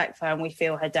lot of respect for her, and we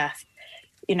feel her death.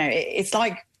 It's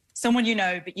like someone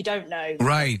but you don't know,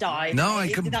 right? Died. No,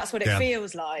 that's what it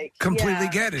feels like. Completely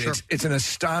get it. Sure. It's an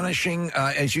astonishing,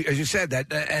 as you said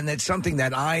that, and it's something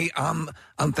that I'm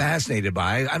fascinated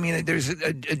by. I mean, there's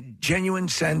a genuine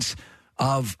sense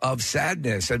of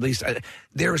sadness. At least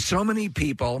there are so many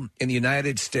people in the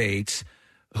United States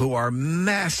who are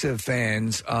massive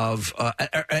fans of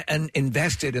and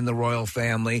invested in the royal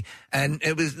family, and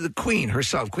it was the Queen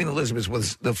herself. Queen Elizabeth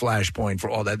was the flashpoint for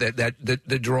all that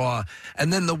the draw,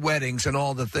 and then the weddings and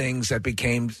all the things that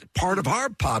became part of our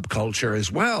pop culture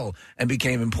as well, and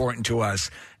became important to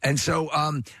us. And so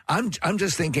I'm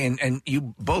just thinking, and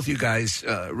both you guys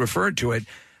referred to it,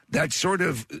 that sort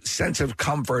of sense of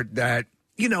comfort that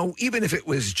even if it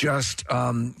was just.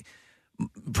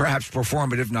 Perhaps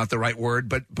performative, not the right word,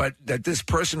 but that this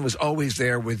person was always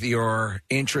there with your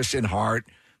interest in heart,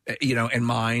 in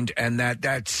mind, and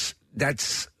that's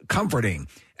comforting,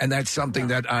 and that's something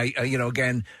that I,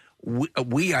 again,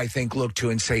 we I think look to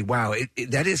and say, wow,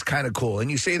 that is kind of cool. And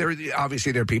you say there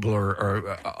are people who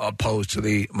are opposed to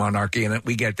the monarchy, and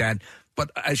we get that,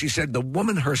 but as you said, the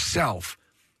woman herself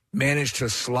managed to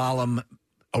slalom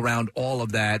around all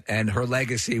of that, and her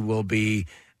legacy will be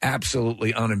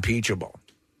absolutely unimpeachable.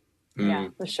 Yeah,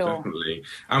 for sure. Definitely.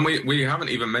 And we haven't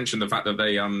even mentioned the fact that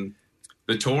they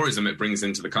the tourism it brings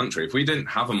into the country. If we didn't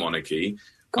have a monarchy,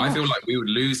 I feel like we would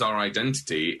lose our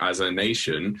identity as a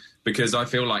nation, because I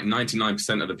feel like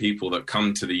 99% of the people that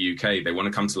come to the UK, they want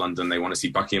to come to London, they want to see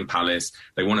Buckingham Palace,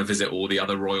 they want to visit all the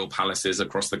other royal palaces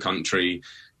across the country.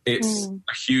 It's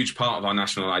a huge part of our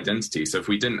national identity. So if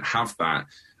we didn't have that,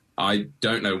 I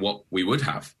don't know what we would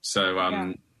have. So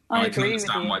I can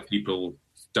understand why people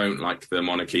don't like the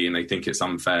monarchy and they think it's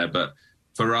unfair. But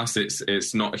for us,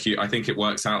 it's not a huge... I think it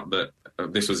works out that,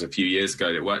 this was a few years ago,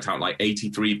 it worked out like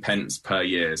 83 pence per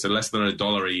year. So less than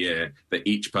 $1 a year that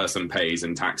each person pays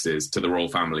in taxes to the royal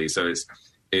family. So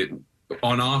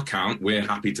on our count, we're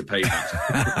happy to pay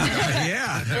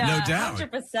that. No doubt.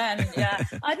 100%. Yeah.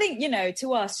 I think,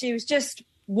 to us, she was just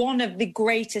one of the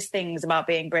greatest things about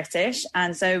being British,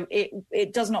 and so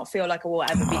it does not feel like it will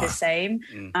ever be the same.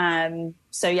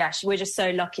 So yeah, we're just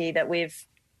so lucky that we've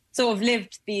sort of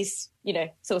lived these,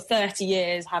 sort of 30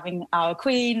 years having our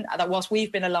queen that whilst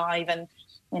we've been alive, and,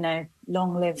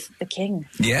 long live the king.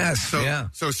 Yes.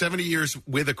 So 70 years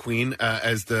with a queen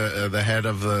as the head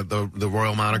of the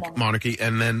royal monarchy.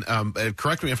 And then,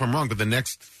 correct me if I'm wrong, but the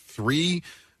next 3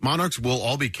 monarchs will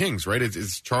all be kings, right?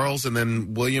 It's Charles and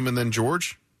then William and then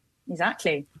George?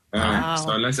 Exactly. So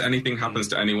unless anything happens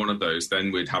to any one of those,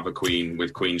 then we'd have a queen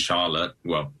with Queen Charlotte.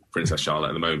 Well, Princess Charlotte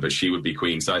at the moment, but she would be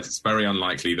queen. So it's very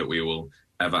unlikely that we will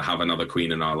ever have another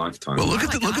queen in our lifetime. Well, look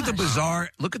at the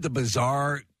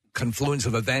bizarre confluence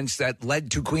of events that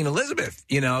led to Queen Elizabeth.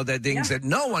 That things that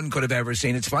no one could have ever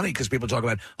seen. It's funny because people talk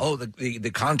about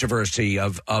the controversy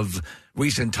of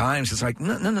recent times. It's like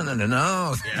no.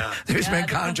 Yeah. There's been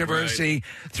controversy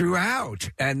throughout,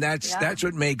 and that's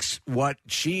what makes what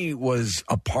she was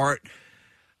a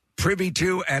privy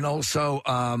to and also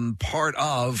part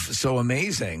of so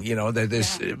amazing.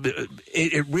 That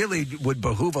it really would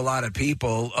behoove a lot of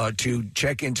people to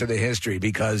check into the history,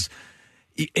 because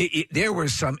there were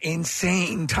some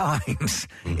insane times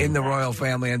in the royal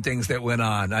family and things that went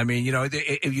on. I mean,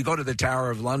 if you go to the Tower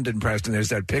of London, Preston, there's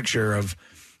that picture of,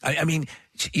 a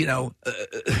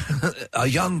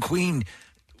young queen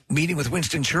meeting with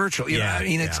Winston Churchill.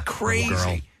 It's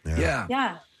crazy.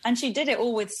 Yeah. And she did it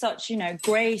all with such,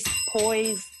 grace,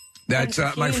 poise. That's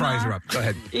my fries are up. Go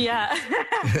ahead. Yeah.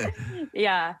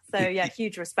 Yeah. So,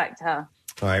 huge respect to her.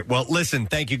 All right. Well, listen,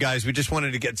 thank you guys. We just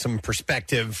wanted to get some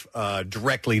perspective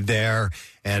directly there,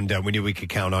 and we knew we could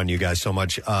count on you guys so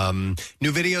much.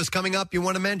 New videos coming up you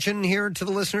want to mention here to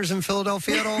the listeners in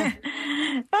Philadelphia at all?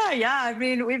 Oh, yeah. I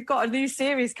mean, we've got a new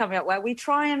series coming up where we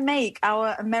try and make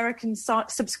our American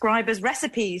subscribers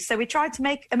recipes. So we tried to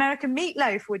make American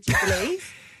meatloaf, would you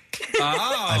believe? All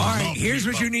right, here's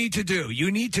what you need to do. You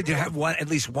need to have at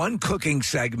least one cooking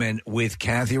segment with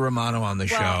Kathy Romano on the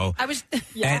show.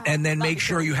 And then make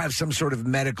sure you have some sort of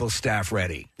medical staff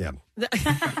ready. Yeah.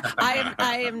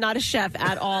 I am not a chef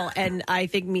at all, and I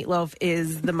think meatloaf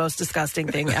is the most disgusting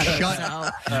thing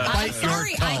ever. I'm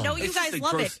sorry. I know you guys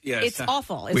love it. Yes. It's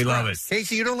awful. It's we gross. love it.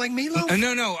 Casey, you don't like meatloaf?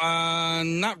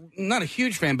 No. Not a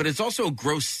huge fan, but it's also a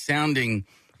gross sounding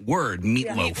word,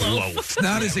 meatloaf. It's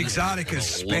not as exotic as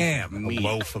spam. A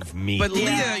loaf of meat. But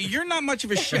Leah, you're not much of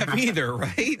a chef either,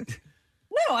 right?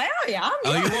 No, I am.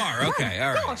 Oh, you are? Okay,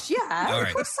 all right. Gosh, yeah. All right.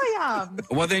 Of course I am.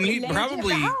 Well, then you Lady of the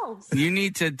probably house. you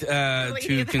need to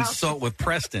consult with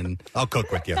Preston. I'll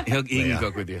cook with you. He can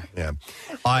cook with you. Yeah.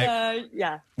 All right.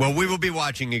 Yeah. Well, we will be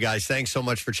watching you guys. Thanks so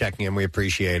much for checking in. We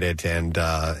appreciate it, and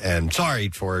sorry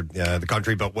for the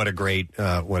country, but what a great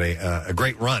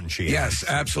great run she has. Yes,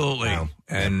 absolutely. Wow.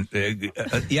 And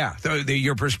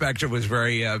your perspective was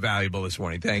very valuable this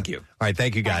morning. Thank you. All right,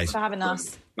 thank you guys. Thanks for having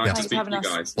us. Nice to speak to you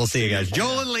guys. We'll see you guys.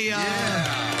 Joel and Leah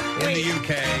in the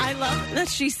UK. I love that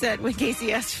she said, when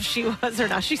Casey asked if she was or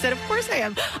not, she said, of course I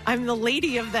am. I'm the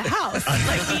lady of the house.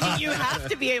 Meaning you have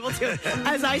to be able to,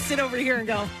 as I sit over here and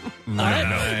go, No.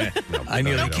 I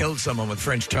nearly killed someone with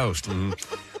French toast. Mm-hmm.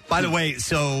 By the way,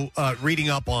 so reading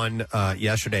up on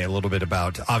yesterday a little bit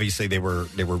about, obviously they were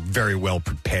very well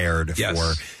prepared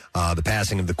for the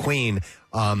passing of the Queen,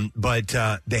 but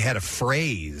they had a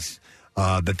phrase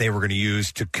that they were going to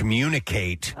use to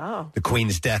communicate the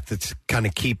Queen's death, that's kind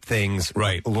of keep things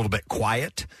a little bit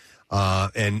quiet.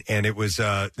 And it was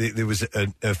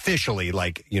officially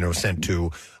sent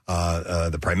to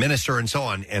the Prime Minister and so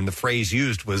on. And the phrase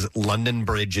used was "London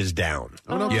Bridge is down."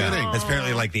 Oh, no kidding. That's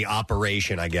apparently like the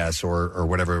operation, I guess, or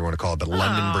whatever you want to call it. But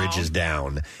London Bridge is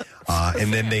down.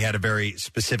 And then they had a very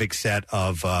specific set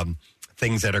of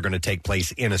things that are going to take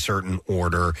place in a certain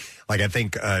order. Like I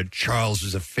think Charles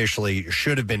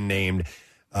should have been named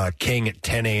king at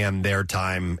 10 a.m. their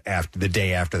time the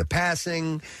day after the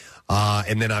passing.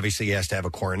 And then obviously he has to have a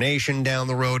coronation down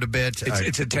the road a bit.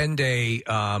 It's a 10-day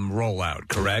rollout,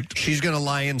 correct? She's going to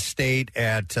lie in state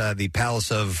at the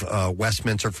Palace of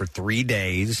Westminster for 3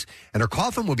 days, and her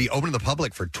coffin will be open to the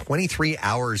public for 23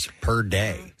 hours per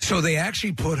day. So they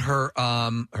actually put her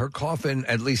coffin,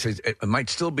 at least it might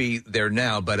still be there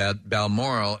now, but at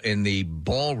Balmoral in the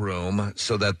ballroom,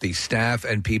 so that the staff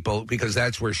and people, because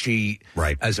that's where she,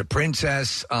 as a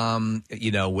princess,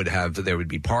 there would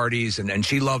be parties, and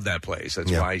she loved that place.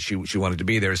 That's why she wanted to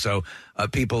be there. So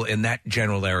people in that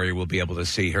general area will be able to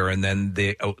see her, and then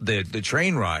the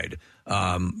train ride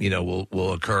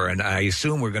will occur, and I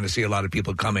assume we're going to see a lot of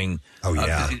people coming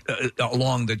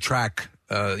along the track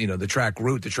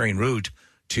the train route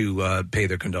to pay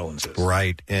their condolences.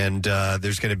 Right. And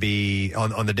there's going to be,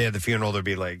 on the day of the funeral, there'll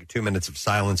be like 2 minutes of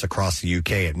silence across the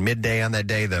UK at midday on that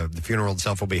day. The funeral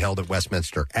itself will be held at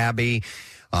Westminster Abbey.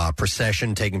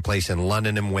 Procession taking place in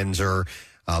London and Windsor.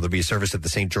 There'll be a service at the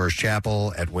St. George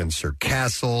Chapel at Windsor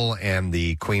Castle, and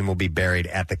the Queen will be buried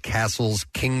at the castle's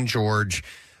King George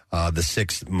the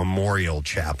Sixth Memorial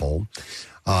Chapel.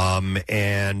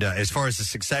 And as far as the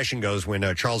succession goes, when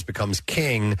Charles becomes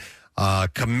king,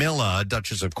 Camilla,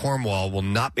 Duchess of Cornwall, will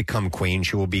not become queen.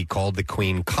 She will be called the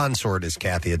Queen Consort, as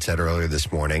Kathy had said earlier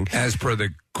this morning. As per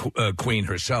the Queen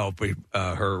herself,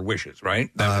 her wishes, right?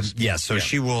 Yes, so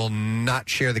she will not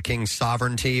share the king's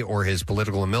sovereignty or his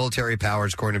political and military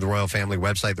powers. According to the royal family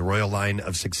website, the royal line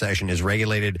of succession is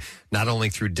regulated not only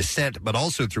through descent, but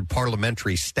also through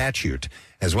parliamentary statute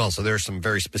as well. So there are some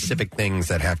very specific things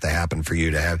that have to happen for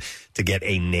you to get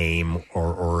a name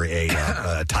or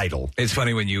a title. It's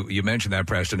funny when you mentioned that,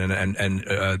 Preston,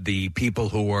 and the people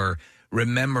who were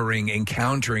remembering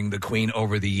encountering the Queen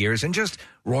over the years, and just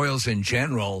royals in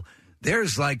general.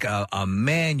 There's like a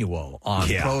manual on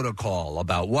protocol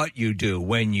about what you do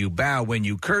when you bow, when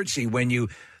you curtsy, when you,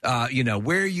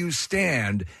 where you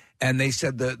stand. And they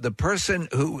said the person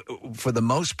who, for the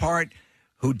most part,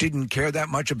 who didn't care that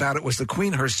much about it was the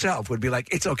Queen herself. Would be like,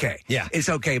 it's okay. Yeah. It's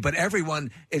okay. But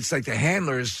everyone, it's like the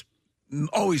handlers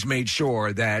always made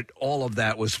sure that all of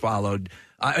that was followed.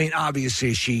 I mean,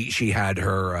 obviously, she had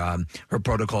her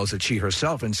protocols that she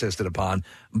herself insisted upon,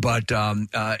 but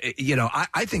I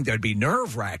think that'd be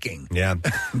nerve-wracking. Yeah,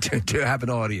 to have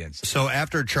an audience. So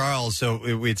after Charles,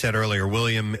 so we had said earlier,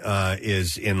 William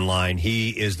is in line. He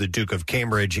is the Duke of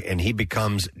Cambridge, and he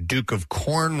becomes Duke of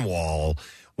Cornwall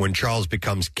when Charles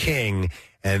becomes king,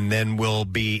 and then will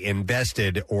be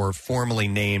invested or formally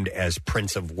named as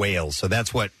Prince of Wales. So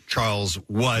that's what Charles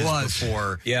was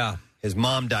before. Yeah. His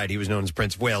mom died. He was known as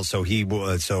Prince of Wales, so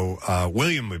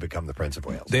William would become the Prince of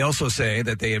Wales. They also say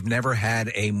that they have never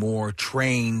had a more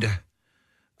trained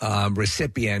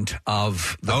recipient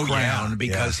of the crown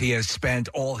because he has spent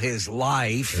all his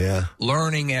life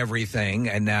learning everything,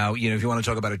 and now if you want to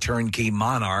talk about a turnkey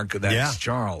monarch, that's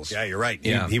Charles. Yeah, you're right.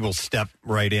 Yeah. He will step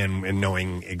right in and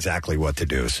knowing exactly what to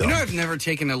do. So I've never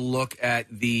taken a look at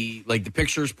the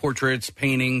pictures, portraits,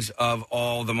 paintings of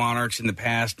all the monarchs in the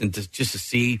past, and just to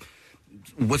see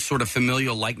what sort of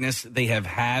familial likeness they have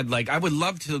had. Like, I would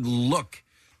love to look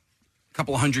a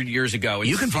couple hundred years ago.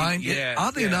 You can find,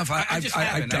 oddly enough,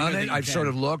 I've done it. I've sort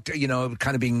of looked,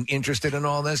 kind of being interested in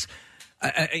all this.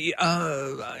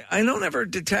 I don't ever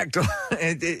detect,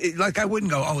 like I wouldn't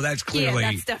go, oh, that's clearly,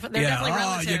 that's definitely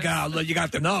relative. you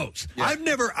got the nose. Yeah.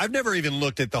 I've never even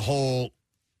looked at the whole.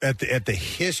 At the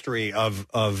history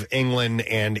of England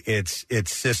and its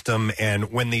system,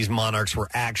 and when these monarchs were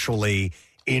actually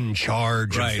in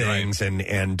charge of things, and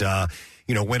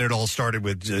when it all started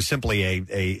with simply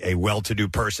a well-to-do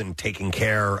person taking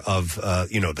care of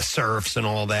the serfs and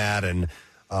all that, and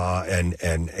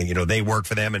they work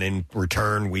for them, and in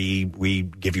return we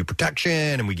give you protection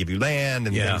and we give you land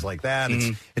and things like that.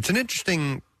 Mm-hmm. It's an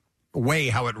interesting way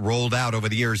how it rolled out over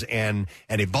the years and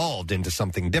evolved into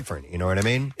something different. You know what I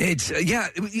mean? It's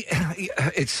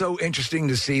so interesting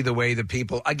to see the way the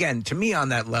people, again, to me on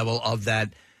that level of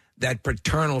that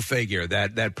paternal figure,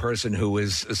 that person who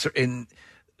is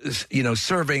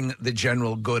serving the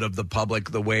general good of the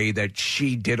public the way that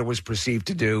she did or was perceived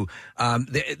to do.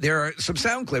 There are some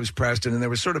sound clips, Preston, and there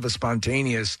was sort of a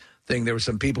spontaneous thing. There were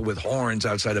some people with horns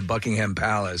outside of Buckingham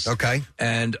Palace. Okay.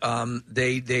 And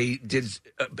they did,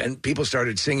 and people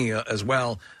started singing as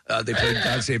well. They played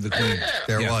God Save the Queen.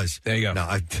 There was. There you go. No,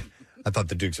 I thought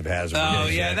the Dukes of Hazzard. Oh,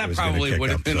 yeah, that probably would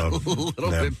have been a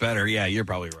little bit better. Yeah, you're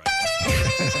probably right.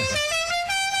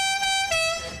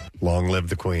 Long live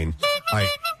the Queen. All right,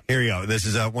 here we go. This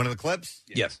is one of the clips?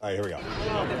 Yes. All right, here we go.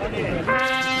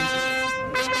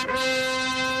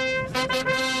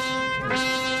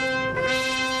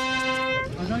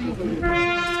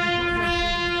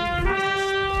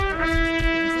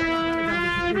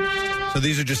 So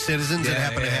these are just citizens that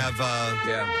happen to have a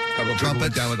couple of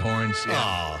trumpets down with horns.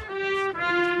 Yeah.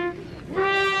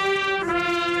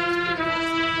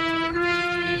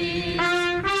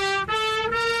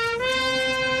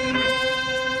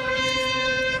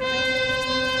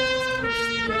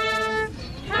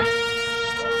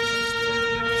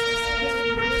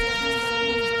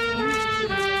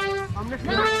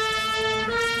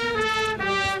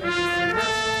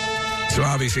 So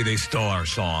obviously they stole our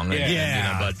song,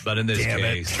 but in this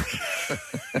case,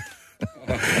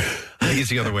 I think it's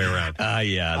the other way around.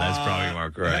 That's probably more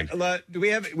correct. Do we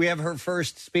have her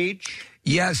first speech?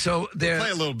 Yeah, so there.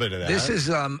 Play a little bit of that. This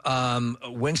is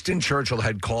Winston Churchill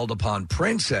had called upon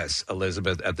Princess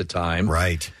Elizabeth at the time,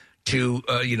 right? To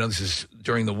this is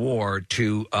during the war,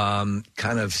 to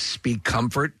kind of speak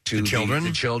comfort to the children.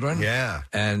 The children, yeah,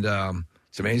 and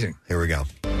it's amazing. Here we go.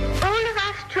 All of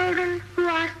us children who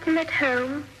are still at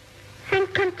home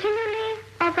think continually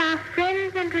of our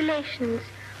friends and relations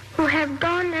who have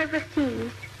gone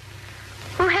overseas,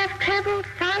 who have traveled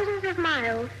thousands of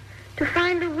miles to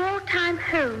find a wartime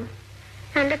home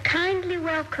and a kindly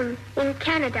welcome in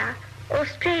Canada,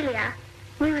 Australia,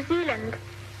 New Zealand,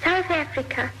 South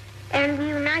Africa, and the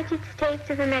United States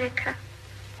of America.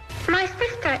 My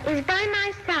sister is by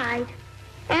my side,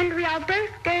 and we are both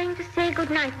going to say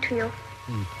goodnight to you.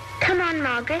 Come on,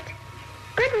 Margaret.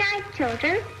 Good night,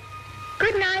 children.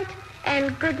 Good night,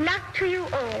 and good luck to you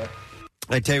all.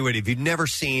 I tell you what, if you've never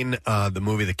seen the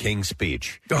movie The King's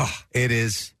Speech, it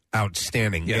is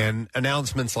outstanding. Yeah. And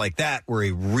announcements like that were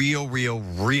a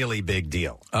really big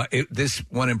deal. This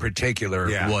one in particular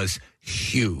was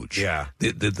huge. Yeah.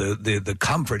 The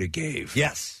comfort it gave.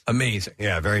 Yes. Amazing.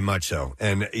 Yeah, very much so.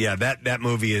 And yeah, that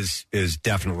movie is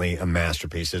definitely a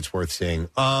masterpiece. It's worth seeing.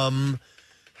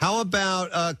 How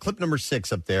about clip number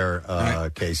 6 up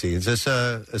there, Casey? Is this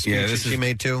a speech that she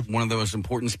made too? One of the most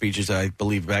important speeches, I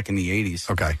believe, back in the 80s.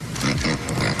 Okay.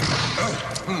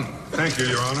 Thank you,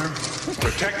 Your Honor.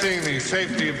 Protecting the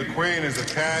safety of the Queen is a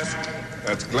task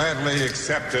that's gladly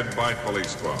accepted by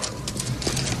police squad.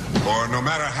 For no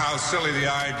matter how silly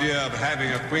the idea of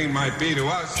having a queen might be to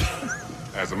us,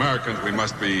 as Americans, we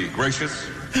must be gracious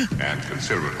and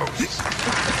considerate hosts.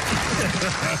 Was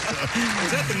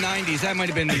that the 90s? That might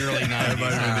have been the early 90s. That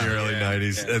might have been the early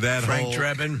 90s. That Frank whole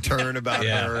Drebin turn about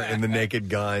her and the Naked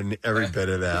Gun, every bit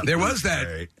of that. There was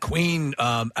that queen,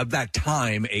 of that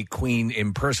time, a queen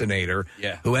impersonator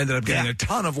who ended up getting a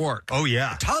ton of work. Oh,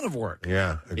 yeah. A ton of work.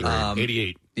 Yeah, agreed.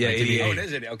 88. Yeah, 88. Oh,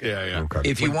 is it? Okay. Yeah. Okay.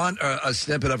 If you want a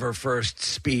snippet of her first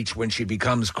speech when she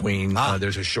becomes queen,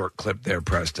 there's a short clip there,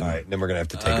 Preston. All right, then we're going to have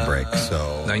to take a break.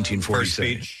 So, 1947. First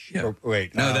speech? Yeah.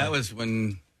 Wait. No, that was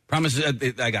when... Promises...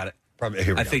 I got it.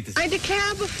 Here we I go. think this... I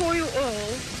declare before you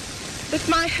all that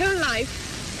my whole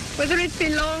life, whether it be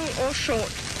long or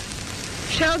short,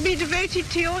 shall be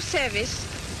devoted to your service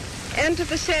and to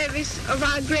the service of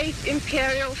our great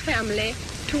imperial family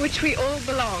to which we all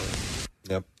belong.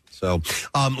 Yep. So,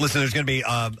 listen, there's going to be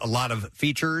a lot of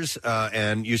features,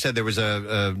 and you said there was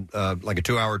a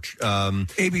 2-hour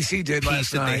ABC did piece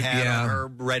last that night. they had on her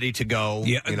ready to go.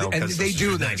 Yeah, you know, and 'cause they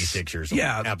do this. 96 years old.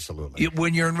 Yeah, absolutely.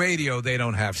 When you're in radio, they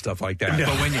don't have stuff like that. No.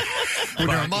 But when you're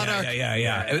a monarch,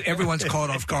 yeah. Everyone's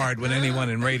caught off guard when anyone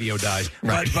in radio dies.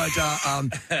 Right.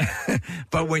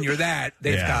 But when you're that,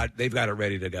 they've got it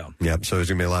ready to go. Yep. So there's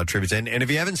going to be a lot of tributes, and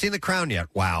if you haven't seen The Crown yet,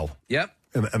 wow. Yep.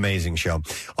 Amazing show.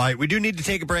 All right, we do need to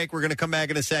take a break. We're going to come back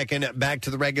in a second. Back to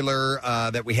the regular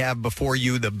that we have before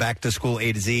you. The Back to School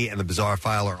A to Z and the Bizarre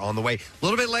File are on the way. A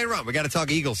little bit later on, we got to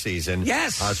talk Eagle season.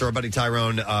 Yes. So our buddy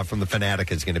Tyrone from The Fanatic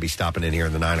is going to be stopping in here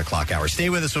in the 9 o'clock hour. Stay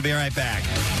with us. We'll be right back.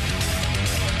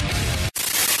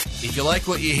 If you like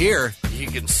what you hear, you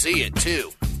can see it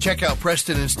too. Check out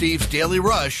Preston and Steve's Daily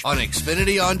Rush on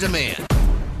Xfinity On Demand.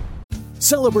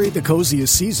 Celebrate the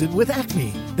coziest season with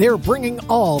Acme. They're bringing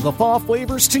all the fall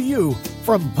flavors to you,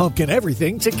 from pumpkin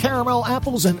everything to caramel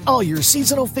apples and all your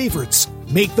seasonal favorites.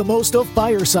 Make the most of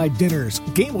fireside dinners,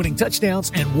 game-winning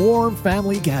touchdowns, and warm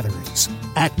family gatherings.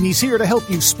 Acme's here to help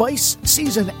you spice,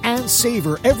 season, and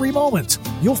savor every moment.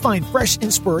 You'll find fresh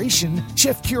inspiration,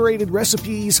 chef-curated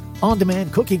recipes,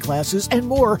 on-demand cooking classes, and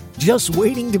more just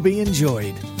waiting to be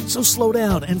enjoyed. So slow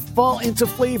down and fall into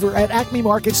flavor at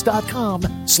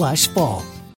acmemarkets.com/fall.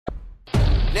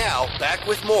 Now, back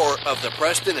with more of the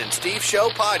Preston and Steve Show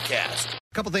podcast. A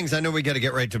couple things. I know we got to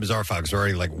get right to Bizarre File because we're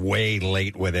already way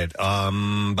late with it.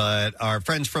 But our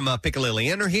friends from Piccalilli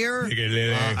Inn are here.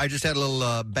 I just had a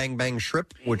little Bang Bang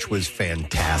Shrimp, which was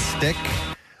fantastic.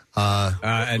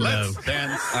 Let's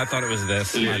dance. I thought it was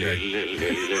this.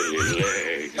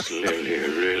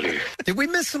 Did we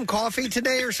miss some coffee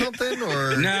today or something?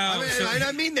 Or No.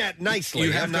 I mean that nicely.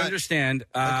 You have to understand.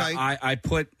 I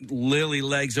put Lily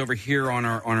legs over here on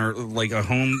our like a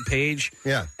home page.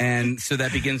 Yeah, and so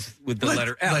that begins with the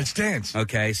letter L. Let's dance.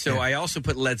 Okay, so I also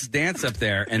put Let's Dance up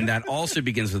there, and that also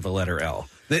begins with the letter L.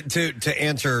 To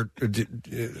answer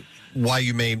why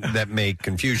that may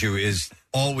confuse you is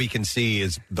all we can see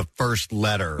is the first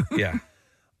letter. Yeah.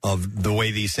 Of the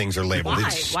way these things are labeled. Why?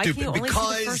 It's Why stupid can you only see the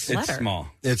because first letter? It's small.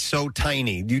 It's so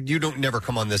tiny. You don't never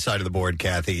come on this side of the board,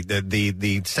 Kathy.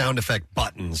 The sound effect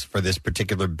buttons for this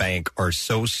particular bank are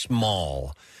so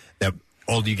small that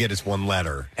all you get is one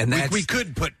letter. And we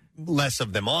could put less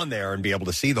of them on there and be able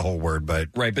to see the whole word, but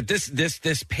right. But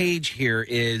this page here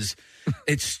is.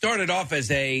 It started off as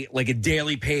a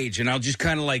daily page, and I'll just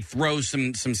kind of throw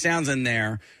some sounds in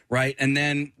there, right? And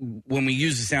then when we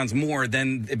use the sounds more,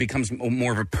 then it becomes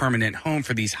more of a permanent home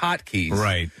for these hotkeys,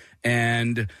 right?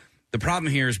 And The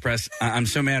problem here is, Press, I'm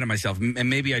so mad at myself, and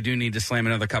maybe I do need to slam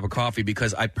another cup of coffee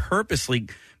because I purposely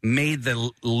made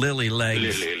the lily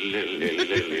legs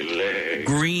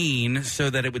green so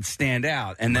that it would stand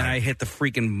out, and then I hit the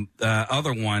freaking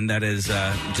other one that is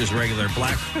just regular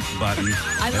black button.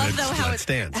 I love though how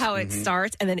it Mm-hmm.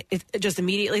 starts and then it just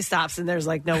immediately stops, and there's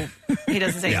like no. He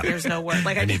doesn't say there's no word.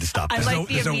 Like I need to stop. I There's like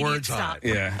the immediate stop.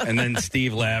 Yeah, and then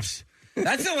Steve laughs.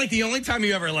 That's not like the only time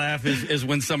you ever laugh is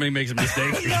when somebody makes a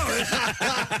mistake. To me, I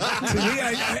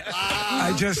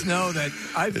just know that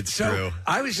true.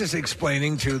 I was just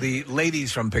explaining to the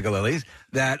ladies from Piccalilli's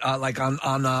that, like on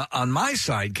my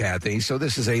side, Kathy. So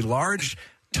this is a large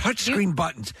touchscreen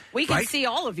button. We can right? see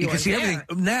all of You can yours see there.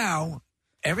 everything now.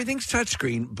 Everything's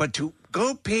touchscreen, but to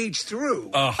go page through,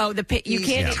 you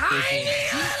can't. tiny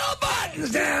little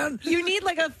buttons down. You need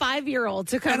like a 5-year-old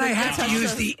to come And I in have to touch use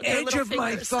those- the their edge little of my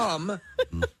fingers. thumb.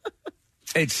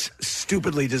 It's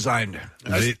stupidly designed.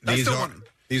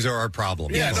 These are our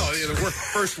problems. Yeah, no, we're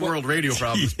first world radio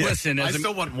problems. Yeah. Listen, I as a-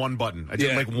 still want one button. I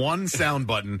just like one sound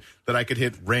button that I could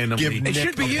hit randomly. It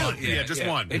should be you. Yeah, just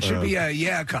one. It should be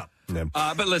a cup.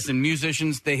 But listen,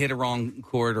 musicians, they hit a wrong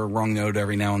chord or wrong note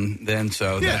every now and then,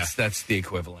 so that's the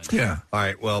equivalent. Yeah. All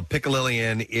right. Well,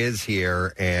 Piccalillian is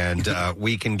here, and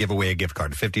we can give away a gift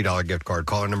card, a $50 gift card.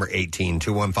 Caller number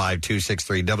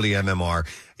 18-215-263-WMMR.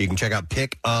 You can check out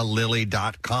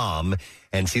pickalilly.com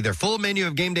and see their full menu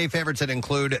of game day favorites that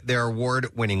include their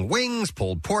award-winning wings,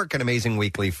 pulled pork, and amazing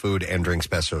weekly food and drink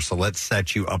specials. So let's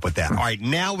set you up with that. All right,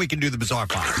 now we can do the Bizarre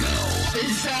File.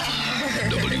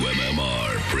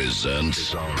 WMMR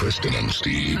presents Preston and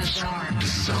Steve's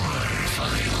Bizarre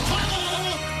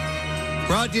File.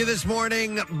 Brought to you this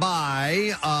morning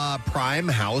by Prime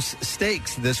House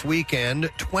Steaks. This weekend,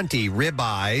 20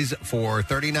 ribeyes for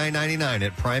 $39.99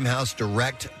 at Prime House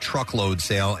Direct Truckload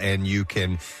Sale, and you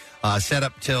can set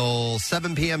up till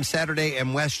 7 p.m. Saturday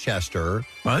in Westchester.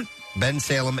 What? Ben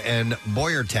Salem and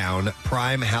Boyertown,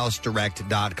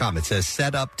 PrimeHouseDirect.com. It says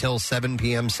set up till 7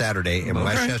 p.m. Saturday in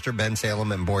Westchester, Ben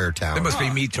Salem, and Boyertown. There must be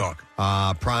meat talk.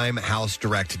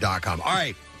 PrimeHouseDirect.com. All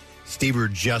right. Steve, we were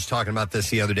just talking about this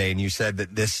the other day, and you said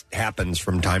that this happens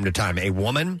from time to time. A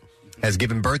woman has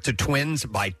given birth to twins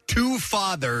by two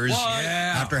fathers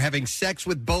after having sex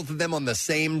with both of them on the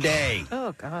same day.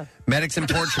 Oh, God. Medics in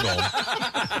Portugal.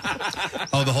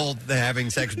 The having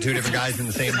sex with two different guys in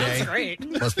the same day? That's great.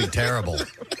 Must be terrible.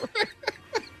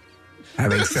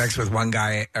 Having sex with one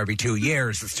guy every 2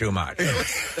 years is too much.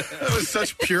 That was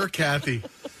such pure Kathy.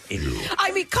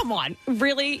 I mean, come on.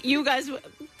 Really? You guys,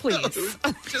 please.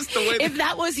 Just the way If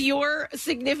that was your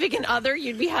significant other,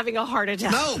 you'd be having a heart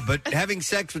attack. No, but having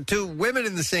sex with two women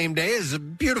in the same day is a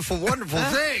beautiful, wonderful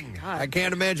thing. I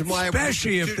can't imagine why.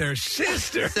 Especially if they're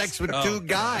sisters. Sex with two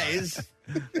guys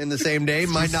in the same day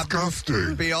might not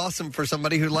be awesome for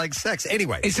somebody who likes sex.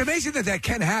 Anyway. It's amazing that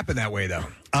can happen that way, though.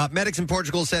 Medics in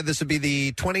Portugal said this would be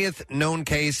the 20th known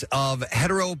case of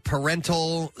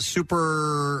heteroparental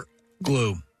super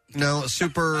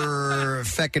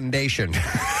fecundation.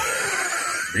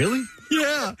 Really?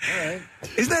 Yeah.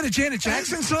 Isn't that a Janet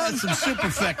Jackson song? Some super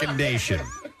fecundation.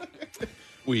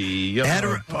 We are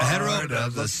hetero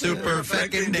of the super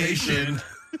fecundation.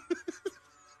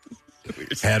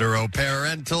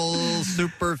 Heteroparental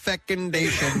super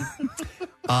fecundation.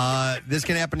 This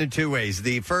can happen in two ways.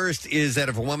 The first is that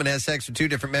if a woman has sex with two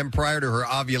different men prior to her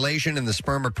ovulation and the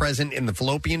sperm are present in the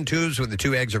fallopian tubes when the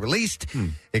two eggs are released.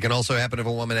 It can also happen if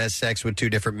a woman has sex with two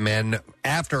different men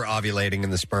after ovulating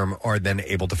and the sperm are then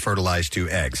able to fertilize two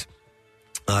eggs.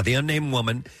 The unnamed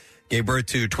woman gave birth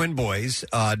to twin boys,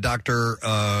 Dr.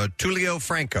 Tullio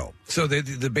Franco. So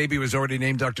the baby was already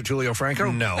named Dr. Tullio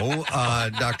Franco? No.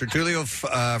 Dr. Tullio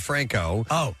Franco,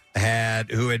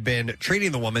 who had been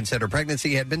treating the woman, said her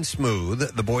pregnancy had been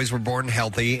smooth. The boys were born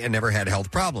healthy and never had health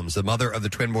problems. The mother of the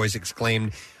twin boys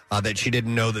exclaimed that she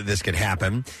didn't know that this could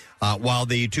happen. While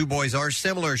the two boys are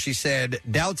similar, she said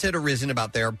doubts had arisen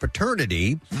about their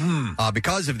paternity.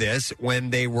 Because of this, when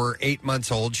they were 8 months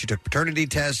old, she took paternity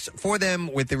tests for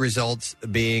them with the results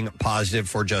being positive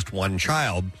for just one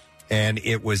child. And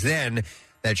it was then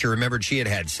that she remembered she had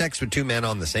had sex with two men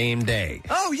on the same day.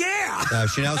 Oh, yeah!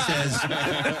 She now says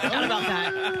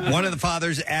one of the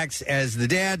fathers acts as the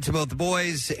dad to both the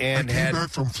boys and had back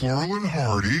from Floral and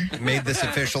Hardy. made this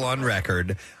official on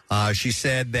record. She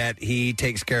said that he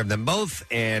takes care of them both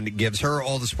and gives her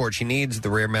all the support she needs. The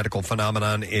rare medical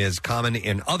phenomenon is common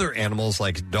in other animals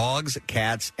like dogs,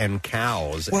 cats, and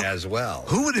cows as well.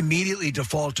 Who would immediately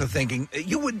default to thinking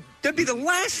that'd be the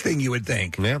last thing you would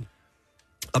think? Yeah.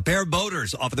 A pair of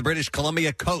boaters off of the British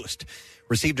Columbia coast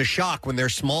received a shock when their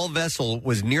small vessel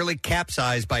was nearly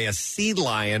capsized by a sea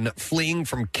lion fleeing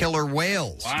from killer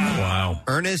whales. Wow.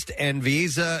 Ernest and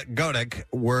Visa Godek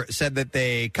said that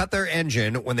they cut their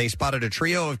engine when they spotted a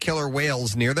trio of killer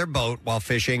whales near their boat while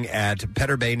fishing at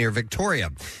Petter Bay near Victoria.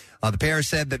 The pair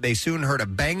said that they soon heard a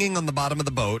banging on the bottom of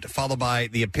the boat, followed by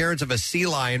the appearance of a sea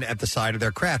lion at the side of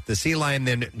their craft. The sea lion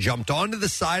then jumped onto the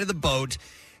side of the boat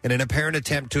in an apparent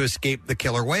attempt to escape the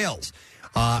killer whales.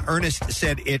 Ernest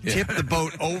said it tipped the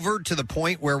boat over to the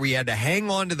point where we had to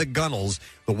hang on to the gunnels.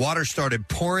 The water started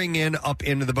pouring in up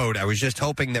into the boat. I was just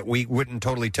hoping that we wouldn't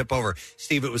totally tip over.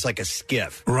 Steve, it was like a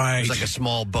skiff. Right. It was like a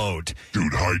small boat.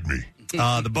 Dude, hide me.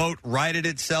 The boat righted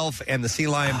itself, and the sea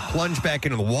lion plunged back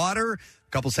into the water.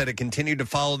 A couple said it continued to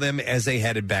follow them as they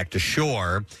headed back to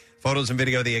shore. Photos and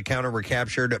video of the encounter were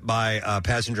captured by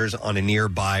passengers on a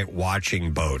nearby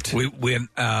watching boat. We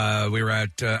were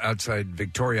at outside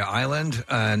Victoria Island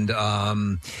and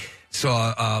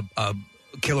saw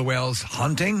killer whales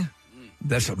hunting.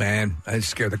 That's a man. I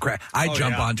scared the crap. I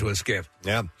jump onto a skiff.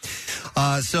 Yeah.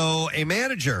 So a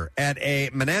manager at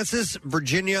a Manassas,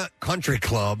 Virginia country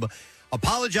club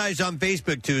apologized on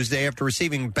Facebook Tuesday after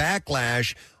receiving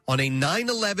backlash on a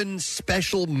 9/11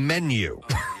 special menu.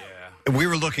 We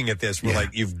were looking at this. We're like,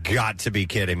 you've got to be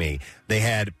kidding me. They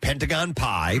had Pentagon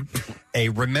Pie, a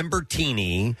Remember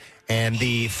Teeny, and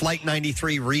the Flight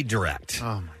 93 redirect.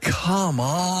 Oh, my God. Come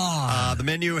on. The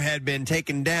menu had been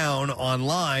taken down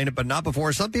online, but not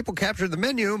before some people captured the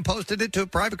menu and posted it to a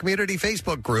private community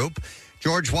Facebook group.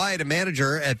 George White, a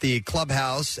manager at the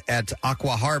clubhouse at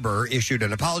Aqua Harbor, issued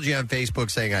an apology on Facebook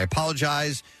saying, I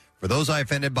apologize for those I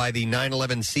offended by the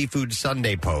 9/11 Seafood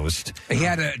Sunday post. He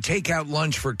had a takeout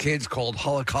lunch for kids called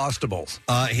Holocaustables.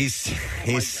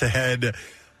 He said,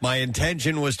 my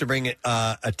intention was to bring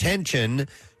attention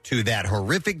to that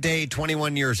horrific day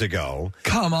 21 years ago.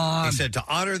 Come on. He said, to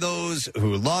honor those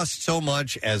who lost so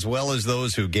much as well as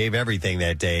those who gave everything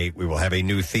that day, we will have a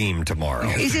new theme tomorrow.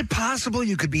 Is it possible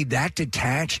you could be that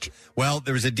detached? Well,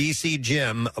 there was a D.C.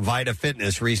 gym, Vita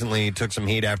Fitness, recently took some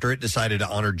heat after it decided to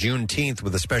honor Juneteenth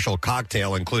with a special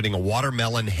cocktail, including a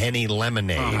watermelon Henny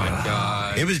lemonade. Oh, my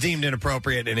God. It was deemed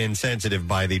inappropriate and insensitive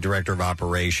by the director of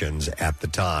operations at the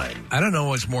time. I don't know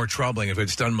what's more troubling, if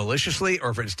it's done maliciously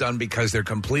or if it's done because they're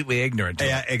completely ignorant to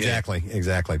Yeah, it.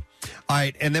 exactly. All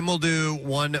right, and then we'll do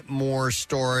one more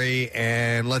story,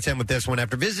 and let's end with this one.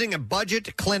 After visiting a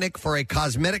budget clinic for a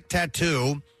cosmetic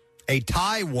tattoo, a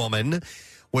Thai woman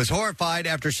was horrified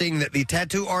after seeing that the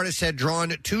tattoo artist had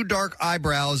drawn two dark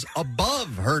eyebrows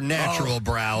above her natural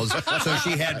brows. So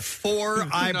she had four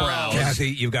eyebrows. Kathy,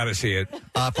 you've got to see it.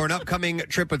 For an upcoming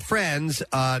trip with friends,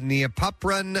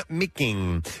 Niapapran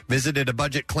Miking visited a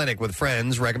budget clinic with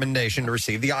friends. Recommendation to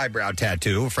receive the eyebrow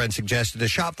tattoo. A friend suggested a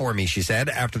shot for me, she said.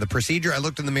 After the procedure, I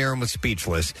looked in the mirror and was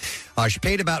speechless. She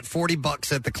paid about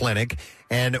 $40 at the clinic.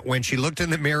 And when she looked in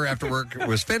the mirror after work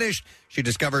was finished, she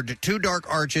discovered two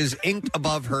dark arches inked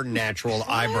above her natural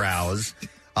eyebrows.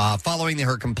 Following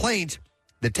her complaint,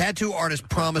 the tattoo artist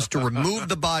promised to remove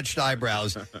the botched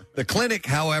eyebrows. The clinic,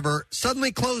 however,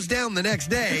 suddenly closed down the next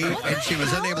day, and she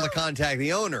was unable to contact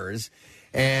the owners.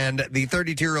 And the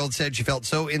 32-year-old said she felt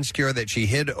so insecure that she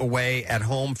hid away at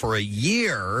home for a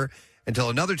year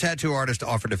until another tattoo artist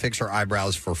offered to fix her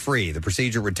eyebrows for free. The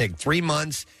procedure would take 3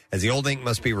 months, as the old ink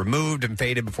must be removed and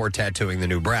faded before tattooing the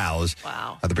new brows.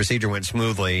 Wow. The procedure went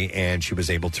smoothly, and she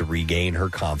was able to regain her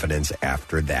confidence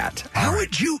after that. How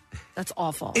would you... That's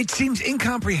awful. It seems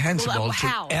incomprehensible Well, to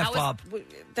how? F How is- up.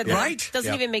 That Right?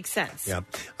 doesn't Yep. even make sense. Yep.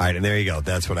 All right, and there you go.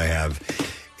 That's what I have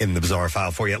in the bizarre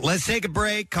file for you. Let's take a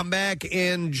break. Come back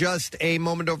in just a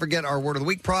moment. Don't forget our Word of the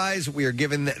Week prize. We are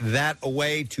giving that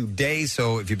away today.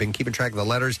 So if you've been keeping track of the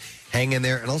letters, hang in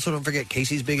there. And also don't forget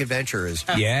Casey's Big Adventure is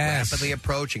rapidly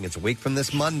approaching. It's a week from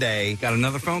this Monday. Got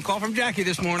another phone call from Jackie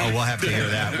this morning. Oh, we'll have to hear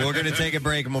that. We're going to take a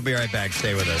break and we'll be right back.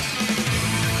 Stay with us.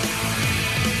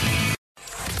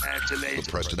 The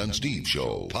Preston and Steve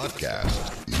Show podcast.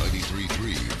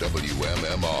 93.3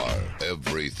 WMMR.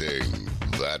 Everything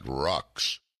that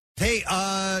rocks. Hey,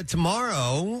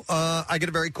 tomorrow I get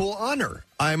a very cool honor.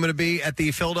 I'm going to be at the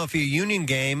Philadelphia Union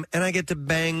game, and I get to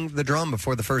bang the drum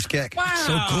before the first kick. Wow.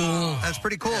 So cool. That's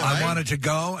pretty cool, I right? wanted to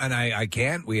go, and I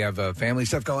can't. We have family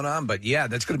stuff going on, but yeah,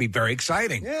 that's going to be very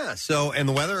exciting. Yeah, so, and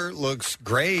the weather looks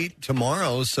great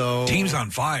tomorrow, so... Team's on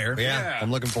fire. Yeah,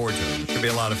 I'm looking forward to it. Should be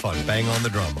a lot of fun. Bang on the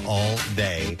drum all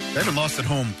day. They haven't lost at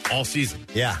home all season.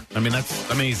 Yeah. I mean,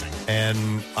 that's amazing.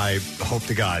 And I hope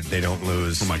to God they don't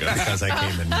lose. Oh, my God. Because I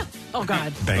came and Oh,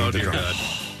 God. banged the dear drum. God.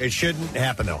 It shouldn't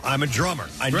happen, though. I'm a drummer.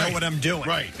 I know Right. what I'm doing.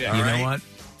 Right. Yeah. You All know right? what?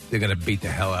 They're going to beat the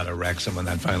hell out of Wrexham when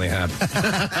that finally happens.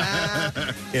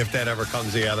 If that ever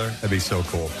comes together, that'd be so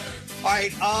cool. All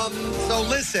right. So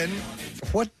listen.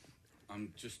 What?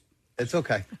 I'm just. It's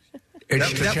okay.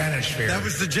 It's the Genosphere. That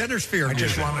was the Genosphere. I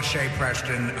just want to say,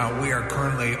 Preston, we are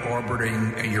currently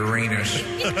orbiting Uranus.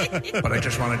 But I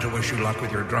just wanted to wish you luck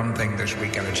with your drum thing this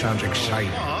weekend. It sounds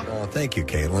exciting. Oh, thank you,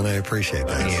 Caitlin. I appreciate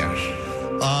that. Yes.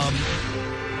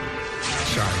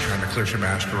 Sorry, trying to clear some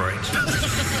asteroids.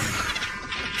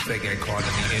 If they get caught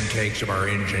in the intakes of our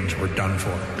engines, we're done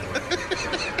for.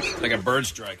 Like a bird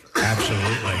strike.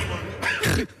 Absolutely.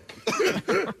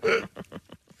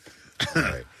 All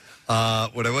right.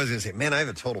 What I was going to say, man, I have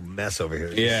a total mess over here.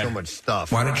 There's so much stuff.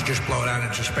 Why don't you just blow it out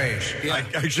into space? Yeah.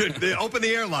 I should open the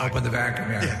airlock. Open the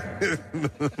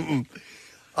vacuum,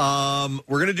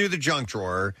 We're going to do the junk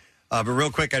drawer. But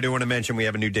real quick, I do want to mention we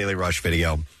have a new Daily Rush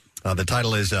video. The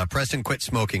title is Preston Quit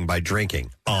Smoking by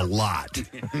Drinking a Lot.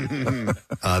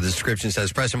 The description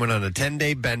says Preston went on a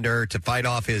 10-day bender to fight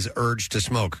off his urge to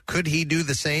smoke. Could he do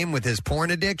the same with his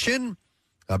porn addiction?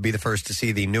 Be the first to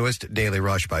see the newest Daily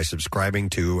Rush by subscribing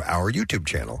to our YouTube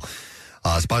channel.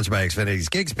 Sponsored by Xfinity's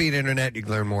Gig Speed Internet. You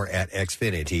can learn more at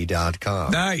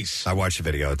xfinity.com. Nice. I watched the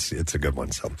video. It's a good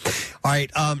one. So, all right,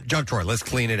 junk drawer. Let's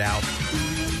clean it out.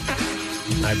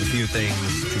 I have a few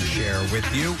things to share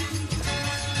with you.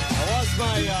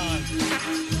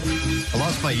 I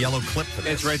lost my yellow clip for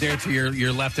this. It's right there to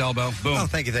your left elbow. Boom. Oh,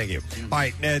 thank you. All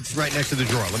right, it's right next to the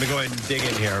drawer. Let me go ahead and dig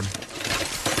in here.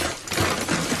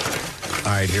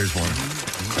 All right, here's one.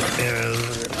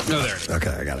 No, there.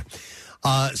 Okay, I got it.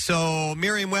 So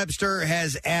Merriam-Webster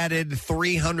has added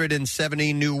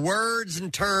 370 new words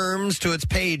and terms to its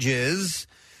pages.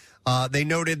 They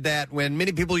noted that when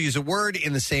many people use a word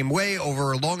in the same way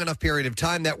over a long enough period of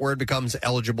time, that word becomes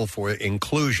eligible for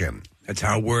inclusion. That's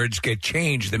how words get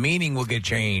changed. The meaning will get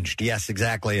changed. Yes,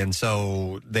 exactly. And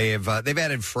so they've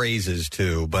added phrases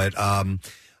too, but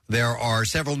there are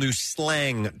several new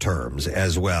slang terms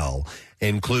as well,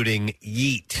 including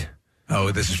yeet.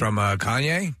 Oh, this is from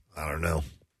Kanye? I don't know.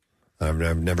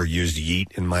 I've never used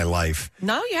yeet in my life.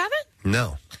 No, you haven't?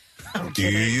 No. Do you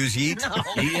use yeet? No.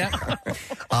 Yeah.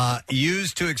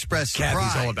 Used to express surprise.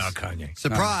 Kathy's all about Kanye.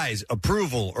 Surprise,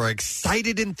 approval, or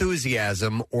excited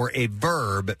enthusiasm, or a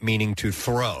verb meaning to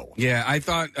throw. Yeah, I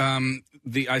thought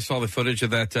I saw the footage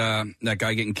of that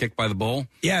guy getting kicked by the bull.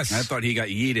 Yes. I thought he got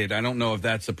yeeted. I don't know if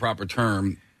that's the proper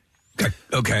term.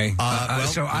 Okay.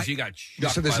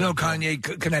 So there's no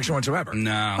Kanye connection whatsoever.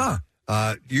 No.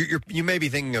 Huh. You may be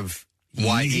thinking of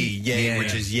Y-E, yay,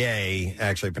 which is yay,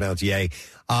 actually pronounced yay.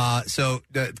 So,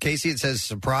 Casey, it says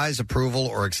surprise, approval,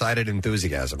 or excited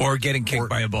enthusiasm. Or getting kicked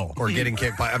by a bull. Or getting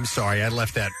kicked by... I'm sorry, I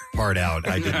left that part out.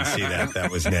 I didn't see that. That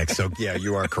was next. So, yeah,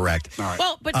 you are correct. All right.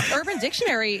 Well, but Urban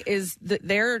Dictionary is...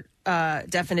 their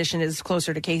definition is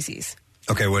closer to Casey's.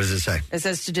 Okay, what does it say? It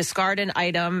says to discard an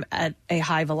item at a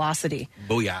high velocity.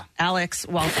 Booyah. Alex,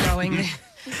 while throwing...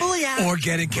 Booyah. Or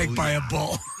getting kicked by a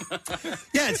bull.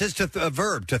 Yeah, it says a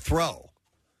verb, to throw.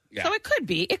 Yeah. So it could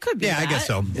be. It could be. Yeah, that. I guess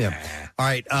so. Yeah. All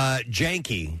right.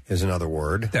 Janky is another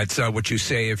word. That's what you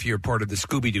say if you're part of the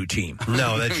Scooby-Doo team.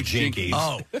 No, that's jinkies.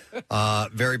 Oh.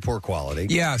 Very poor quality.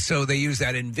 Yeah, so they use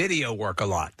that in video work a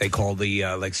lot. They call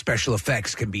the special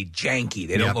effects can be janky.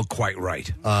 They don't look quite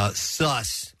right.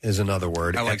 Sus is another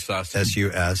word. I like sus.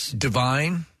 S-U-S.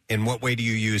 Divine. In what way do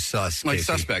you use sus, Like Casey?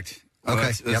 suspect.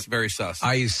 Okay. That's very sus.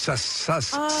 I use sus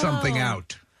something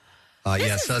out.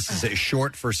 Sus is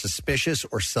short for suspicious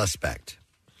or suspect.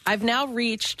 I've now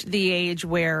reached the age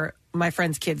where my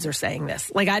friends' kids are saying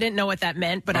this. Like, I didn't know what that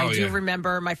meant, but I do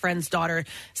remember my friend's daughter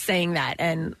saying that.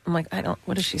 And I'm like,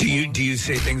 what is she saying? Do you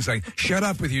say things like, shut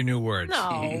up with your new words? No.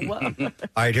 All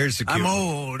right, here's the cute I'm one.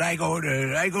 old. I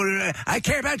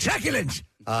care about succulents.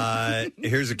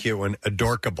 Here's a cute one.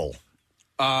 Adorkable.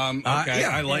 Okay,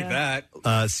 I like that.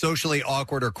 Socially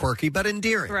awkward or quirky, but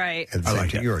endearing. Right. I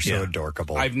like it. You are so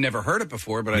adorkable. I've never heard it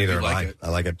before, but Neither I do like it. I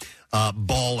like it.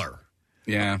 Baller.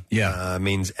 Yeah.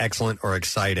 Means excellent or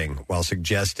exciting, while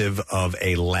suggestive of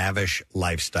a lavish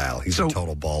lifestyle. He's a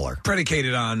total baller.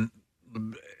 Predicated on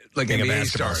like Being a NBA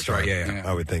basketball stars, star. right? Yeah.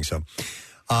 I would think so.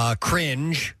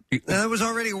 Cringe. That was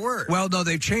already a word. Well, no,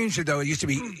 they've changed it, though. It used to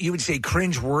be, you would say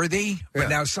cringe-worthy, but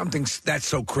now something's that's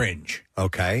so cringe.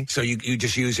 Okay. So you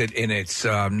just use it in its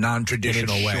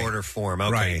non-traditional in its way. shorter form.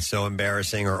 Okay. Right. So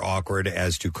embarrassing or awkward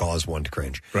as to cause one to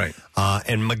cringe. Right.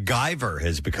 And MacGyver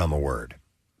has become a word.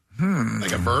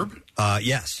 Like a verb?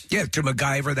 Yes. Yeah, to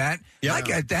MacGyver that. Yeah. I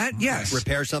get that, yes.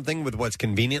 Repair something with what's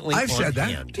conveniently I've on said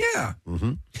that. hand. Yeah.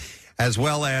 Mm-hmm. As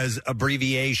well as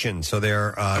abbreviation. So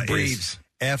there Abbreves.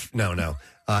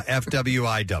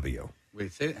 FWIW.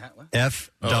 Wait, say that. What?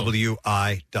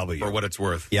 FWIW. For what it's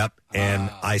worth. Yep. And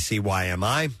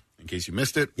ICYMI. In case you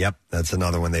missed it. Yep. That's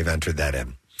another one they've entered that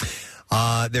in.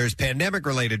 There's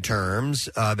pandemic-related terms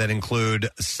that include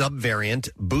subvariant,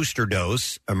 booster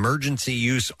dose, emergency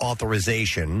use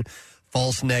authorization,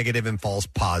 false negative, and false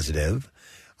positive.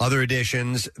 Other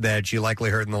additions that you likely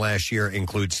heard in the last year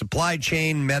include supply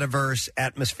chain, metaverse,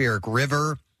 atmospheric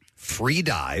river, free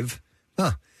dive.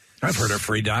 Huh. I've heard of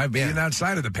free dive being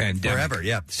outside of the pandemic. Forever,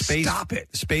 yeah. Stop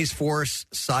it. Space Force,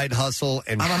 side hustle,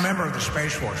 and I'm a member of the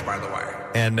Space Force, by the way.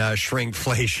 And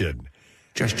shrinkflation.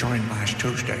 Just joined last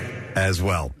Tuesday. As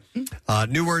well.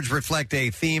 New words reflect a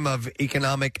theme of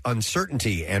economic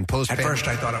uncertainty and At first,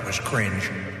 I thought it was cringe.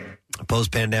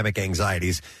 Post-pandemic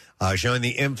anxieties, showing the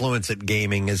influence that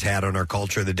gaming has had on our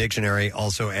culture. The dictionary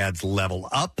also adds level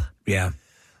up. Yeah.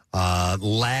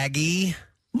 Laggy.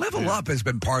 Level up has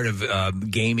been part of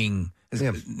gaming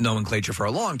nomenclature for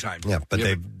a long time. Yeah, but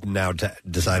they've now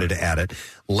decided to add it.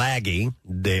 Laggy,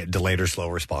 delayed or slow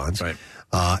response. Right.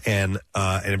 And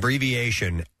an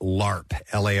abbreviation, LARP,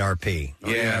 L-A-R-P.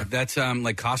 Yeah, that's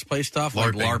like cosplay stuff,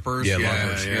 like LARPers. Yeah,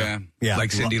 LARPers, yeah.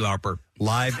 Like Cindy Lauper.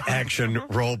 Live action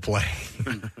role play.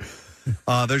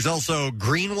 There's also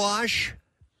greenwash,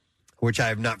 which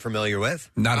I am not familiar with.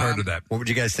 Not heard of that. What would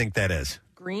you guys think that is?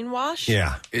 Greenwash?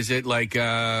 Yeah. Is it like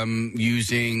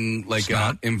using like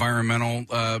environmental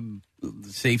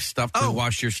safe stuff to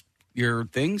wash your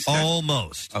things?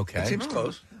 Almost. Okay. It seems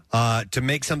close. To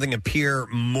make something appear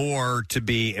more to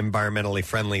be environmentally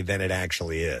friendly than it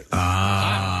actually is. All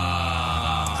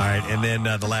right, and then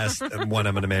the last one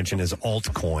I'm going to mention is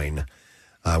altcoin,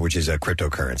 which is a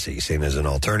cryptocurrency seen as an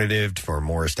alternative for a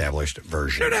more established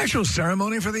version. Is there an actual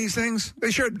ceremony for these things?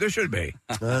 There should be.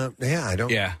 Yeah, I don't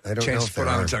know. Chance If to put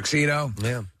on a tuxedo.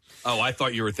 Yeah. Oh, I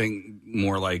thought you were thinking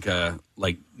more like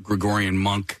Gregorian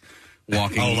monk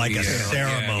walking. Oh, like a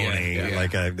ceremony,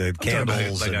 like the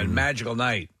candles, like a magical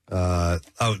night.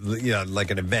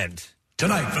 Like an event.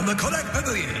 Tonight from the Kodak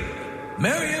Pavilion,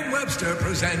 Merriam-Webster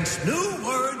presents New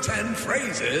Words and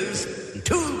Phrases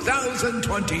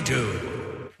 2022.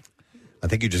 I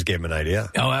think you just gave him an idea.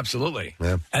 Oh, absolutely.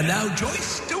 Yeah. And now,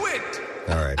 Joyce, do it.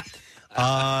 All right.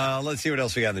 Let's see what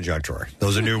else we got in the junk drawer.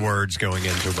 Those are new words going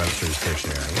into Webster's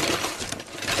dictionary.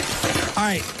 All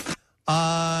right.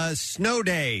 Snow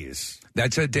days.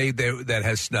 That's a day that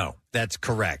has snow. That's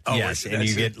correct. Oh, yes, and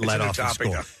you get let off of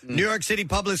school. New York City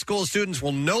public school students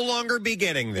will no longer be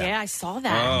getting them. Yeah, I saw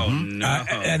that. Oh, no.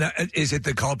 And is it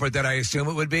the culprit that I assume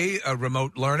it would be?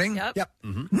 Remote learning? Yep.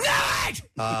 Not!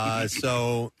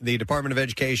 So the Department of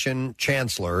Education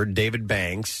Chancellor, David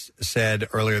Banks, said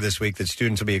earlier this week that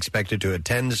students will be expected to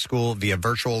attend school via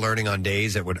virtual learning on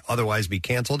days that would otherwise be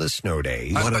canceled as snow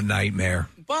days. What a nightmare.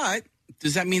 But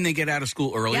does that mean they get out of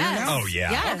school earlier now? Oh,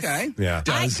 yeah. Yes. Okay. Yeah.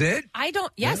 Does it? I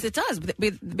don't. Yes, it does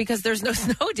because there's no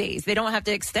snow days. They don't have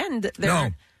to extend their. No.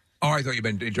 Oh, I thought you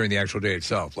meant during the actual day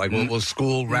itself. Like, will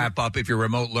school wrap up if you're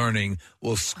remote learning?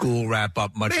 Will school wrap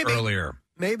up much earlier?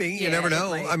 Maybe. You never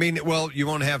know. I mean, well, you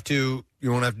won't have to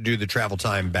do the travel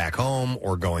time back home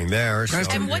or going there. So,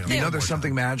 Preston, there's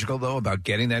something magical, though, about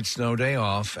getting that snow day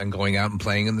off and going out and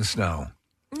playing in the snow.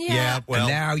 Yeah, well, and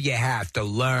now you have to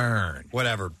learn.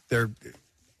 Whatever.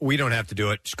 We don't have to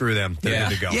do it. Screw them. They're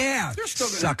good to go. Yeah, They're still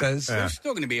suckers. They're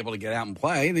still going to be able to get out and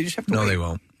play. They just have to No, wait. they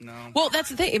won't. No. Well, that's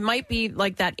the thing. It might be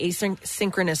like that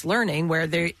asynchronous learning where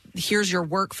here's your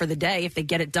work for the day. If they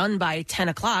get it done by 10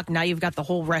 o'clock, now you've got the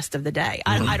whole rest of the day.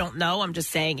 I don't know. I'm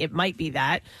just saying it might be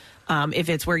that. If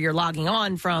it's where you're logging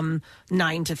on from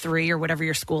 9 to 3 or whatever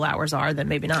your school hours are, then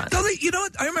maybe not. No, you know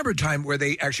what? I remember a time where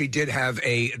they actually did have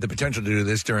the potential to do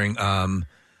this during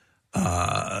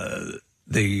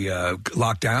the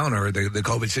lockdown or the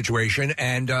COVID situation,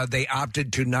 and they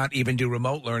opted to not even do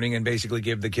remote learning and basically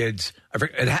give the kids.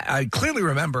 I clearly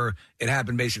remember it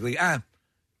happened basically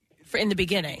in the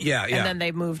beginning. Yeah. And then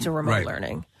they moved to remote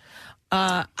learning.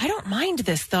 I don't mind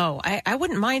this, though. I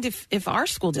wouldn't mind if our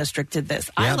school district did this.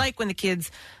 Yeah. I like when the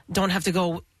kids don't have to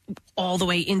go all the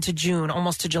way into June,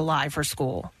 almost to July for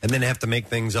school. And then have to make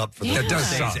things up for the That does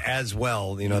days suck. as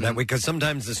well. You know, that way, because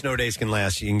sometimes the snow days can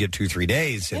last, you can get 2-3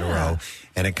 days in a row,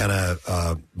 and it kind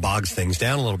of bogs things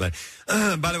down a little bit.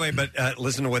 By the way, but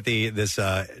listen to what this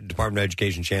Department of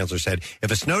Education chancellor said.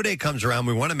 If a snow day comes around,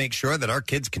 we want to make sure that our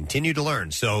kids continue to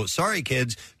learn. So, sorry,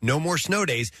 kids, no more snow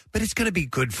days, but it's going to be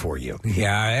good for you.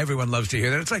 Yeah, everyone loves to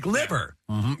hear that. It's like liver.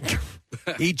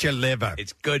 Eat your liver.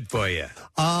 It's good for you.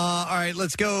 All right,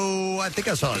 let's go. I think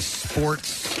I saw a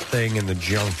sports thing in the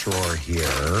junk drawer here.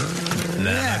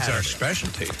 That's our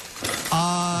specialty.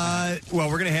 Well,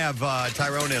 we're going to have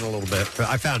Tyrone in a little bit.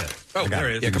 I found it. Oh, there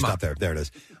it is. Yeah, Come stop on. there. There it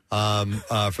is.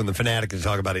 From the Fanatic to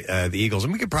talk about the Eagles.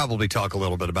 And we could probably talk a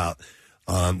little bit about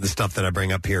the stuff that I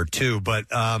bring up here, too. But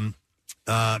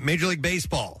Major League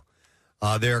Baseball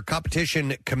Their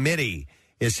competition committee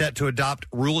is set to adopt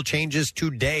rule changes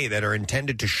today that are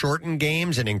intended to shorten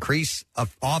games and increase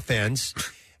offense,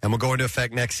 and will go into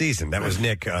effect next season. That was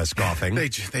Nick scoffing. They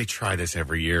try this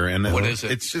every year, and what is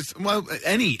it? It's just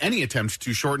any attempt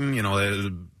to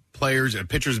shorten, players,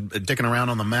 pitchers dicking around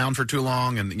on the mound for too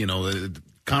long, and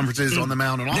conferences on the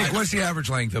mound and all. Nick, what's the average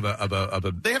length of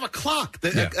a? They have a clock,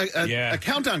 a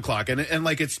countdown clock, and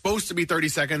it's supposed to be 30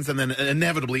 seconds, and then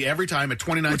inevitably every time at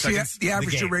 29 seconds. The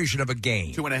average duration of a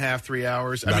game? 2.5, 3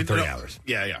 hours. About 3 hours.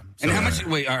 Yeah. And how much?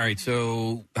 Wait, all right.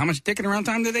 So how much dicking around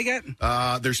time do they get?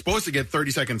 They're supposed to get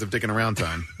 30 seconds of dicking around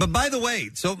time. But by the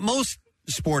way, so most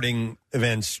sporting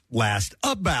events last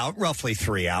about roughly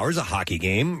 3 hours. A hockey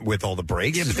game with all the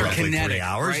breaks is roughly kinetic, 3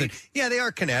 hours. right? And, they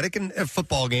are kinetic, and a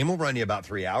football game will run you about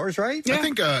 3 hours, right? I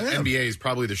think NBA is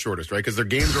probably the shortest, right? Because their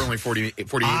games are only 48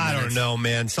 minutes. I don't know,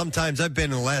 man. Sometimes I've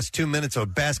been in the last 2 minutes of a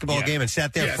basketball game and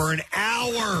sat there for an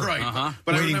hour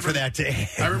But waiting for that to end.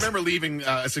 I remember leaving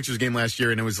a Sixers game last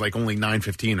year, and it was like only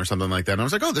 9:15 or something like that. And I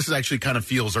was like, oh, this is actually kind of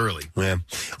feels early. Yeah.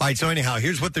 All right, so anyhow,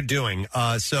 here's what they're doing.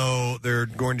 So they're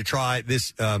going to try this.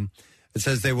 It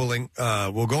says they will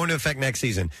go into effect next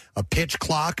season. A pitch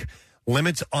clock,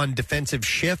 limits on defensive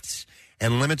shifts,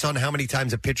 and limits on how many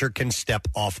times a pitcher can step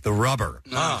off the rubber.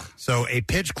 So a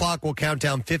pitch clock will count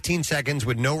down 15 seconds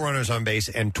with no runners on base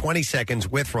and 20 seconds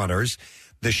with runners.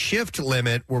 The shift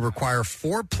limit will require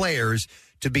 4 players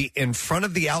to be in front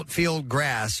of the outfield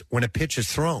grass when a pitch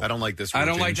is thrown. I don't like this. I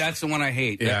don't like that's the one I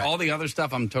hate. Yeah. All the other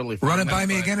stuff I'm totally fine Run it with, by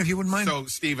me but- again if you wouldn't mind. So,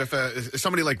 Steve, if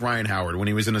somebody like Ryan Howard, when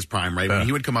he was in his prime, right, when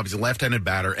he would come up, he's a left-handed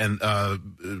batter, and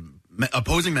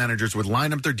opposing managers would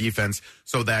line up their defense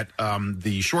so that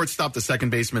the shortstop, the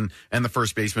second baseman, and the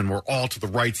first baseman were all to the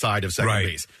right side of second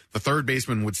base. The third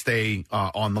baseman would stay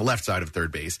on the left side of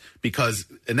third base because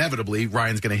inevitably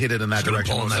Ryan's going to hit it in that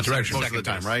direction most of the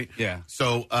time, right? Yeah.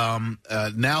 So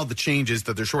now the change is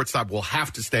that the shortstop will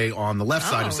have to stay on the left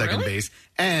side of second base,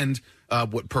 and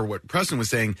what Preston was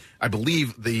saying, I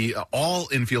believe the all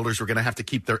infielders were going to have to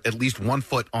keep at least 1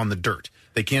 foot on the dirt.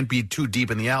 They can't be too deep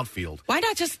in the outfield. Why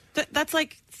not just? That's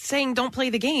like saying don't play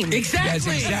the game.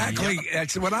 Exactly.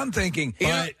 That's what I'm thinking.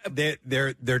 But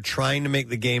they're trying to make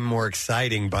the game more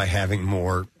exciting by having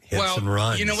more hits and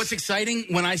runs. You know what's exciting?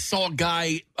 When I saw a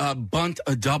guy bunt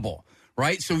a double,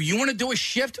 right? So you want to do a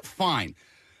shift? Fine.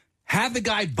 Have the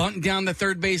guy bunt down the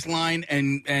third base line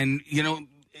and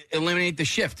eliminate the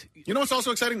shift. You know what's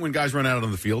also exciting? When guys run out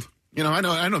on the field. I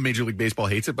know Major League Baseball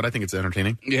hates it, but I think it's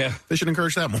entertaining. Yeah. They should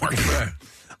encourage that more.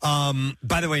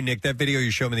 By the way, Nick, that video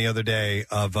you showed me the other day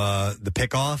of the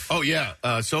pickoff. Oh,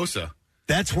 yeah. Sosa.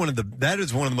 That is one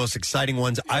of the most exciting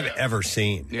ones I've ever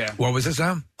seen. Yeah. What was this,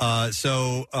 Sam?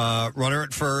 So runner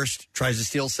at first tries to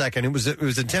steal second. It was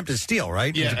an attempt to steal,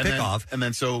 right? Yeah. It was a pickoff. And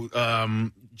then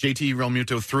JT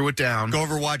Realmuto threw it down. Go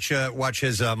over, watch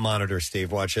his monitor,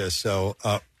 Steve. Watch this. So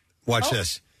watch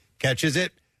this. Catches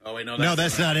it. Oh wait, no,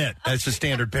 that's not it. That's a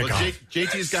standard pickoff. Well,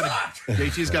 JT's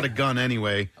got a gun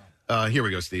anyway. Here we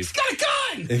go, Steve. He's got a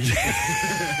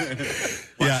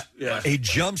gun. Yeah. He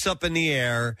jumps up in the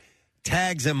air,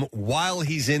 tags him while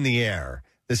he's in the air.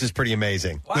 This is pretty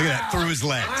amazing. Wow. Look at that, through his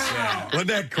legs. Wow. Wasn't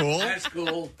that cool? That's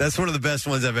cool. That's one of the best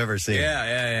ones I've ever seen.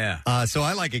 Yeah. So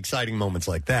I like exciting moments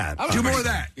like that. Do more of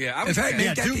that. Yeah. In fact,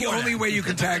 make that the only way you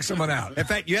can tag someone out. In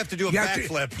fact, you have to do a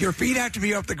backflip. Your feet have to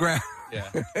be off the ground.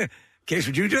 Yeah. Case,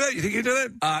 would you do that? You think you do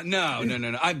that? No.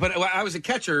 But I was a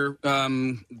catcher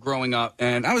growing up,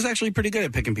 and I was actually pretty good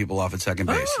at picking people off at second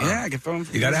base. Oh. Yeah, I get from.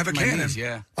 You got to have a cannon. Knees,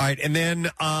 yeah. All right, and then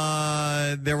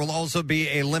there will also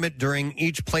be a limit during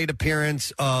each plate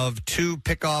appearance of 2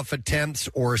 pickoff attempts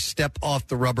or step off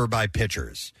the rubber by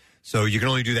pitchers. So you can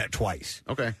only do that twice.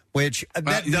 Okay. Which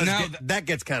that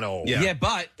gets kind of old. Yeah,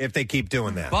 but if they keep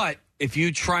doing that. But if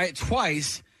you try it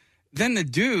twice, then the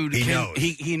dude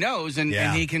he knows and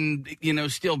he can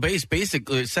steal base,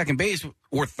 basically second base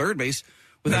or third base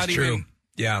without That's even. True.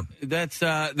 Yeah, that's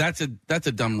a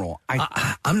dumb rule.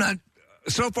 I'm not.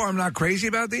 So far, I'm not crazy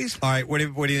about these. All right, what do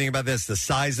you think about this? The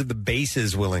size of the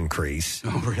bases will increase.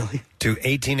 Oh, really? To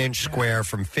 18-inch square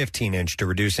from 15-inch to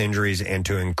reduce injuries and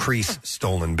to increase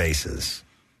stolen bases.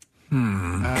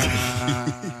 I'm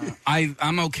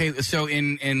okay. So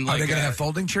in are they going to have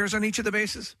folding chairs on each of the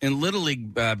bases? In Little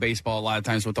League baseball, a lot of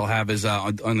times what they'll have is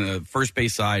on the first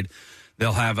base side,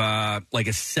 they'll have like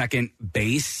a second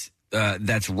base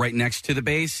that's right next to the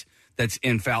base that's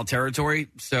in foul territory.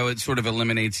 So it sort of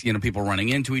eliminates people running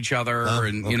into each other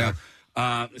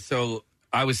So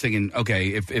I was thinking, okay,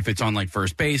 if it's on like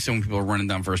first base and when people are running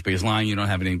down first base line, you don't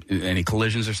have any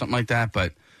collisions or something like that.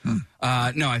 But no,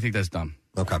 I think that's dumb.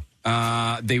 Okay.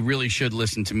 They really should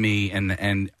listen to me,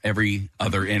 and every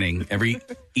other inning, every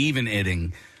even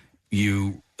inning,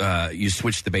 you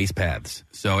switch the base paths.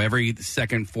 So every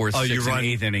second, fourth, sixth, and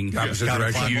eighth inning,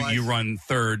 you run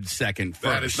third, second,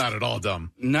 first. That is not at all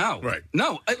dumb. No. Right.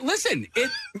 No. Listen,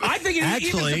 I think it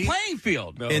Actually, evens the playing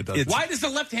field. No, it doesn't. Why does the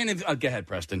left-handed... go ahead,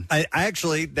 Preston.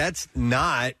 That's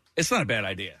not... It's not a bad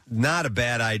idea. Not a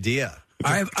bad idea.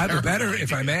 I have a better,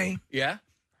 if I may. Yeah?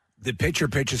 The pitcher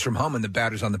pitches from home and the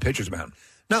batter's on the pitcher's mound.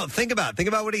 No, think about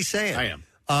what he's saying. I am.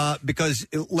 Because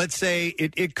let's say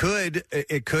it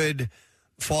could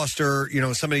foster,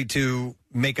 somebody to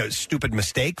make a stupid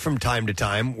mistake from time to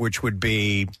time, which would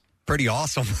be pretty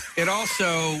awesome. It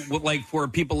also, like for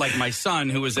people like my son,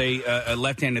 who is a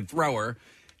left-handed thrower,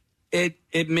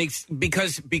 it makes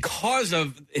because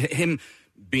of him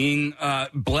being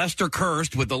blessed or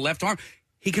cursed with the left arm,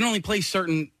 he can only play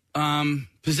certain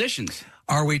positions.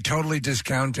 Are we totally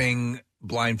discounting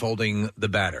blindfolding the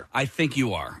batter? I think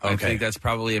you are. Okay. I think that's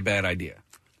probably a bad idea.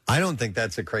 I don't think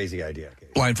that's a crazy idea.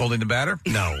 Blindfolding the batter?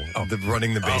 No,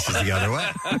 running the bases the other way.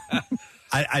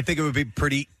 I think it would be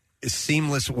pretty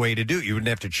seamless way to do it. You wouldn't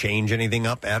have to change anything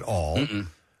up at all.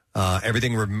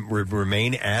 Everything would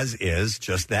remain as is.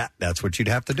 Just that's what you'd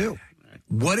have to do.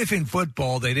 What if in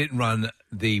football they didn't run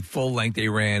the full length, they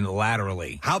ran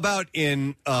laterally? How about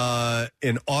in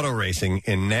auto racing,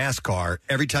 in NASCAR,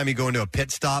 every time you go into a pit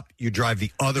stop, you drive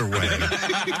the other way?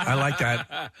 I like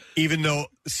that. Even though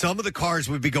some of the cars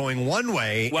would be going one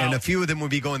way and a few of them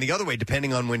would be going the other way,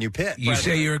 depending on when you pit. You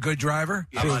say you're a good driver?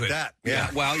 How about that? Yeah.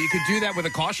 Well, you could do that with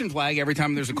a caution flag. Every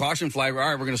time there's a caution flag, all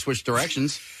right, we're going to switch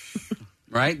directions.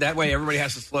 Right? That way everybody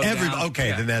has to slow down.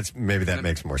 Okay, then that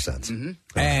makes more sense.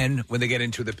 And when they get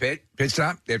into the pit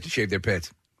stop, they have to shave their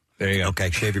pits. There you go. Okay,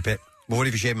 shave your pit. Well, what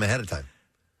if you shave them ahead of time?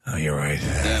 Oh, you're right.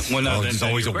 There's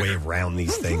always a way around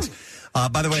these things.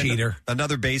 By the way, Cheater.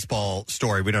 Another baseball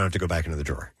story. We don't have to go back into the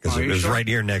drawer because it was right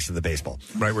here next to the baseball.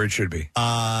 Right where it should be.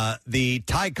 The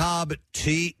Ty Cobb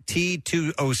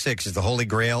T206 is the holy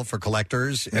grail for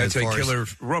collectors. It's a killer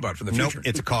robot from the future. Nope,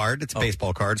 it's a card. It's a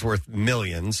baseball card. It's worth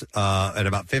millions, and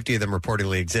about 50 of them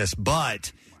reportedly exist.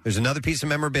 But there's another piece of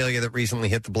memorabilia that recently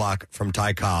hit the block from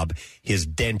Ty Cobb, his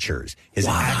dentures, his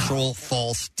actual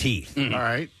false teeth. All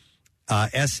right.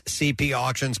 SCP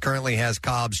Auctions currently has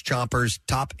Cobb's chompers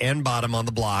top and bottom on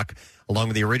the block, along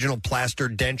with the original plaster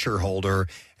denture holder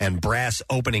and brass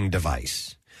opening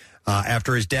device.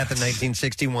 After his death in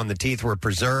 1961, the teeth were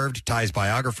preserved. Ty's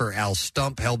biographer, Al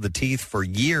Stump, held the teeth for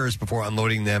years before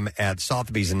unloading them at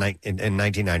Sotheby's in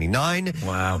 1999.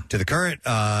 Wow. To the current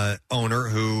owner,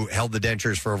 who held the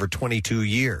dentures for over 22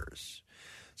 years.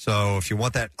 So if you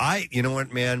want that, you know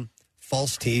what, man?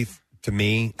 False teeth, to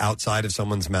me, outside of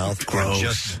someone's mouth, are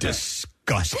just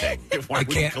disgusting. I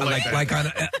can't, like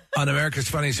on America's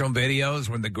Funniest Home Videos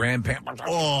when the grandparents...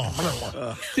 My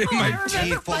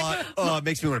teeth fall. It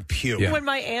makes me want to puke. When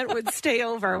my aunt would stay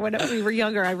over when we were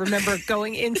younger, I remember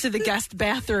going into the guest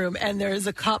bathroom and there's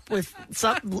a cup with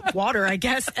some water, I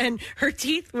guess, and her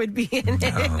teeth would be in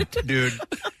it. Dude,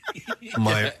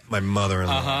 my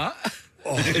mother-in-law.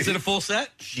 Is it a full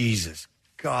set? Jesus,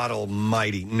 God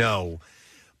almighty, no.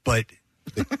 But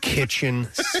the kitchen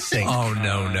sink. Oh,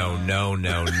 no.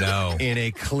 In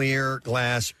a clear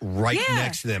glass right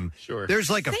next to them. Sure. There's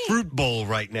like a fruit bowl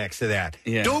right next to that.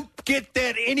 Yeah. Don't get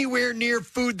that anywhere near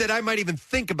food that I might even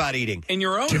think about eating. In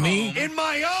your own To home. me, In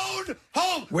my own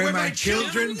home, where my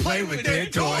children play with their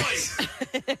toys.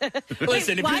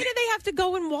 Listen, Why do they have to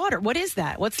go in water? What is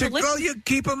that? What's the liquid? Well, you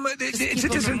keep them... It's a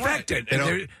disinfectant. They don't-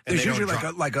 And and there's they don't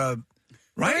usually like a...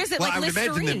 Right? Where is it? Well, Like I would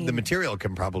imagine Listerine? the material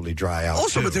can probably dry out.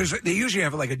 Also, too. but they usually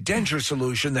have like a denture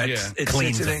solution that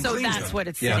Cleans it them. and So cleans that's them. what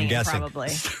it's Yeah, I'm saying, guessing. probably.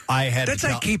 I had That's to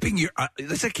like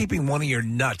keeping one of your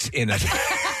nuts in a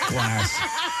glass.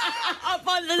 Up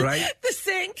on the Right?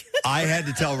 sink. I had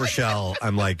to tell Rochelle,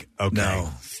 I'm like, okay, No.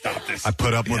 Stop this. I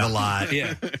put up with a lot.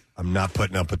 Yeah. I'm not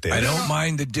putting up with this. I don't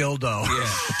mind the dildo.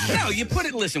 No, you put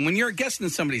it. Listen, when you're a guest in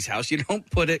somebody's house, you don't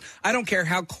put it. I don't care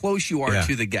how close you are Yeah.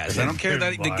 to the guest. I don't care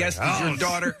that the guest is your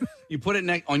daughter. You put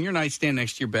it on your nightstand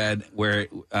next to your bed, where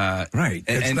Right.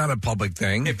 It's not a public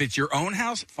thing. If it's your own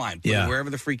house, fine. Put Yeah. it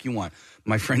wherever the freak you want.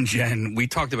 My friend Jen, we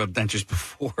talked about dentures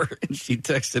before, and she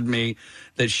texted me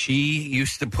that she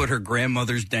used to put her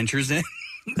grandmother's dentures in.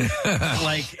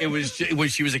 Like it was when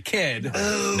she was a kid.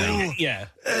 Oh. Yeah.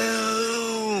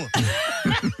 Oh.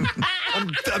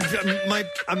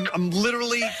 I'm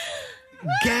literally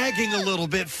gagging a little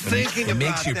bit thinking It about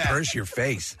makes you that. purse your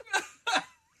face.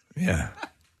 Yeah.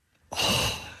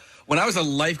 When I was a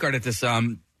lifeguard at this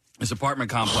apartment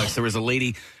complex, there was a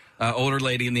lady older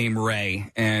lady named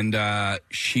Ray, and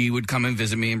she would come and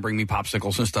visit me and bring me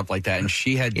popsicles and stuff like that. And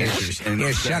she had dentures.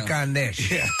 And suck on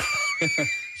this. Yeah.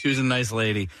 She was a nice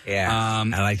lady. Yeah.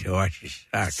 I like to watch you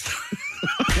suck.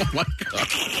 Oh, my God.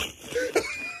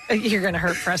 You're going to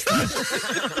hurt Preston. Say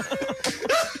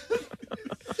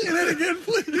that again,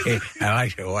 please. Hey, I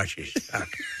like to watch you suck.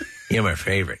 You're my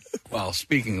favorite. Well,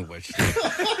 speaking of which,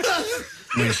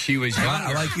 when she was younger,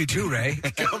 I like you too, Ray.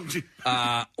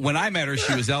 When I met her,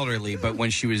 she was elderly, but when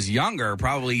she was younger,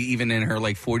 probably even in her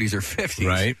like 40s or 50s,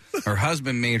 right? Her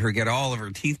husband made her get all of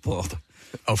her teeth pulled.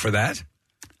 Oh, for that?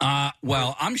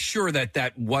 Well, I'm sure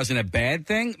that wasn't a bad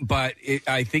thing, but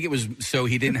I think it was so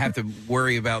he didn't have to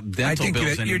worry about dental bills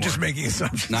anymore. You're just making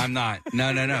assumptions. No, I'm not.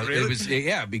 No. Really? It was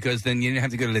because then you didn't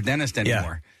have to go to the dentist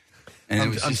anymore.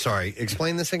 And I'm sorry.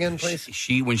 Explain this again, please.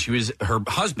 Her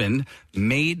husband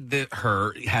made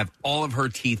her have all of her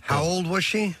teeth pulled. How old was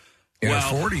she? In her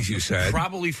 40s, you said.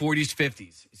 Probably 40s,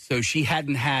 50s. So she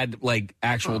hadn't had like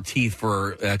actual teeth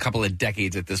for a couple of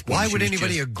decades at this point. Why would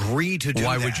anybody agree to do that?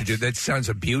 Why would you do that? Sounds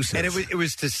abusive. And it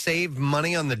was to save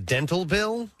money on the dental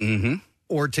bill? Mm-hmm.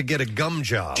 Or to get a gum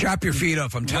job? Chop your feet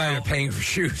off. I'm tired of paying for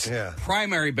shoes. Yeah.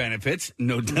 Primary benefits,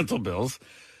 no dental bills.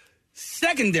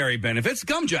 Secondary benefits,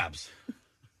 gum jobs.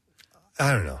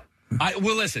 I don't know.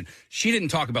 Well, listen, she didn't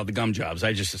talk about the gum jobs.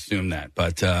 I just assumed that,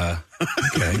 but okay.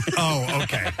 Oh,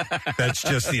 okay. That's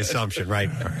just the assumption, right?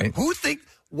 All right.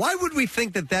 Why would we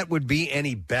think that would be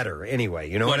any better anyway?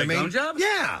 You know what I mean? Gum jobs?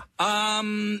 Yeah.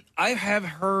 I have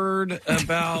heard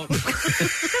about.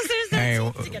 Hey,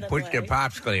 put your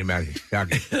popsicle in your mouth.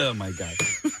 Suck it. Oh my God.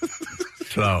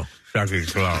 Slow. Suck it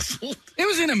slow. It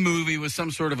was in a movie with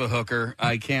some sort of a hooker.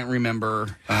 I can't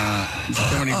remember.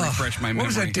 Somebody refresh my memory. What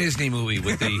was that Disney movie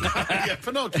with the yeah,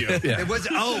 Pinocchio? Yeah. It was.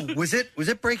 Oh, was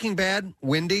it Breaking Bad?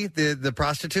 Wendy, the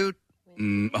prostitute.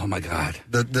 Oh my God.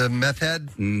 The meth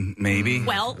head. Maybe.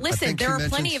 Well, listen, there are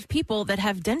plenty of people that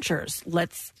have dentures.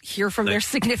 Let's hear from their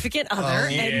significant other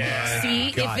and see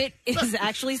if it is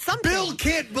actually something. Bill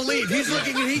can't believe he's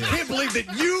looking and he can't believe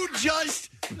that you just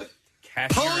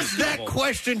posed that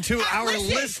question to our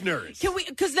listeners. Can we?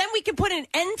 Because then we can put an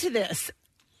end to this.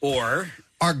 Or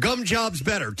are gum jobs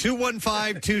better?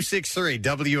 215-263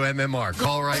 WMMR.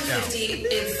 Call right now. 50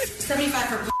 is 75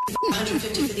 for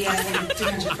 150 for the ass and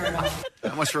 200 for a mouth.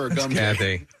 How much for a gum?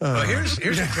 Kathy?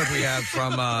 Here's a clip we have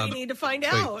from. We need to find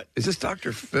out. Is this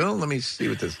Dr. Phil? Let me see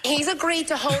what this. He's agreed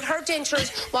to hold her dentures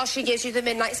while she gives you the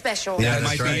midnight special. Yeah,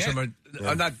 that's that's right. right.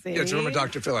 It's from a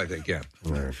Dr. Phil, I think. Yeah.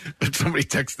 Somebody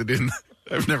texted in.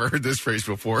 I've never heard this phrase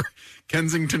before.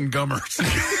 Kensington Gummers. Oh my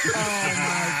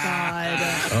God.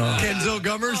 Kenzo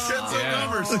Gummers. Kenzo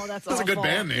Gummers. That's a good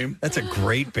band name. That's a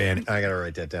great band. I gotta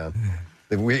write that down.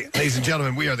 Ladies and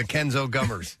gentlemen, we are the Kenzo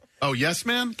Gummers. Oh, Yes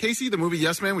Man, Casey, the movie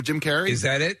Yes Man with Jim Carrey. Is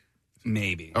that it?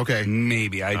 Maybe. Okay.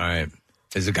 Maybe. All right.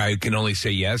 Is the guy who can only say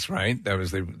yes, right? That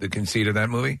was the conceit of that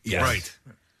movie? Yes. Right.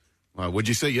 Would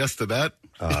you say yes to that?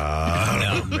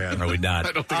 No, man. I would not.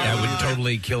 I don't think That I would would.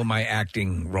 totally kill my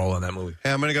acting role in that movie.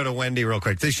 Hey, I'm going to go to Wendy real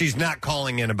quick. She's not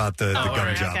calling in about the gum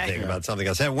right, job okay. thing, about something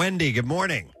else. Hey, Wendy, good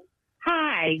morning.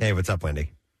 Hi. Hey, what's up,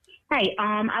 Wendy? Hey,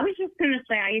 I was just going to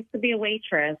say I used to be a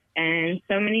waitress, and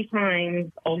so many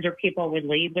times older people would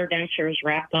leave their dentures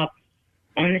wrapped up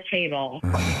on the table,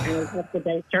 and they'd have to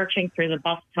go searching through the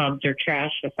bathtubs or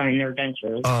trash to find their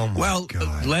dentures. Oh, my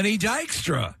God. Lenny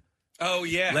Dykstra. Oh,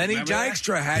 yeah. Lenny Remember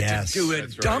Dykstra had to do a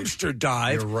dumpster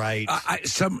dive. You're right.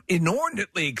 Some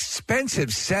inordinately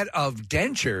expensive set of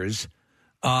dentures,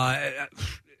 and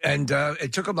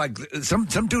it took him like some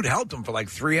dude helped him for like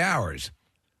 3 hours.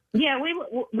 Yeah,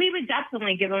 we would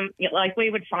definitely give them, like, we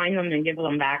would find them and give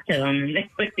them back to them, and they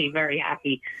would be very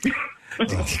happy.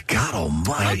 God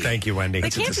almighty. Thank you, Wendy. They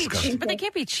can't be cheap, but they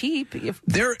can't be cheap.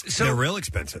 They're real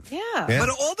expensive. Yeah. But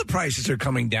all the prices are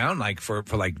coming down, like for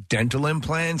like dental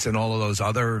implants and all of those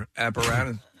other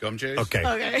apparatus. Gum chase?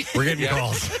 Okay. We're getting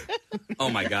calls. Oh,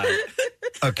 my God.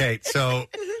 Okay, so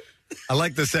I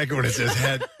like the second one. It says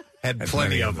had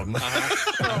plenty of them.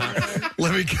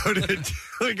 Let me go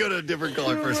to a different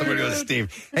caller first. Somebody go to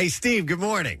Steve. Hey, Steve. Good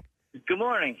morning. Good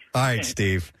morning. All right,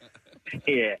 Steve.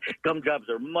 Yeah, gum jobs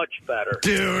are much better.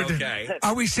 Dude. Okay.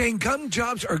 Are we saying gum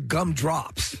jobs or gum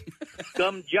drops?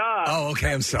 Gum jobs. Oh,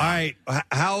 okay. I'm sorry. All right.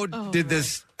 How did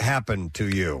this happen to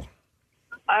you?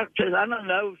 I don't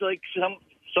know. It was like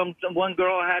one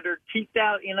girl had her teeth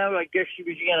out. I guess she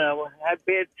was had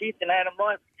bad teeth and had them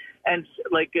left, and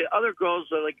like other girls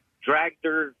like dragged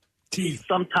their teeth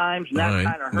sometimes, and that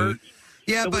kind of hurts.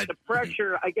 Yeah, so but with the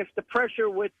pressure, I guess the pressure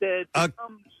with the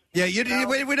gums Yeah, we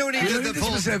don't need the full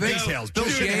specific details. Bill,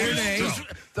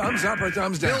 thumbs up or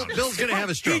thumbs down. Bill's going to have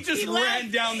a stroke. He just ran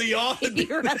down the yard. I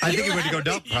think he went to go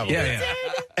dump, probably. Yeah.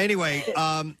 Anyway,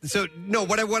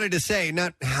 what I wanted to say,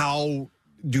 not how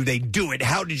do they do it,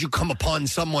 how did you come upon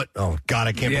someone? Oh, God,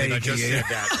 I can't believe I just said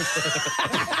that.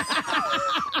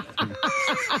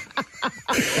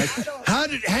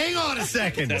 Hang on a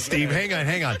second, Steve.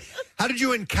 Hang on. How did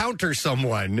you encounter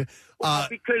someone?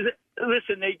 Because,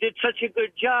 listen, they did such a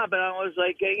good job, and I was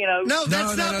like, No,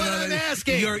 that's not what I'm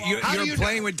asking. You're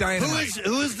playing with dynamite.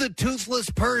 Who is the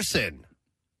toothless person?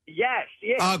 Yes.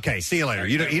 Okay, see you later.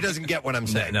 He doesn't get what I'm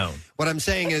saying. No. What I'm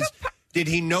saying is, did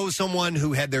he know someone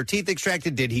who had their teeth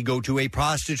extracted? Did he go to a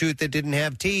prostitute that didn't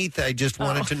have teeth? I just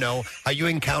wanted to know how you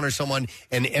encounter someone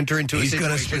and enter into a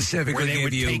situation where they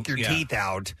would take your teeth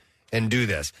out and do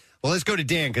this. Well, let's go to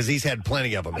Dan because he's had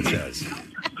plenty of them, it says.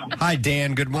 Hi,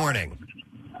 Dan. Good morning.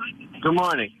 Good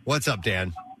morning. What's up,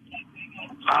 Dan?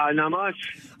 Not much.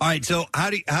 All right, so how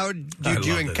did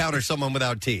you encounter someone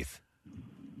without teeth?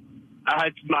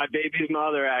 It's my baby's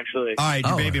mother, actually. All right,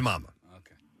 your baby mama.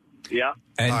 Yeah.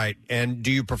 All right. And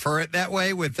do you prefer it that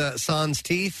way with sans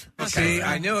teeth? See,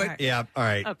 I knew it. Yeah. All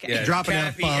right. Okay. Yeah, dropping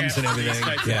out thumbs and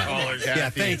everything. Yeah,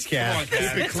 thanks, Kath. Keep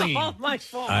it clean. It's all my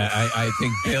fault. I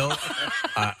think Bill,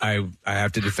 I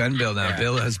have to defend Bill now.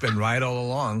 Bill has been right all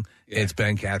along. It's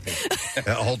been Kathy.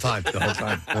 The whole time.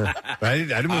 I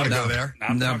didn't want to go there.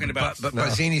 I'm talking about... But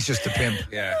Bazzini's just a pimp.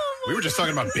 Yeah. We were just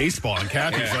talking about baseball, and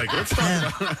Kathy's like, let's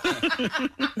talk about...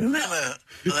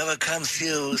 Whoever comes to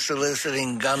you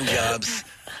soliciting gum jobs,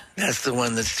 that's the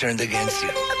one that's turned against you.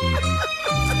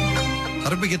 How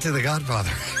did we get to The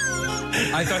Godfather?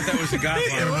 I thought that was The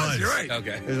Godfather. It was. You're right.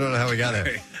 Okay. I don't know how we got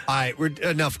there. All right, we're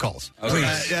enough calls.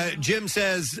 Okay. Jim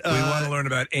says... we want to learn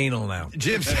about anal now.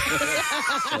 Jim says,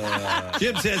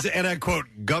 and I quote,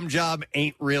 gum job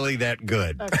ain't really that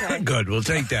good. Okay. Good, we'll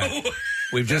take that.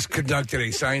 We've just conducted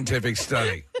a scientific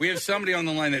study. We have somebody on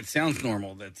the line that sounds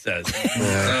normal that says...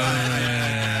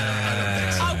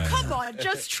 Oh, come on.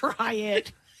 Just try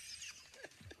it.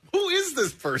 Who is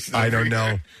this person? I don't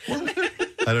know.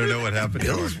 I don't know what happened.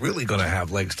 Bill's really going to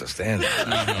have legs to stand on.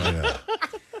 Yeah.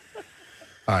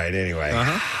 All right, anyway.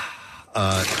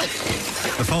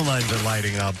 The phone lines are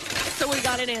lighting up. So we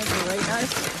got an answer, right,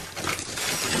 guys?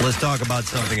 Let's talk about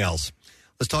something else.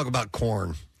 Let's talk about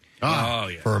corn.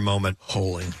 For a moment.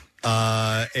 Holy.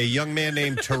 A young man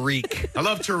named Tariq. I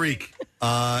love Tariq.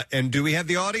 And do we have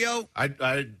the audio?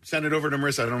 I sent it over to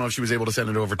Marissa. I don't know if she was able to send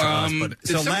it over to us. But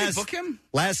did somebody book him?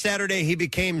 Last Saturday, he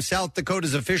became South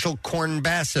Dakota's official corn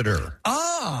ambassador.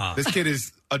 This kid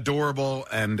is adorable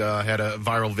and had a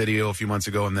viral video a few months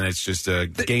ago, and then it's just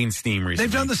gained steam recently.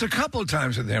 They've done this a couple of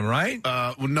times with him, right?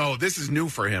 Well, no, this is new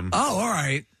for him. Oh, all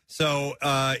right. So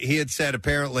he had said,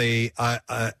 apparently,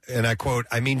 and I quote,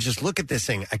 I mean, just look at this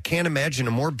thing. I can't imagine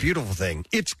a more beautiful thing.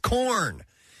 It's corn.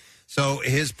 So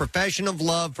his profession of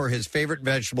love for his favorite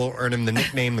vegetable earned him the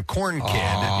nickname the Corn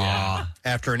Kid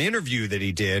after an interview that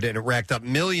he did, and it racked up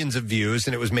millions of views,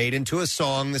 and it was made into a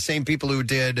song. The same people who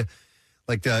did,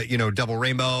 like, the Double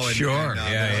Rainbow. And, sure.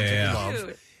 And,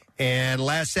 Love. And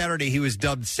last Saturday, he was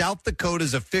dubbed South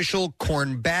Dakota's official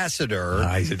corn ambassador.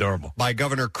 He's adorable. By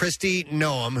Governor Kristi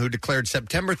Noem, who declared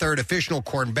September 3rd official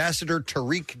corn ambassador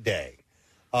Tariq Day.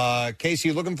 Casey,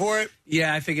 you looking for it?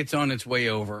 Yeah, I think it's on its way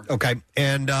over. Okay.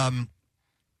 And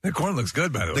the corn looks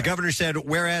good, by the way. The governor said,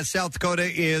 whereas South Dakota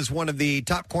is one of the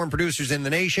top corn producers in the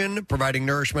nation, providing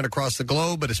nourishment across the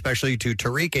globe, but especially to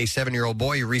Tariq, a 7-year-old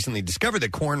boy who recently discovered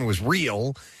that corn was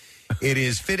real, it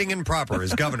is fitting and proper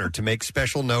as governor to make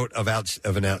special note of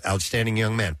an outstanding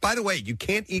young man. By the way, you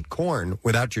can't eat corn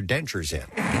without your dentures in.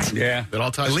 Yeah. It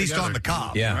all ties At least together. on the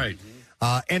cob. Yeah. Right.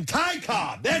 And Thai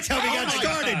cob. That's how we got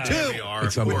started, too.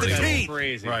 It's with the unbelievable. teeth.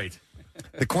 Crazy. Right.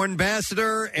 The corn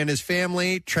ambassador and his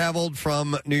family traveled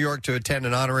from New York to attend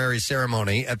an honorary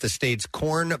ceremony at the state's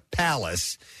Corn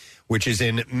Palace, which is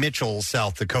in Mitchell,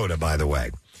 South Dakota, by the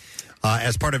way.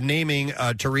 As part of naming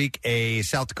Tariq a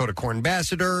South Dakota corn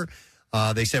ambassador,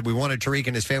 they said, we wanted Tariq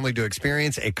and his family to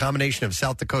experience a combination of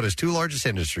South Dakota's two largest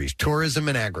industries, tourism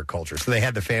and agriculture. So they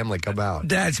had the family come out.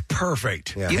 That's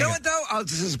perfect. Yeah. You know what, though?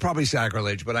 This is probably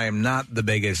sacrilege, but I am not the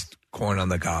biggest corn on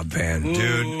the cob fan.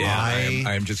 Dude, yeah,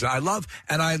 I love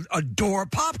and I adore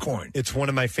popcorn. It's one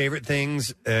of my favorite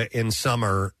things in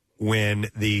summer when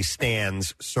the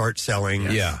stands start selling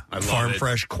farm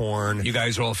fresh corn. You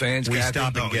guys are all fans? We Kathy?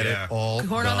 stop and get it all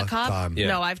Corn on the cob? time.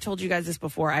 No, I've told you guys this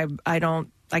before. I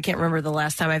can't remember the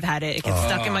last time I've had it. It gets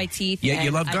stuck in my teeth. Yeah, you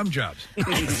and love gum jobs.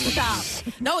 Stop.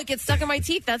 No, it gets stuck in my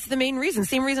teeth. That's the main reason.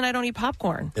 Same reason I don't eat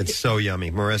popcorn. It's so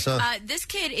yummy. Marissa? This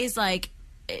kid is like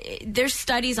there's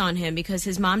studies on him because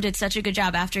his mom did such a good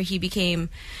job after he became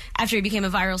a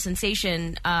viral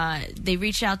sensation. They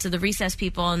reached out to the Recess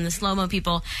people and the Slow-Mo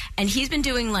people, and he's been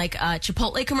doing like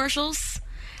Chipotle commercials.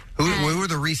 Who were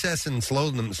the Recess and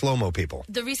Slow-Mo people?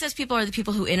 The Recess people are the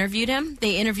people who interviewed him.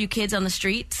 They interview kids on the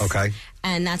streets. Okay.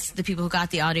 And that's the people who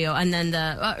got the audio. And then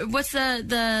what's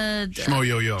the Schmo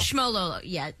Yo-Yo. Schmo Lolo.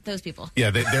 Yeah, those people. Yeah,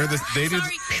 they did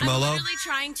I'm literally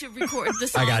trying to record the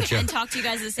song and talk to you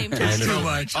guys at the same time. Too So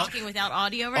much. I'm talking without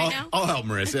audio right now. I'll help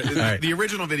Marissa. The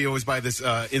original video was by this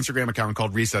Instagram account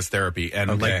called Recess Therapy.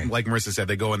 And like Marissa said,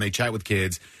 they go and they chat with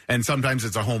kids. And sometimes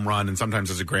it's a home run and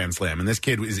sometimes it's a grand slam. And this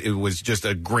kid, it was just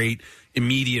a great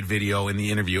immediate video in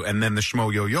the interview. And then the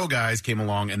Schmo Yo-Yo guys came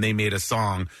along and they made a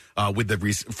song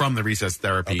from the Recess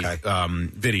Therapy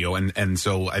video. And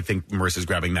so I think Marissa's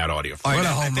grabbing that audio. All right,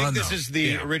 I think this is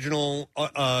the original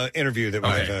interview that we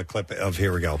have a clip of.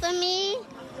 Here we go. For me,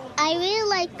 I really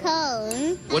like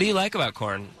corn. What do you like about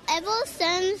corn? Ever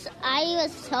since I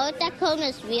was told that corn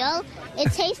was real,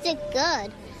 it tasted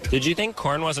good. Did you think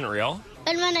corn wasn't real?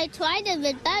 But when I tried it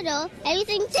with butter,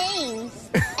 everything changed.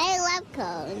 I love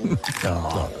corn.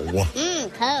 Corn.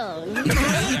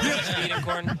 Eating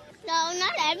corn? No,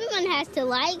 not everyone has to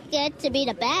like it to be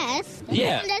the best.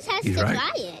 Yeah. Everyone just has to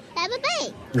try it. Have a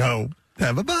bite. No.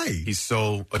 Have a bite. He's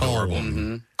so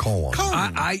adorable. Corn.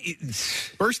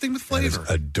 Bursting with flavor.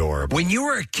 Adorable. When you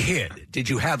were a kid, did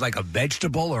you have like a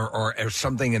vegetable or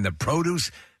something in the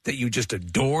produce that you just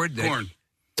adored? Corn.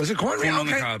 Was it corn? Corn on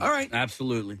the Okay. cob. All right.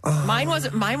 Absolutely. Mine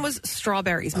was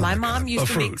strawberries. My mom used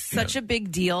to make such a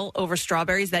big deal over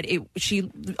strawberries that she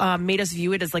made us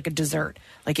view it as like a dessert.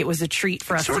 Like it was a treat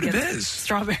for us to get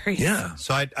strawberries. Yeah.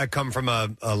 So I come from a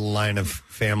line of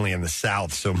family in the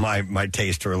South, so my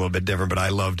tastes are a little bit different, but I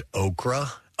loved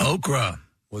okra. Okra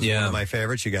was one of my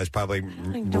favorites. You guys probably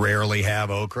rarely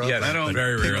have okra. Yeah, I don't. But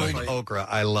Very pickled rarely. okra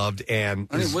I loved. And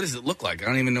what does it look like? I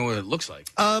don't even know what it looks like.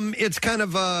 it's kind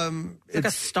of like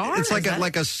a star. It's like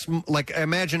like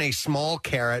imagine a small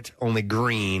carrot, only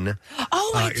green.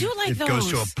 Oh, I do like it those. It goes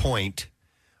to a point.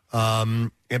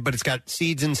 But it's got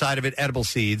seeds inside of it, edible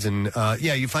seeds, and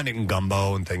you find it in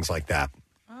gumbo and things like that.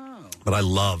 But I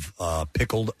love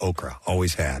pickled okra.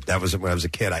 Always had. That was when I was a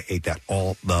kid. I ate that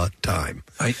all the time.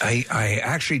 I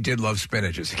actually did love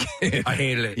spinach as a kid. I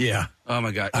hated it. Yeah. Oh my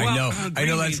God. I know. green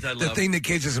That's beans I the love. thing that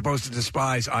kids are supposed to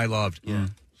despise. I loved. Yeah.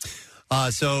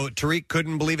 So Tariq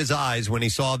couldn't believe his eyes when he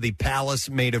saw the palace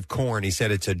made of corn. He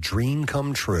said it's a dream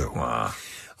come true. Wow.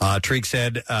 Tariq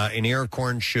said an ear of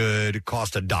corn should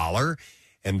cost $1.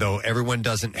 And though everyone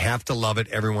doesn't have to love it,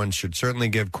 everyone should certainly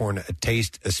give corn a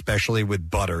taste, especially with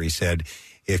butter. He said,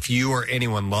 if you or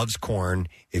anyone loves corn,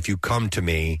 if you come to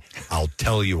me, I'll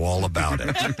tell you all about it.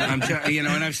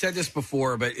 And I've said this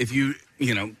before, but if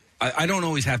I don't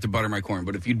always have to butter my corn,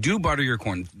 but if you do butter your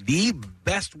corn, the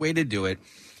best way to do it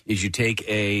is you take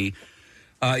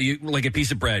like a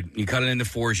piece of bread, you cut it into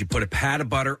fours, you put a pat of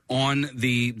butter on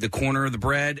the corner of the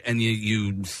bread, and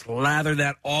you slather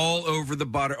that all over the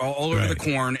butter, all over the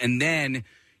corn, and then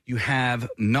you have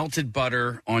melted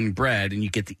butter on bread, and you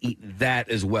get to eat that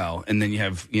as well. And then you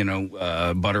have,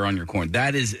 butter on your corn.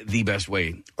 That is the best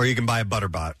way. Or you can buy a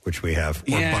Butterbot, which we have,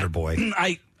 or Butter Boy.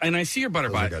 I see your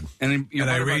Butterbot. And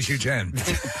I raise you 10.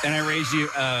 And I raise you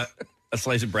a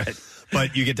slice of bread.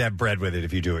 But you get to have bread with it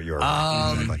if you do it your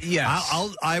way. Yes.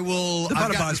 I will. The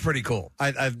Butterbot's pretty cool.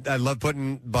 I love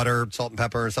putting butter, salt, and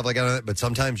pepper, and stuff like that on it, but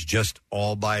sometimes just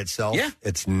all by itself. Yeah.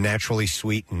 It's naturally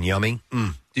sweet and yummy.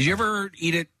 Did you ever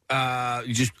eat it?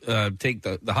 You just take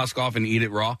the husk off and eat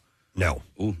it raw? No.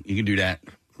 Ooh, you can do that.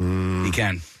 You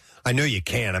can. I know you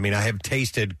can. I mean, I have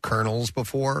tasted kernels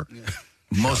before.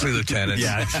 Mostly lieutenants.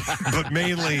 Yeah, but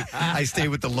mainly I stay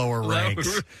with the lower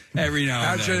ranks. Every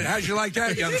now and then. How'd you like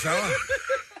that, young fella?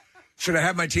 Should I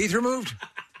have my teeth removed?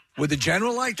 Would the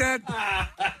general like that?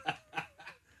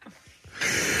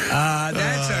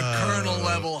 That's a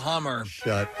colonel-level Hummer.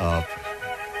 Shut up.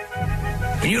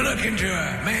 When you look into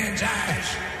a man's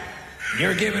eyes,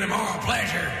 you're giving him all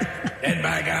pleasure, and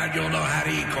by God, you'll know how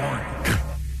to eat corn.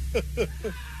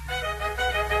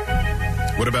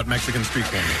 What about Mexican street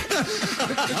corn?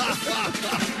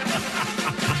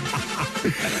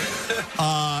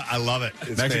 I love it.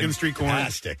 It's Mexican street corn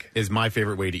fantastic. is my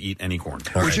favorite way to eat any corn.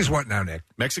 Which is what now, Nick?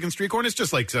 Mexican street corn is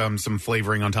just like some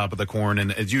flavoring on top of the corn,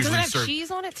 and it's usually Does it have served. cheese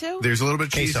on it too? There's a little bit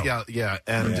of cheese, Queso. yeah.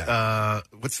 And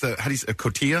what's the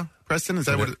cotija? Preston, is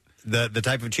that what? The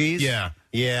type of cheese? Yeah.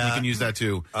 You can use that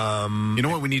too. You know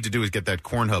what we need to do is get that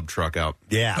corn hub truck out.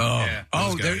 Yeah.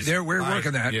 Those we're guys.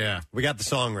 working that. Yeah. We got the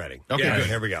song ready. Okay, good.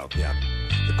 Here we go. Yeah.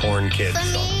 The Corn Kids For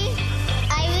song. me,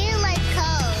 I really like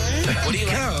corn. What do you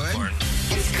like about corn?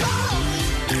 It's cold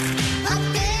up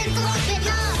there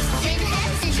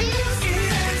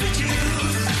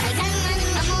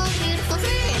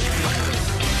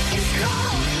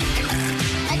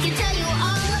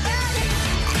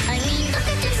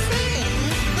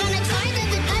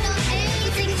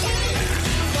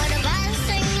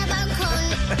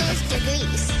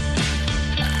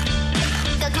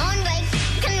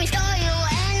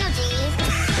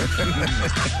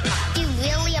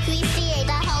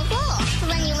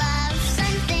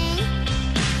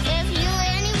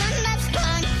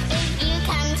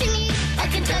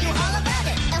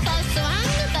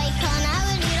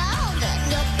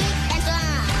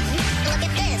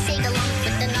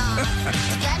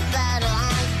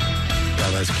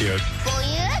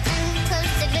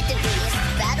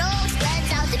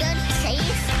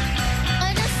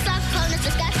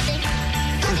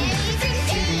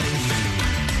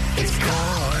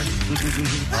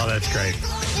that's great.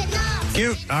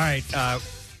 Cute. All right.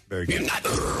 Very good.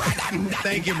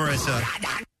 Thank you, Marissa,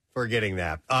 for getting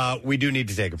that. We do need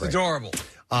to take a break. Adorable.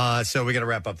 So we got to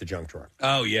wrap up the junk drawer.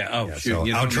 Oh, yeah. Oh, Yeah, shoot. so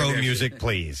You know, outro maybe I music,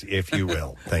 please, if you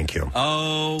will. Thank you.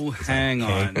 Oh, hang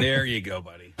on. There you go,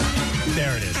 buddy.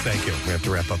 There it is. Thank you. We have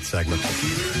to wrap up the segment.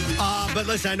 But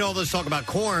listen, I know let's talk about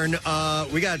corn.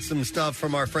 We got some stuff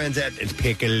from our friends at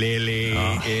Piccalilli,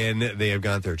 and they have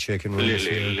gone through chicken wings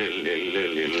here.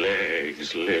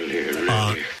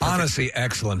 Honestly,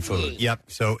 excellent food. Yep.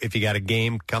 So if you got a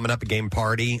game coming up, a game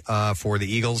party for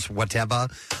the Eagles, whatever,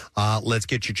 let's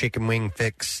get your chicken wing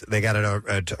fix. They got it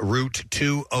at Route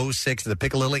 206 of the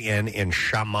Piccalilli Inn in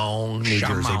Chaumont, New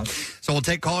Jersey. So we'll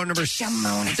take caller number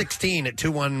 16 at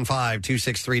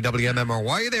 215-263-WMMR.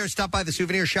 While you're there, stop by the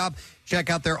souvenir shop.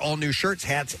 Check out their all-new shirts,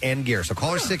 hats, and gear. So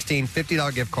caller 16,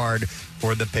 $50 gift card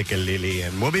for the Piccalilli.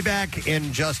 And we'll be back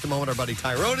in just a moment. Our buddy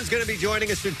Tyrone is going to be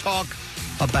joining us to talk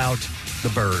about the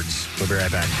birds. We'll be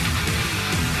right back.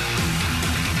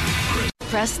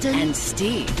 Preston and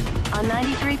Steve on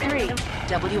 93.3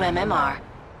 WMMR.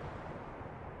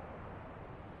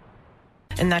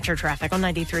 And that's your traffic on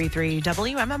 93.3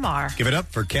 WMMR. Give it up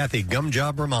for Kathy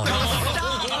Gumjob Romano.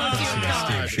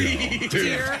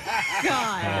 Dear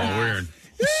God. Oh, we're in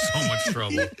so much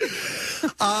trouble.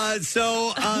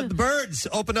 So the Birds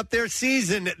open up their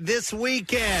season this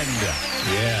weekend.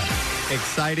 Yeah.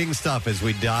 Exciting stuff as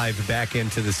we dive back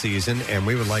into the season. And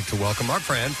we would like to welcome our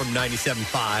friend from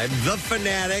 97.5, The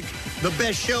Fanatic, the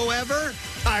best show ever.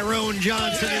 Tyrone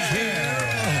Johnson is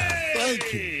here.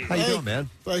 Thank you. How you doing, man?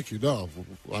 Thank you. No,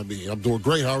 I mean, I'm doing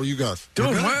great. How are you guys?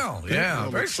 Doing well. Yeah,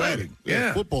 I'm very excited. exciting.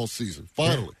 Yeah. Football season,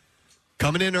 finally.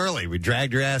 Coming in early. We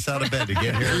dragged your ass out of bed to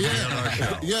get here and be on our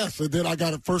show. Yes, and then I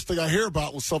got it. First thing I hear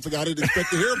about was something I didn't expect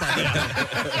to hear about.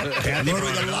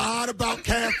 Learning a lot about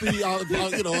Kathy.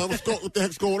 What the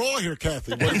heck's going on here,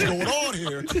 Kathy? What is going on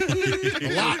here?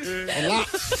 A lot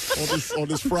on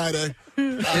this Friday.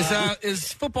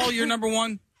 Is football your number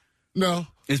one? No.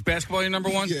 Is basketball your number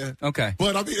one? Yeah. Okay.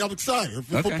 But I mean, I'm excited.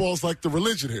 Football's like the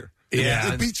religion here.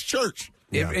 Yeah. It beats church.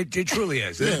 It truly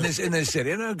is. Yeah. In this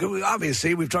city. And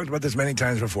obviously, we've talked about this many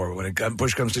times before, but when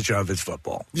push comes to shove, it's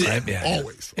football. Yeah, right?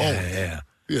 always. Yeah.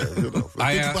 Yeah,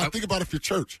 think about if you're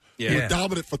church. Yeah. You're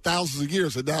dominant for thousands of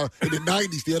years, and now in the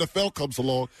 90s, the NFL comes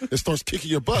along and starts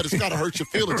kicking your butt. It's got to hurt your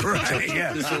feelings. Right,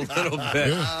 yeah, just a little bit.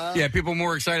 Yeah, people are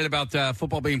more excited about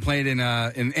football being played in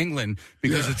England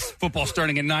because it's football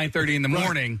starting at 9:30 in the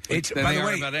morning. It's than by they the are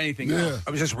way about anything else.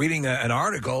 I was just reading an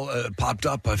article popped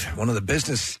up of one of the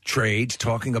business trades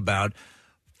talking about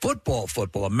football,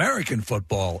 American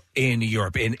football in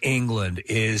Europe, in England,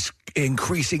 is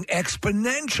increasing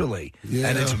exponentially,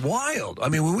 and it's wild. I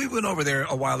mean, when we went over there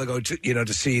a while ago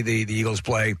to see the Eagles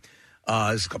play, this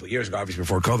was a couple of years ago, obviously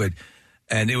before COVID,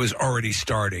 and it was already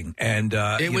starting. And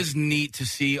it was neat to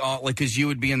see all because you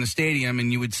would be in the stadium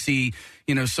and you would see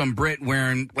some Brit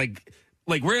wearing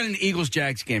like we're in an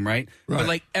Eagles-Jags game, right? But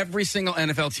like every single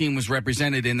NFL team was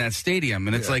represented in that stadium.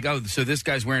 And it's like, oh, so this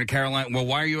guy's wearing a Carolina. Well,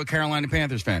 why are you a Carolina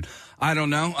Panthers fan? I don't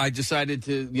know. I decided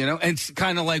to, and it's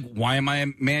kind of like, why am I a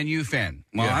Man U fan?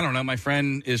 Well, I don't know. My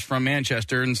friend is from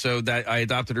Manchester, and so that I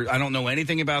adopted her. I don't know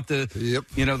anything about the,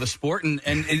 the sport. And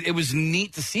it was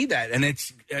neat to see that. And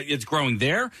it's growing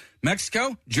there.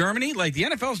 Mexico, Germany, like the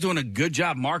NFL is doing a good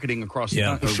job marketing across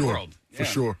the world. For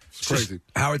sure. It's crazy.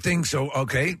 How are things? So,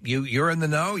 okay, you're in the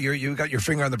know. You got your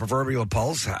finger on the proverbial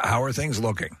pulse. How are things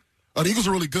looking? The Eagles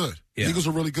are really good. The Eagles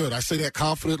are really good. I say that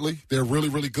confidently. They're really,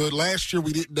 really good. Last year,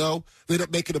 we didn't know. They ended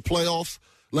up making the playoffs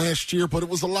last year, but it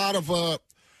was a lot of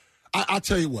I'll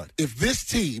tell you what. If this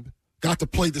team got to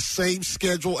play the same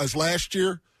schedule as last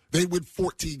year, they win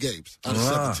 14 games out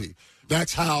of 17.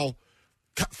 That's how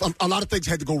a lot of things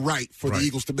had to go right for the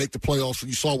Eagles to make the playoffs, and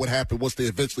you saw what happened once they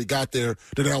eventually got there.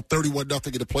 They're now 31-0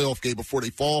 in the playoff game before they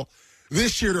fall.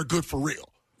 This year, they're good for real.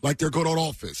 Like, they're good on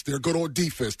offense. They're good on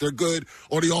defense. They're good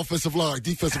on the offensive line,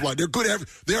 defensive line. They're good.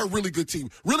 They're a really good team.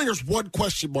 Really, there's one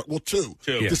question mark. Well, two.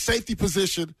 The safety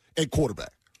position and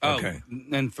quarterback. Oh, okay.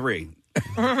 And three.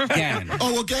 Gannon.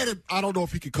 Gannon, I don't know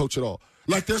if he can coach at all.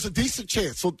 Like, there's a decent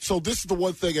chance. So this is the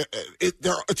one thing.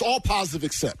 It's all positive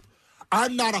except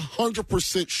I'm not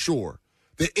 100% sure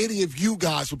that any of you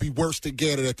guys would be worse than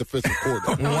Gannon at defensive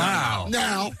coordinator. Wow.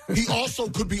 Now, he also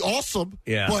could be awesome,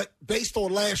 but based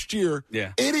on last year,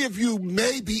 any of you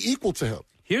may be equal to him.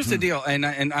 Here's the deal, and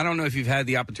I don't know if you've had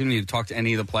the opportunity to talk to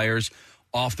any of the players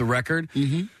off the record,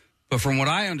 but from what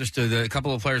I understood, a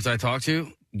couple of players I talked to,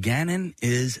 Gannon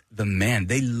is the man.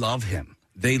 They love him.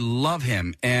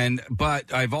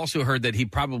 But I've also heard that he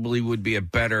probably would be a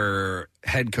better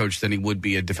head coach than he would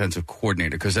be a defensive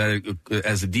coordinator because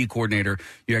as a D coordinator,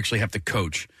 you actually have to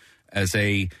coach. As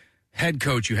a head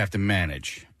coach, you have to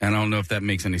manage. And I don't know if that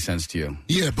makes any sense to you.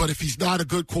 Yeah, but if he's not a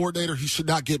good coordinator, he should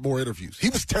not get more interviews. He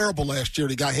was terrible last year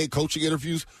and he got head coaching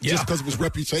interviews just because of his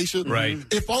reputation. Right.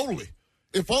 If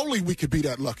only we could be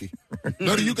that lucky.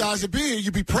 None of you guys would be here,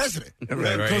 you'd be president.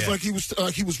 Because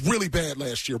he was really bad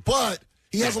last year. But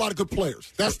he has a lot of good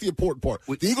players. That's the important part.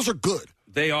 The Eagles are good.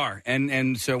 They are,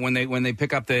 and so when they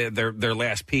pick up their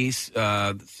last piece,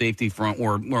 safety front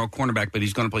or cornerback, but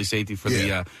he's going to play safety for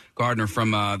the Gardner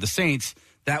from the Saints.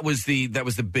 That was the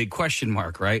big question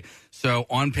mark, right? So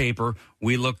on paper,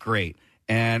 we look great.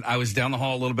 And I was down the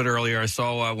hall a little bit earlier. I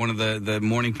saw one of the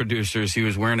morning producers. He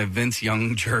was wearing a Vince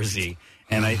Young jersey,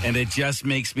 and it just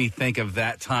makes me think of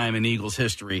that time in Eagles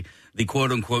history, the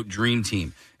quote unquote dream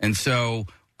team. And so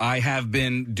I have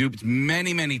been duped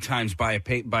many, many times by a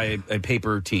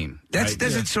paper team.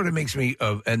 It sort of makes me,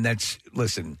 and that's,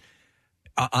 listen,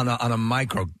 on a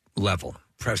micro level,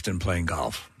 Preston playing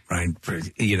golf, right?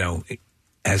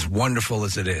 As wonderful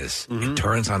as it is, it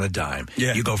turns on a dime.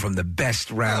 Yeah. You go from the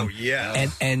best round. Oh, yeah.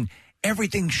 And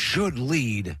everything should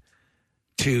lead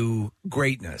to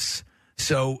greatness.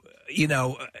 So,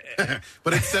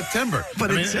 but it's September.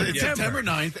 It's September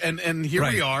 9th, and here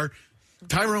we are.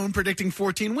 Tyrone predicting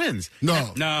 14 wins.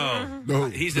 No.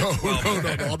 He's at 12. No.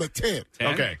 I'm at 10.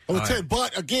 Okay. I'm at 10.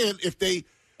 But again, if they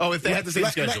had the same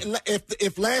schedule.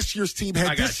 If last year's team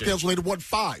had this schedule, they'd have won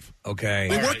 5. Okay.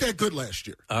 They weren't that good last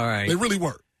year. All right. They really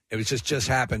weren't. It was just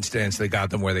happenstance they got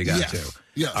them where they got to.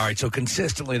 Yes. All right. So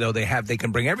consistently, though, they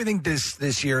can bring everything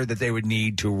this year that they would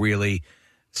need to really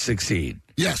succeed.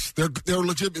 Yes, they're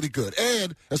legitimately good.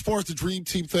 And as far as the dream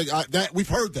team thing, we've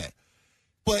heard that.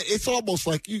 But it's almost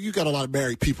like you got a lot of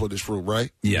married people in this room, right?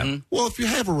 Yeah. Mm-hmm. Well, if you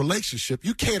have a relationship,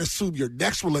 you can't assume your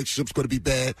next relationship's going to be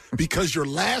bad because your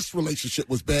last relationship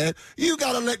was bad. You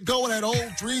got to let go of that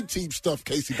old dream team stuff,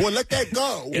 Casey. Boy, let that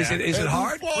go. Is it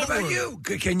hard? What about you?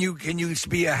 Can you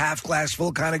be a half glass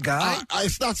full kind of guy?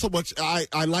 It's not so much.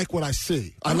 I like what I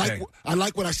see. I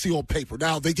like what I see on paper.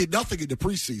 Now, they did nothing in the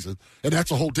preseason, and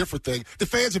that's a whole different thing. The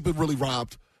fans have been really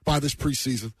robbed by this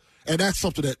preseason, and that's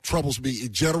something that troubles me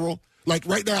in general. Like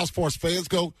right now, as far as fans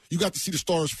go, you got to see the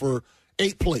Stars for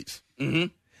 8 plays.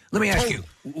 Mm-hmm. Let me ask you,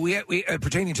 we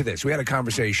pertaining to this, we had a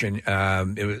conversation,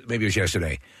 maybe it was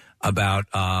yesterday, about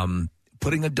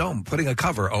putting a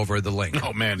cover over the link.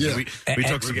 Oh man, we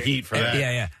took some heat for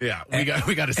that. Yeah.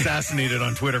 We got assassinated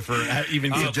on Twitter for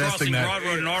even suggesting that.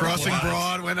 Crossing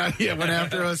Broad went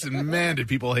after us, and man, did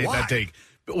people hate that take.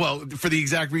 Well, for the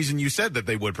exact reason you said that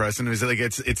they would, Preston, is like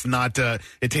it's not.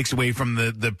 It takes away from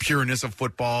the pureness of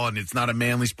football, and it's not a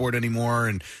manly sport anymore.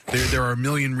 And there are a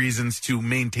million reasons to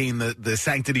maintain the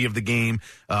sanctity of the game.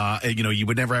 You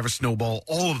would never have a snowball.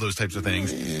 All of those types of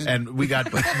things. And we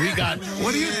got. What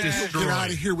do you destroy? Get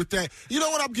out of here with that. You know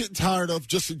what I'm getting tired of,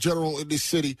 just in general in this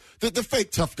city, the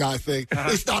fake tough guy thing.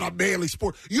 It's not a manly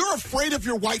sport. You're afraid of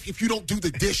your wife if you don't do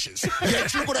the dishes.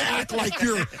 Yet you're going to act like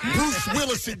you're Bruce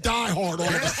Willis in Die Hard all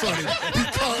of a sudden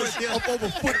because of over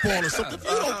football or something. If you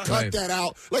don't cut that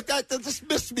out, like that just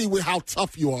miss me with how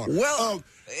tough you are. Well,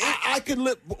 I can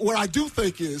live. What I do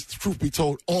think is, truth be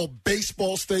told, all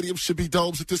baseball stadiums should be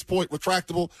domes at this point,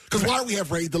 retractable. Because why do we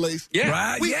have rain delays? We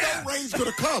know rain's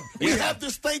going to come. We have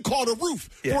this thing called a roof.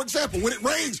 For example, when it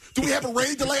rains, do we have a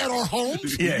rain delay at our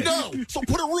homes? No. So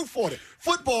put a roof on it.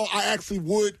 Football, I actually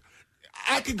would.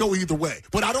 I could go either way,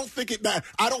 but I don't think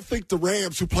I don't think the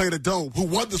Rams, who play in a dome, who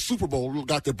won the Super Bowl,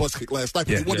 got their butts kicked last night,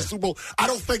 but they won the Super Bowl. I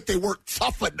don't think they weren't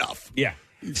tough enough. Yeah.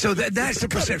 So that's the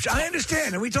perception. I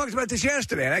understand, and we talked about this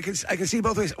yesterday, and I can see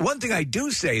both ways. One thing I do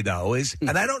say though is,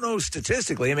 and I don't know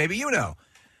statistically, and maybe you know,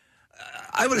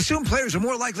 I would assume players are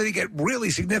more likely to get really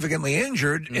significantly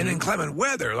injured in inclement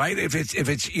weather, right? If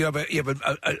it's you have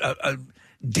a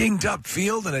dinged up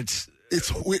field and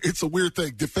it's a weird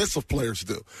thing. Defensive players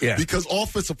do. Yeah. Because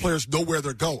offensive players know where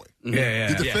they're going.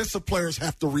 The defensive players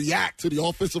have to react to the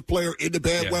offensive player in the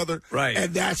bad weather. Right.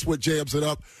 And that's what jams it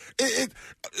up.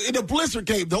 In a Blizzard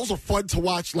game, those are fun to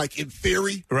watch, like in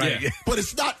theory. Right. But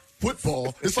it's not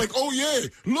football. It's like, oh, yeah,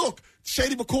 look.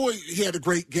 Shady McCoy, he had a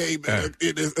great game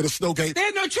in a snow game. They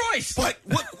had no choice. But,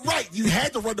 you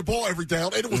had to run the ball every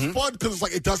down. And it was fun because it's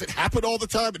like it doesn't happen all the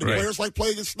time. And the players like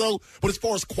playing in snow. But as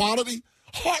far as quality,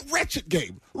 wretched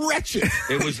game. Wretched.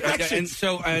 It was,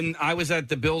 and I was at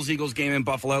the Bills-Eagles game in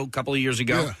Buffalo a couple of years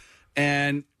ago,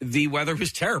 and the weather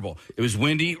was terrible. It was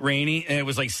windy, rainy, and it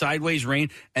was like sideways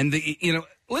rain. And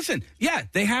listen,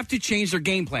 they have to change their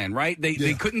game plan, right?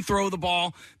 They couldn't throw the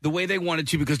ball the way they wanted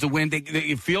to because the wind.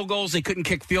 They field goals, they couldn't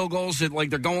kick field goals. Like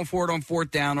they're going for it on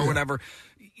 4th down or whatever.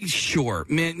 Sure,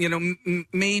 man.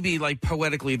 Maybe like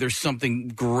poetically, there's something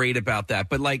great about that.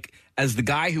 But like, as the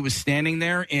guy who was standing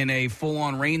there in a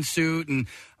full-on rain suit, and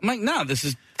I'm like, no, this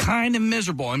is kind of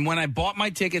miserable. And when I bought my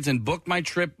tickets and booked my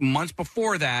trip months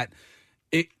before that,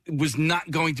 it was not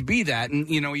going to be that. And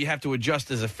you have to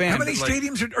adjust as a fan. How many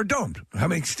stadiums are domed? How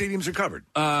many stadiums are covered?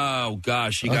 Oh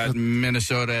gosh, you got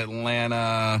Minnesota,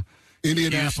 Atlanta,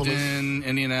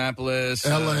 Indianapolis,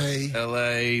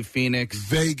 L.A., Phoenix,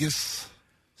 Vegas.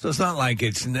 So it's not like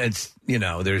it's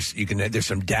there's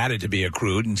some data to be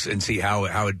accrued and see how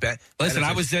it bet. Listen,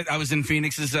 I was in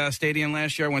Phoenix's stadium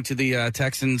last year. I went to the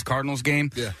Texans Cardinals game.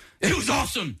 Yeah. It was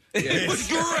awesome. It was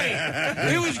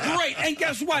great. It was great. And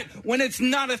guess what? When it's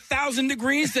not 1,000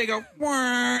 degrees, they go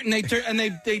and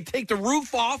they take the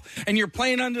roof off, and you're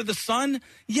playing under the sun.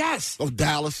 Yes. Of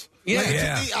Dallas. Yeah. To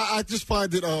me, I just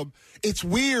find it it's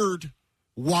weird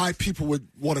why people would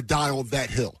want to die on that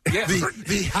hill. Yeah.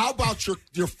 How about your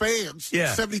fans?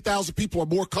 Yeah. 70,000 people are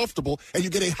more comfortable, and you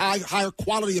get a higher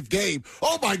quality of game.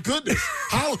 Oh my goodness!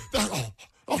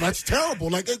 Oh, that's terrible.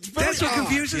 Like it's very That's what odd.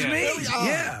 confuses me.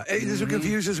 Yeah, that's what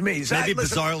confuses me. So Maybe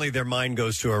bizarrely, their mind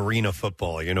goes to arena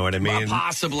football. You know what I mean?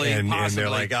 Possibly. And they're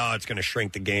like, oh, it's going to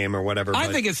shrink the game or whatever. I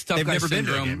but think it's tough they've guy never been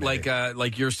to a syndrome, game,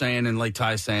 like you're saying and like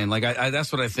Ty's saying. Like I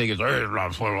that's what I think is. I'm a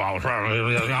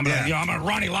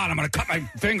Ronnie Lott. I'm going to cut my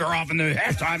finger off in the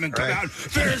halftime and come out and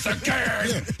finish the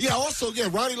game. Yeah. Also,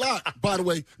 Ronnie Lott, by the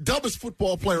way, dumbest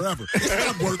football player ever. It's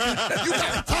not worth it. You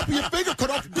got the top of your finger cut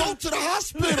off. Go to the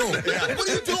hospital. What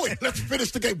are you doing? Let's finish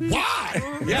the game. Why?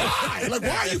 Yeah. Why? Like, why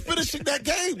are you finishing that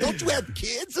game? Don't you have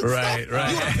kids and Right, stuff?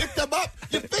 right. You want to pick them up?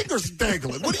 Your finger's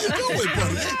dangling. What are you doing,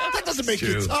 buddy? That doesn't make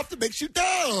you tough. It makes you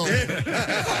dumb.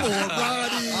 Come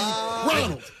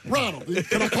on, Ronald.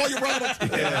 Can I call you Ronald?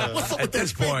 Yeah. What's up At with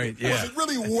this that point, finger? Was it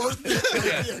really worth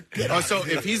it? Get out So of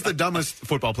here. if he's the dumbest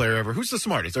football player ever, who's the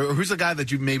smartest? Or who's the guy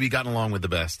that you've maybe gotten along with the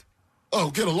best? Oh,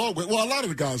 get along with. Well, a lot of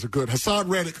the guys are good. Hassan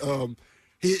Reddick,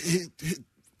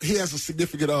 he has a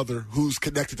significant other who's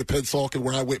connected to Pennsauken,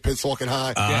 where I went, Pennsauken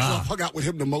High. So I've hung out with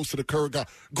him the most of the current guy.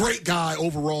 Great guy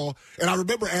overall. And I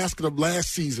remember asking him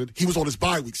last season, he was on his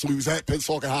bye week, so he was at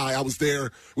Pennsauken High. I was there.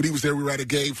 When he was there, we were at a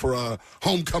game for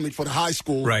homecoming for the high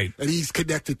school. Right. And he's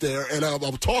connected there. And I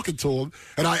was talking to him,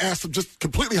 and I asked him just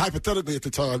completely hypothetically at the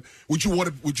time, would you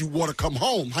want to come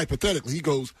home, hypothetically? He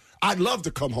goes, I'd love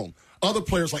to come home. Other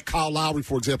players like Kyle Lowry,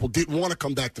 for example, didn't want to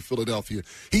come back to Philadelphia.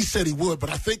 He said he would,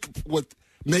 but I think what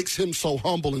makes him so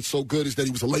humble and so good is that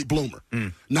he was a late bloomer.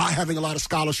 Not having a lot of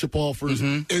scholarship offers,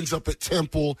 ends up at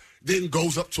Temple, then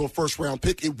goes up to a first-round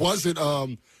pick. It wasn't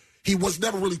he was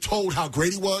never really told how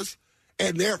great he was.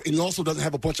 And he also doesn't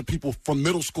have a bunch of people from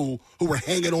middle school who were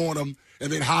hanging on him,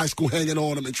 and then high school hanging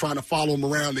on him and trying to follow him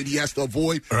around that he has to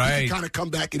avoid. Right. He can kind of come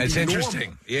back and That's be interesting.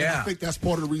 normal. Yeah. And I think that's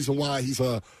part of the reason why he's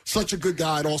such a good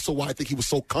guy, and also why I think he was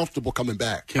so comfortable coming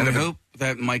back. Can we hope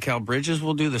that Michael Bridges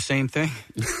will do the same thing?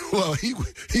 Well, he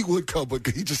would come, but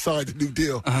he just signed a new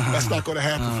deal. That's not going to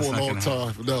happen for a long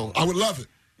time. No, I would love it.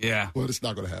 Yeah. But it's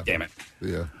not going to happen. Damn it.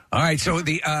 Yeah. All right. So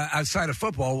the outside of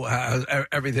football,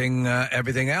 everything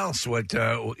else.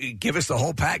 Give us the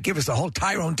whole pack. Give us the whole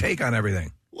Tyrone take on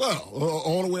everything. Well,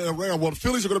 all the way around. Well, the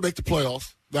Phillies are going to make the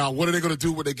playoffs. Now, what are they going to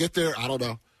do when they get there? I don't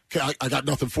know. Okay, I got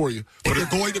nothing for you. But they're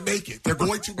going to make it. They're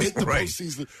going to make the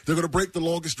postseason. They're going to break the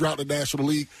longest drought in the National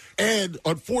League. And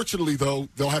unfortunately, though,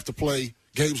 they'll have to play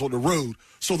games on the road.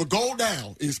 So the goal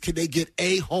now is, can they get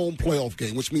a home playoff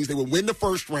game, which means they would win the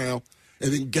first round,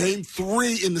 and then game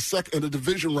 3 in the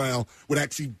division round would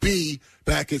actually be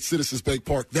back at Citizens Bank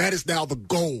Park. That is now the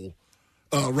goal.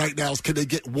 Right now, is can they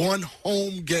get one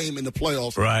home game in the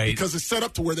playoffs? Right. Because it's set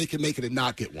up to where they can make it and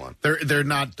not get one. They're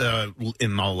not,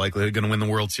 in all likelihood, going to win the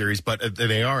World Series, but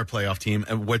they are a playoff team.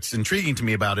 And what's intriguing to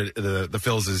me about it, the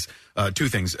Phils, is two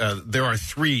things. There are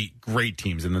 3 great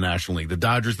teams in the National League: the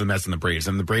Dodgers, the Mets, and the Braves.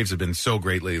 And the Braves have been so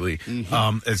great lately.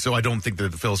 And so I don't think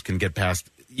that the Phils can get past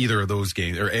either of those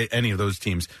games or any of those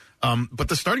teams. But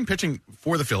the starting pitching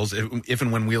for the Phils, if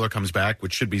and when Wheeler comes back,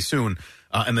 which should be soon,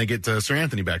 and they get Sir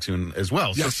Anthony back soon as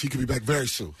well. Yes, he could be back very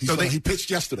soon. He pitched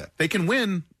yesterday. They can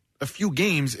win a few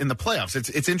games in the playoffs.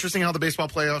 It's interesting how the baseball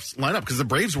playoffs line up, because the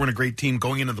Braves weren't a great team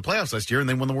going into the playoffs last year, and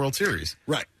they won the World Series.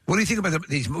 Right. What do you think about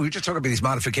these? We were just talking about these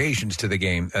modifications to the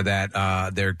game that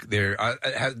are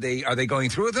they going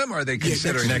through with them? Or are they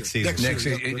considering next season? Next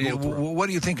season. What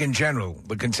do you think in general?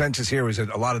 The consensus here is that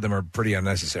a lot of them are pretty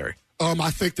unnecessary.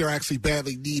 I think they're actually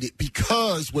badly needed,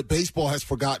 because what baseball has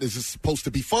forgotten is it's supposed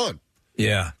to be fun.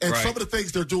 Yeah. And some of the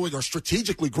things they're doing are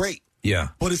strategically great. Yeah.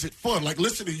 But is it fun? Like,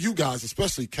 listen to you guys,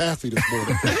 especially Kathy this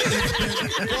morning. It's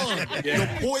been fun.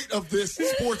 The point of this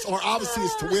sports are obviously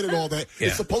is to win and all that. Yeah.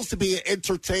 It's supposed to be an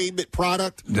entertainment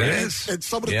product. It is. And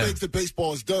some of the things that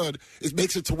baseball has done is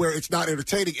makes it to where it's not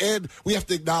entertaining. And we have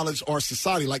to acknowledge our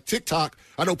society. Like TikTok,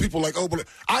 I know people are like, oh, but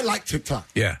I like TikTok.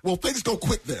 Yeah. Well, things go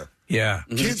quick there. Yeah.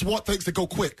 Kids want things to go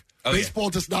quick. Baseball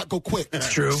does not go quick.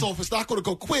 It's true. So if it's not going to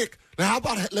go quick, then how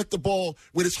about let the ball,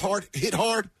 when it's hit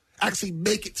hard, actually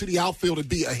make it to the outfield and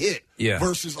be a hit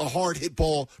versus a hard hit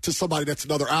ball to somebody that's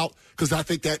another out, because I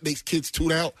think that makes kids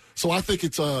tune out. So I think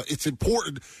it's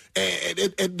important.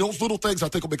 And those little things I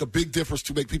think will make a big difference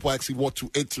to make people actually want to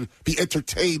be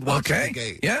entertained watching the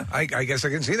game. Yeah, I guess I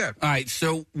can see that. All right,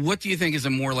 so what do you think is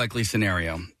a more likely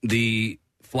scenario? The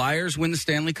Flyers win the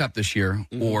Stanley Cup this year,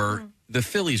 or the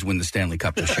Phillies win the Stanley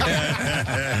Cup this year?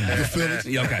 The Phillies?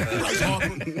 Yeah,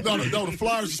 okay. No, the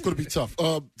Flyers is going to be tough.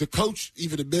 The coach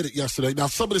even admitted yesterday. Now,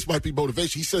 some of this might be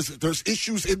motivation. He says there's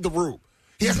issues in the room.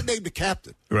 He hasn't named the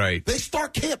captain. Right. They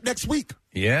start camp next week.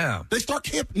 Yeah. They start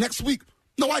camp next week.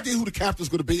 No idea who the captain's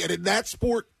going to be. And in that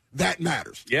sport, that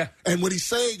matters. Yeah. And what he's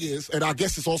saying is, and I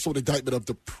guess it's also an indictment of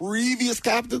the previous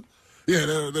captain. Yeah,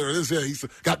 there it is. Yeah, he's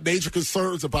got major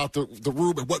concerns about the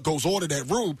room and what goes on in that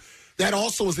room. That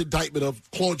also is an indictment of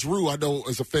Claude Giroux. I know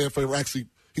as a fan favorite, actually,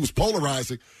 he was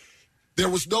polarizing. There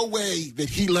was no way that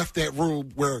he left that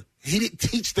room where he didn't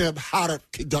teach them how to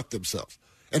conduct themselves.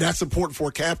 And that's important for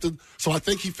a captain. So I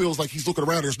think he feels like he's looking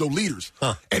around. There's no leaders.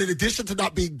 And in addition to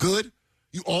not being good,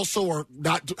 you also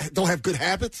don't have good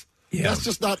habits. Yeah. That's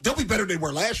just not. They'll be better than they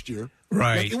were last year.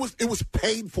 Right. Like, it was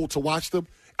painful to watch them.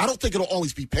 I don't think it'll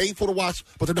always be painful to watch,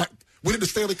 but they're not winning the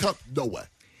Stanley Cup. No way.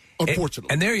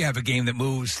 Unfortunately. And there you have a game that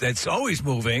moves, that's always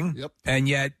moving. Yep. And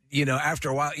yet, after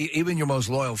a while, even your most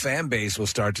loyal fan base will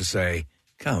start to say,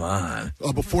 come on.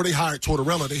 Before they hired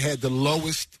Tortorella, they had the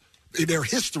lowest, in their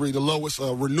history, the lowest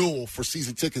renewal for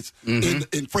season tickets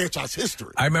in franchise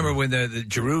history. I remember when the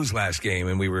Giroux's last game,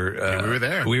 and we were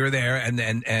there. We were there, and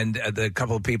the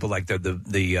couple of people, like the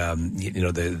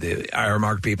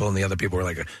Ironmark people and the other people were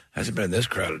like, hasn't been this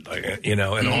crowded, in a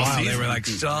while. They were like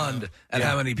stunned at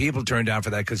how many people turned out for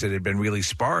that because it had been really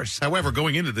sparse. However,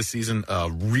 going into this season,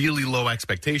 really low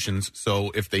expectations.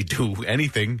 So if they do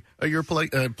anything, you're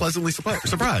pleasantly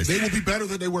surprised. They will be better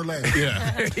than they were last year.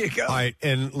 Yeah. There you go. All right,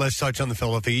 and let's touch on the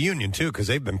Philadelphia Union, too, because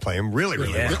they've been playing really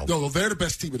well. No, they're the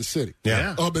best team in the city.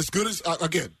 Yeah. As good as,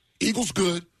 again, Eagles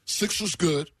good, Sixers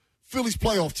good, Phillies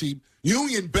playoff team,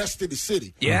 Union best in the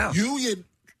city. Yeah. Union,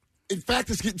 in fact,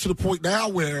 is getting to the point now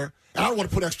where, and I don't want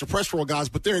to put extra pressure on guys,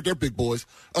 but they're big boys.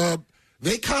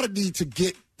 They kind of need to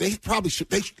get, they probably should,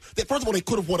 first of all, they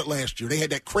could have won it last year. They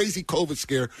had that crazy COVID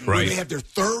scare where they had their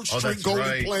third string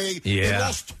goalie playing. Yeah. They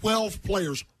lost 12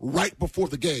 players right before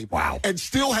the game. Wow. And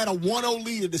still had a 1-0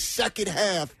 lead in the second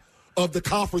half of the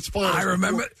conference finals. I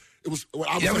remember. It was.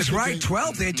 That was right.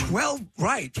 12. They had 12.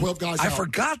 Right. 12 guys. I out.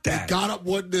 forgot that. They got up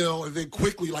 1-0, and then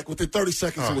quickly, like within 30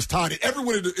 seconds, it was tied. And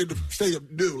everyone in the stadium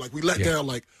knew. Like we let down.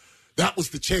 Like that was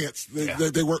the chance.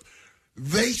 They were.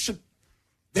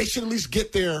 They should at least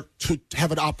get there to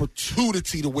have an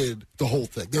opportunity to win the whole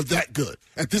thing. They're that good.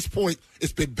 At this point,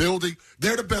 it's been building.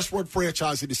 They're the best run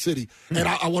franchise in the city. And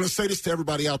I want to say this to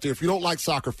everybody out there. If you don't like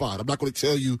soccer, fine. I'm not going to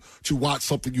tell you to watch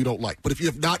something you don't like. But if you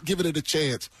have not given it a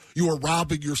chance, you are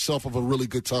robbing yourself of a really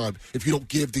good time if you don't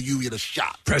give the Union a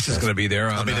shot. Preston's going to be there.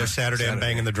 I'll be there Saturday. I'm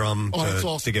banging the drum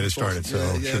to get it started. Awesome.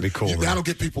 So it should be cool. That'll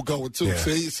get people going, too. Yeah.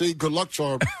 See, good luck,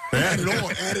 charm. Add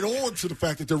it on to the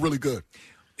fact that they're really good.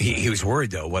 He was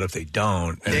worried though. What if they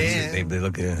don't? And they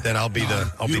look at. Then I'll be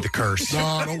the curse.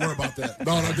 No, don't worry about that.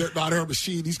 No, they're a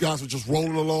machine. These guys are just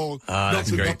rolling along.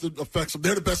 Nothing affects them.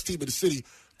 They're the best team in the city,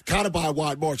 kind of by a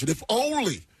wide margin. If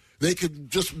only they could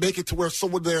just make it to where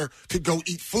someone there could go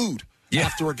eat food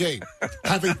after a game.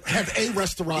 Have a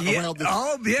restaurant around this.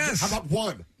 Oh, yes. How about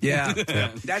one? Yeah.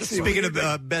 That's speaking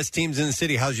of best teams in the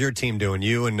city. How's your team doing?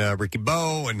 You and Ricky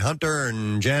Bo and Hunter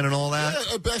and Jan and all that.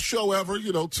 Yeah, best show ever.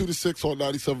 2 to 6 on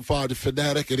 97.5 The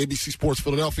Fanatic and NBC Sports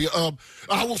Philadelphia.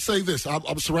 I will say this: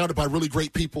 I'm surrounded by really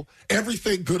great people.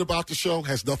 Everything good about the show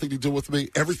has nothing to do with me.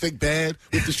 Everything bad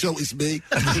with the show is me.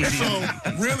 So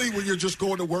really, when you're just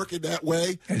going to work in that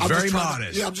way, it's I'm very just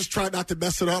modest. I'm just trying not to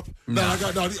mess it up.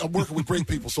 I'm working with great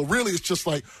people. So really, it's just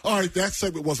like, all right, that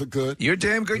segment wasn't good. You're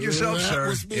damn good yourself, that sir.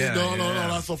 Was me. No,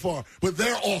 not so far. But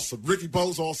they're awesome. Ricky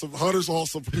Bo's awesome. Hunter's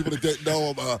awesome. For people that didn't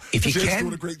know him, if you Jen's can,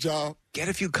 doing a great job. Get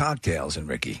a few cocktails in,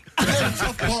 Ricky. The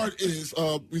tough part is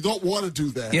we don't want to do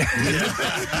that. Yeah.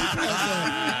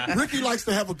 Ricky likes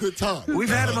to have a good time. We've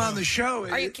had him on the show.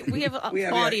 We have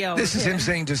audio. This is him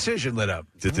saying decision lit up.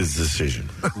 This is decision.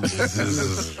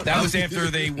 That was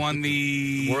after they won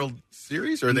the World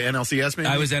Series or the NLCS, maybe?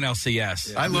 I was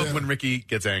NLCS. I love when Ricky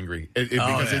gets angry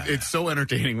because it's so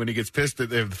entertaining when he gets pissed if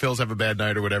the Phils have a bad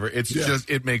night or whatever. It's just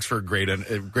it makes for great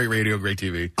radio, great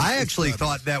TV. I actually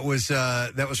thought that was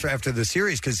for after the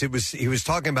series because he was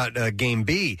talking about Game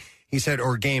B. He said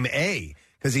or Game A.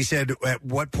 Because he said, at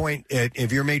what point,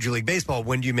 if you're Major League Baseball,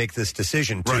 when do you make this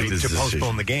decision to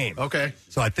postpone the game? Okay.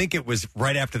 So I think it was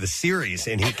right after the series,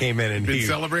 and he came in and he was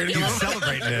celebrating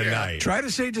that night. Try to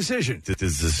say decision.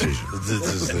 Decision.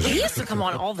 He used to come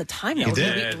on all the time. Though. He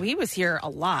did. He was here a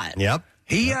lot. Yep.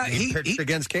 He pitched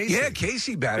against Casey. Yeah,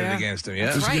 Casey batted against him.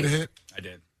 Yeah, Did you get a hit? I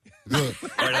did. Good.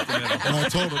 Right up the middle. I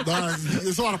told him,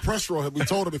 there's a lot of pressure on him. We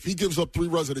told him if he gives up 3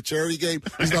 runs in a charity game,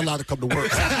 he's not allowed to come to work.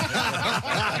 Come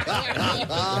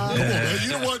on, man. You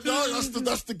know what? No,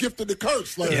 that's the gift and the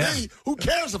curse. Like, hey, who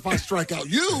cares if I strike out?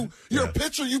 You're a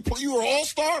pitcher. You are an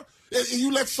all-star. And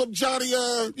you let some Johnny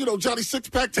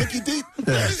Six-Pack take you deep.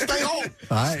 Man, stay home.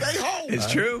 Stay home. It's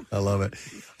true. I love it.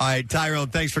 All right, Tyrone,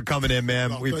 thanks for coming in,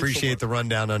 man. We appreciate the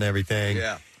rundown on everything.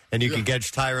 Yeah. And you can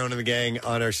catch Tyrone and the gang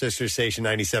on our sister station,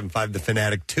 97.5 The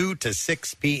Fanatic, 2 to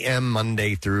 6 p.m.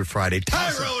 Monday through Friday.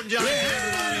 Tyrone, Johnny,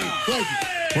 everybody.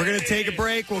 We're going to take a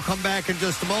break. We'll come back in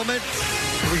just a moment.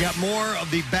 We got more of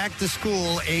the Back to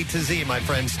School A to Z, my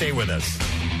friends. Stay with us.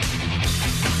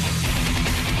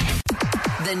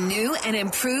 The new and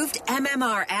improved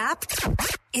MMR app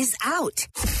is out.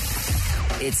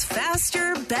 It's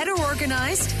faster, better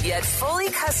organized, yet fully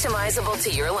customizable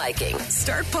to your liking.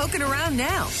 Start poking around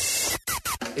now.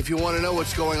 If you want to know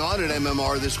what's going on at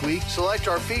MMR this week, select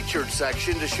our featured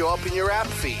section to show up in your app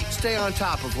feed. Stay on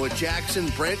top of what Jackson,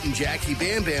 Brent, and Jackie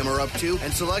Bam Bam are up to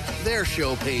and select their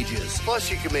show pages.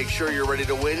 Plus, you can make sure you're ready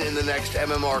to win in the next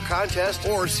MMR contest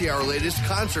or see our latest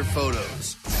concert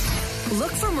photos.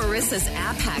 Look for Marissa's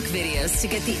app hack videos to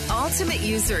get the ultimate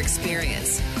user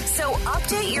experience. So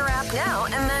update your app now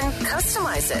and then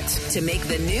customize it to make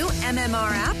the new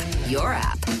MMR app your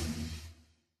app.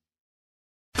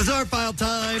 Bizarre File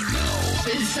time.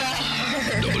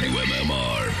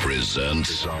 WMMR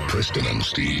presents Preston and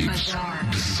Steve's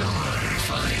Bizarre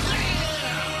File.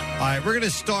 All right, we're going to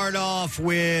start off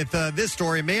with this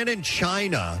story. A man in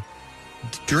China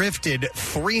drifted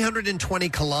 320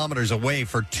 kilometers away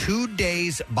for 2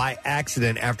 days by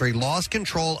accident after he lost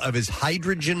control of his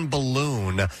hydrogen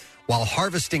balloon while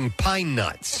harvesting pine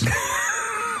nuts.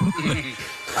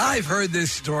 I've heard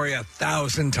this story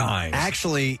 1,000 times.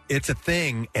 Actually, it's a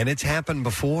thing, and it's happened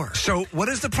before. So what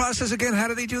is the process again? How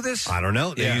do they do this? I don't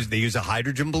know. They use a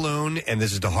hydrogen balloon, and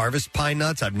this is to harvest pine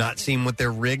nuts. I've not seen what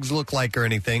their rigs look like or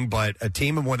anything, but a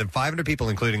team of more than 500 people,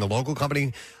 including a local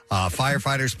company,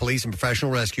 firefighters, police, and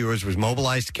professional rescuers, was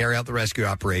mobilized to carry out the rescue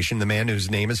operation. The man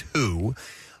whose name is Hu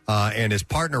and his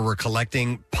partner were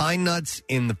collecting pine nuts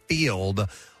in the field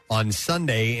on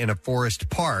Sunday in a forest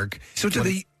park. So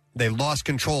they lost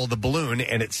control of the balloon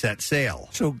and it set sail.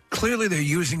 So clearly they're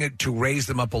using it to raise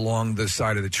them up along the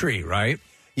side of the tree, right?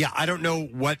 Yeah, I don't know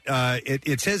what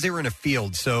it says. They were in a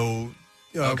field, so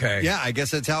okay. Yeah, I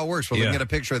guess that's how it works. We're looking at a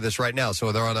picture of this right now.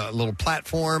 So they're on a little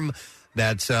platform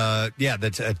that's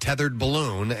that's a tethered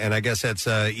balloon, and I guess that's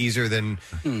easier than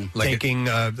taking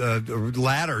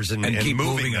ladders and keep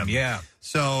moving them. Yeah.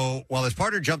 So while his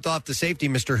partner jumped off the safety,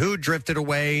 Mr. Hu drifted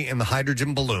away in the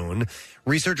hydrogen balloon.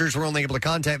 Researchers were only able to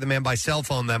contact the man by cell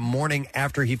phone that morning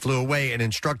after he flew away and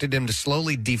instructed him to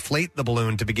slowly deflate the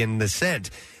balloon to begin the descent.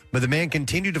 But the man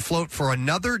continued to float for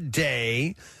another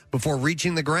day before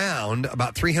reaching the ground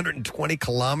about 320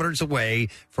 kilometers away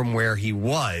from where he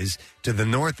was to the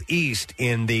northeast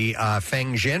in the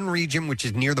Fangzhen region, which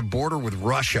is near the border with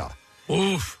Russia.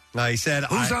 Oof. He said,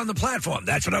 who's on the platform?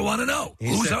 That's what I want to know.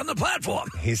 Who's on the platform?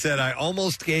 He said, I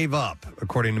almost gave up,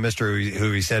 according to Mr.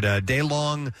 Hu. He said, a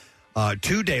 2-day-long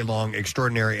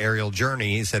extraordinary aerial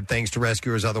journey. He said, thanks to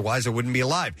rescuers, otherwise I wouldn't be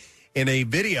alive. In a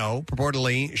video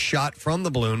purportedly shot from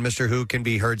the balloon, Mr. Hu can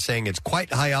be heard saying, it's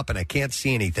quite high up and I can't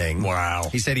see anything. Wow.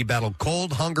 He said he battled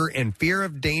cold, hunger, and fear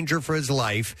of danger for his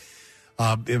life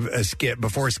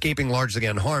before escaping largely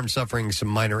unharmed, suffering some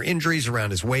minor injuries around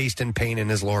his waist and pain in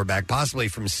his lower back, possibly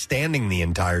from standing the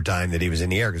entire time that he was in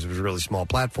the air because it was a really small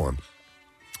platform.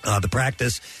 The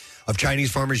practice of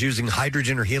Chinese farmers using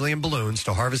hydrogen or helium balloons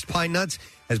to harvest pine nuts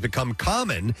has become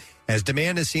common as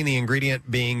demand has seen the ingredient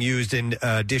being used in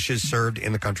dishes served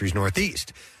in the country's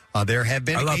northeast. There have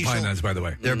been I love occasional- pine nuts, by the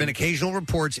way. There have been occasional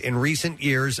reports in recent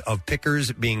years of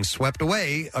pickers being swept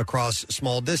away across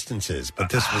small distances, but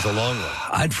this was a long one.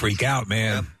 I'd freak out,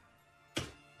 man.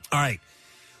 All right.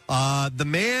 The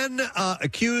man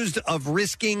accused of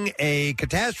risking a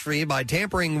catastrophe by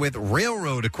tampering with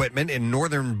railroad equipment in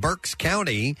northern Berks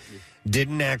County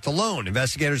didn't act alone.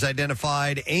 Investigators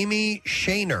identified Amy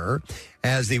Shaner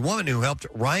as the woman who helped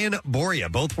Ryan Boria.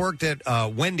 Both worked at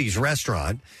Wendy's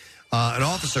restaurant. An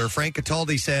officer, Frank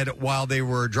Cataldi, said while they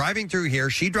were driving through here,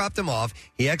 she dropped him off.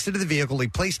 He exited the vehicle. He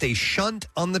placed a shunt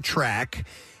on the track.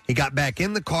 He got back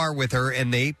in the car with her,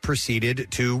 and they proceeded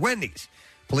to Wendy's.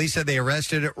 Police said they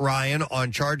arrested Ryan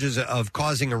on charges of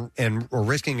causing or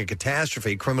risking a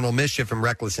catastrophe, criminal mischief, and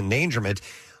reckless endangerment.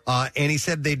 And he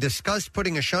said they discussed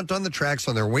putting a shunt on the tracks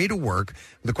on their way to work.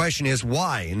 The question is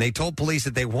why? And they told police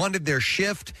that they wanted their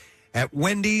shift at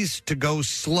Wendy's to go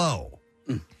slow.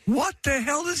 What the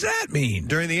hell does that mean?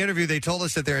 During the interview, they told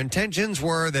us that their intentions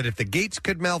were that if the gates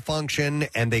could malfunction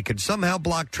and they could somehow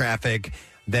block traffic,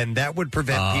 then that would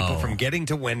prevent people from getting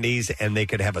to Wendy's and they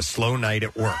could have a slow night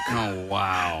at work. Oh,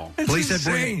 wow. Police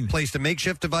had placed a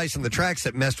makeshift device on the tracks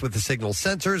that messed with the signal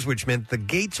sensors, which meant the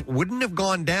gates wouldn't have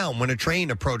gone down when a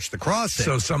train approached the crossing.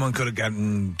 So someone could have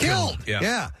gotten killed.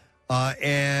 Yeah.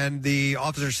 And the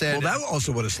officer said... Well, that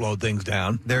also would have slowed things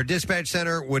down. Their dispatch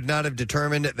center would not have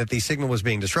determined that the signal was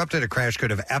being disrupted. A crash could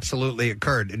have absolutely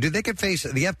occurred. They could face...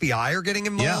 The FBI are getting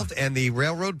involved, and the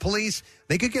railroad police,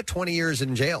 they could get 20 years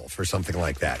in jail for something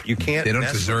like that. You can't... They don't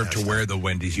mess with deserve that to stuff. wear the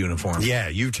Wendy's uniform. Yeah,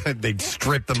 they'd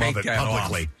strip them of Take it that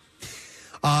publicly.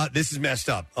 This is messed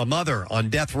up. A mother on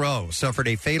death row suffered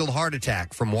a fatal heart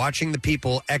attack from watching the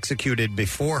people executed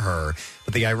before her.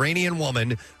 But the Iranian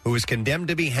woman, who was condemned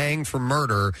to be hanged for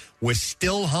murder, was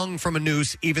still hung from a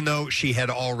noose even though she had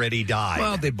already died.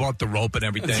 Well, they bought the rope and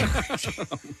everything.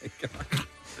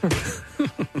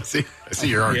 I see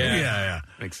your argument. Yeah.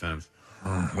 Makes sense.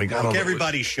 We got all the-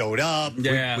 everybody showed up.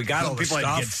 Yeah. We got Some all the people had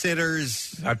stuff. to get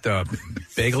sitters. Got the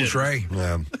bagel tray.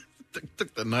 Yeah.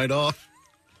 Took the night off.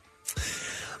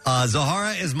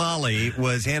 Zahara Ismaili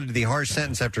was handed the harsh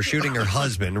sentence after shooting her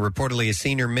husband, reportedly a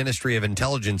senior Ministry of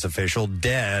Intelligence official,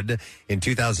 dead in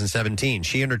 2017.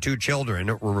 She and her 2 children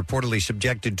were reportedly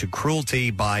subjected to cruelty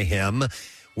by him,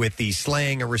 with the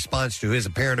slaying a response to his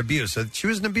apparent abuse. So she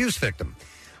was an abuse victim.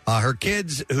 Her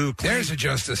kids who... There's a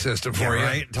justice system for you.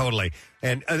 Right? Totally.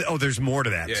 And, there's more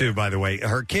to that, too, by the way.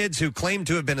 Her kids who claimed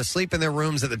to have been asleep in their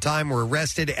rooms at the time were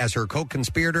arrested as her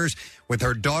co-conspirators, with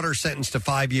her daughter sentenced to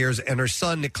 5 years and her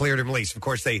son cleared and released. Of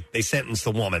course, they sentenced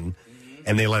the woman,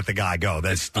 and they let the guy go.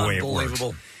 That's the way it works.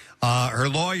 Her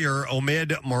lawyer,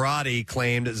 Omid Moradi,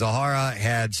 claimed Zahara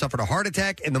had suffered a heart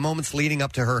attack in the moments leading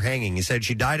up to her hanging. He said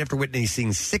she died after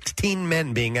witnessing 16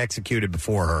 men being executed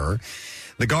before her.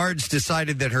 The guards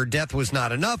decided that her death was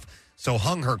not enough, so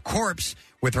hung her corpse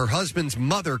with her husband's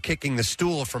mother kicking the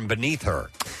stool from beneath her.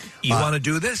 You want to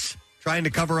do this? Trying to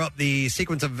cover up the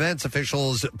sequence of events,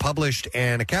 officials published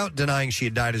an account denying she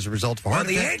had died as a result of a heart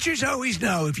Well, the attack, answer's always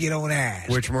no if you don't ask.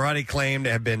 which Moradi claimed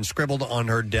had been scribbled on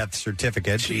her death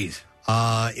certificate. Jeez.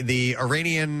 The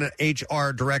Iranian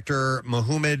HR director,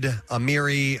 Mohammad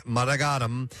Amiri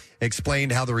Madagadam,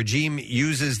 explained how the regime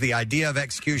uses the idea of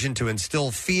execution to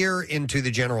instill fear into the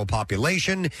general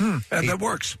population. That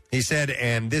works. He said,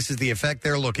 and this is the effect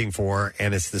they're looking for,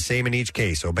 and it's the same in each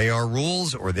case. Obey our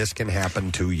rules, or this can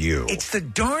happen to you. It's the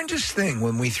darndest thing.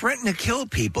 When we threaten to kill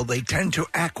people, they tend to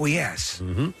acquiesce.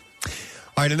 Mm-hmm.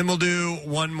 All right, and then we'll do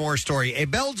one more story. A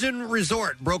Belgian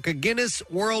resort broke a Guinness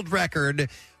World Record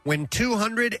when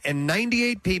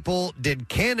 298 people did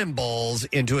cannonballs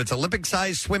into its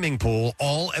Olympic-sized swimming pool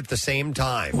all at the same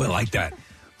time. We like that.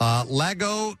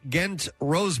 Lago Gent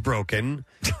Roosbroken,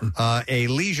 a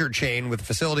leisure chain with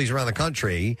facilities around the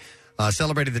country,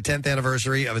 celebrated the 10th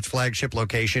anniversary of its flagship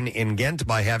location in Ghent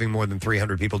by having more than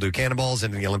 300 people do cannonballs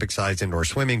into the Olympic-sized indoor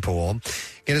swimming pool.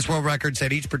 Guinness World Records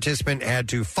said each participant had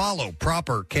to follow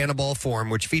proper cannonball form,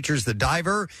 which features the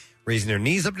diver raising their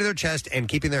knees up to their chest and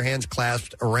keeping their hands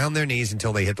clasped around their knees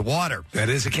until they hit the water. That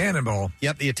is a cannonball.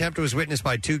 Yep, the attempt was witnessed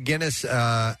by 2 Guinness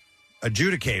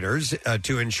adjudicators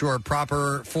to ensure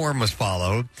proper form was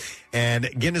followed. And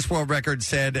Guinness World Records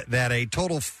said that a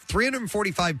total of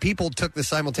 345 people took the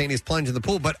simultaneous plunge in the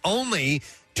pool, but only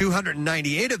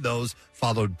 298 of those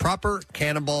followed proper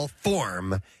cannonball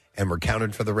form and were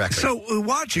counted for the record. So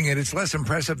watching it, it's less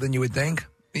impressive than you would think.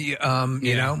 You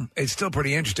know, it's still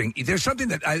pretty interesting. There's something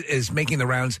that is making the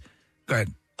rounds. Go ahead.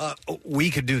 We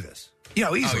could do this.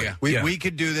 Yeah, easily. We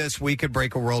could do this. We could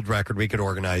break a world record. We could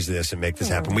organize this and make this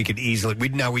happen. We could easily.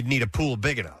 We'd need a pool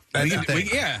big enough. That's the thing.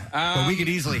 But we could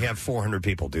easily have 400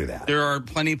 people do that. There are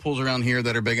plenty of pools around here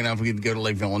that are big enough. We could go to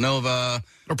Lake Villanova.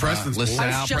 Or Preston's pool. LaSalle.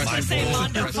 I was just going to say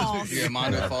Mondo Preston's pool. Falls. Yeah,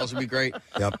 Mondo Falls would be great.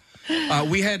 Yep.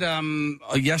 We had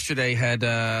yesterday had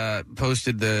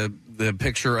posted the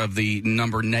picture of the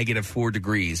number -4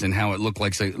 degrees and how it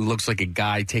looks like a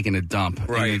guy taking a dump.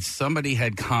 Right. And somebody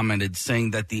had commented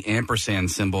saying that the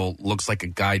ampersand symbol looks like a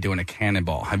guy doing a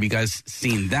cannonball. Have you guys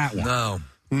seen that one?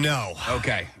 No.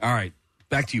 Okay. All right.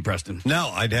 Back to you, Preston. No,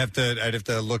 I'd have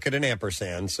to look at an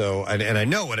ampersand. So, and I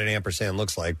know what an ampersand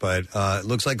looks like, but it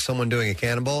looks like someone doing a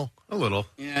cannonball. A little.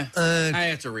 Yeah. I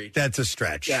have to read. That's a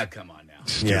stretch. Yeah, come on now.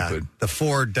 Yeah, the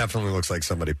 4 definitely looks like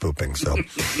somebody pooping. So,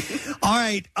 all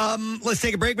right, let's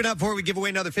take a break. But not before we give away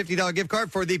another $50 gift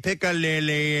card for the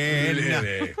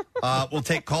Pick-a-Lillian. We'll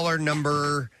take caller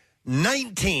number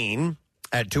 19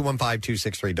 at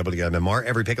 215-263-WMMR.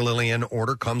 Every Pick-a-Lillian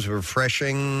order comes with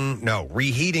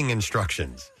reheating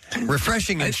instructions.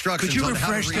 Refreshing instructions. Could you on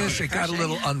how to refresh this? It got a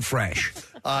little unfresh.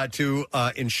 To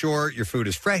ensure your food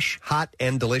is fresh, hot,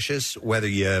 and delicious, whether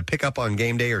you pick up on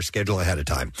game day or schedule ahead of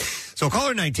time. So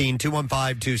caller 19,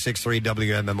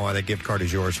 215-263-WMMR. That gift card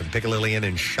is yours from Pick-a-Lillian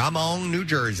in Shamong, New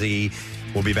Jersey.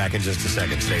 We'll be back in just a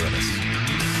second. Stay with us.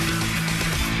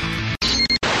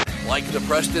 Like the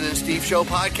Preston and Steve Show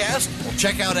podcast? Well,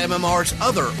 check out MMR's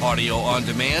other audio on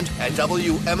demand at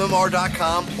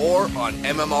WMMR.com or on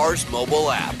MMR's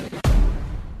mobile app.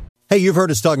 Hey, you've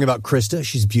heard us talking about Krista.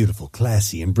 She's beautiful,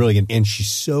 classy, and brilliant, and she's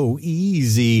so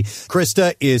easy.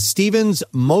 Krista is Steven's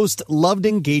most loved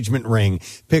engagement ring.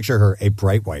 Picture her, a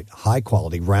bright white,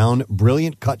 high-quality, round,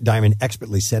 brilliant cut diamond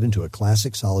expertly set into a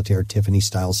classic solitaire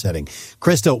Tiffany-style setting.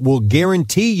 Krista will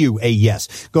guarantee you a yes.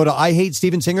 Go to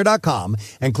IHateStevenSinger.com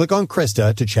and click on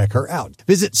Krista to check her out.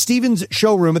 Visit Steven's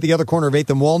showroom at the other corner of 8th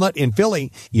and Walnut in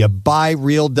Philly. You buy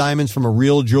real diamonds from a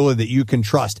real jeweler that you can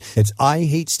trust. It's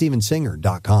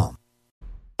IHateStevenSinger.com.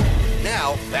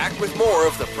 Now, back with more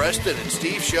of the Preston and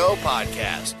Steve Show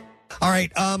podcast. All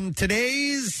right,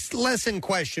 today's lesson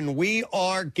question, we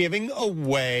are giving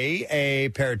away a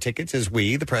pair of tickets as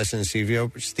we, the Preston and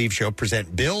Steve Show,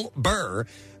 present Bill Burr,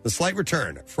 The Slight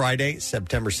Return, Friday,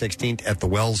 September 16th at the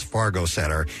Wells Fargo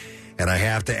Center. And I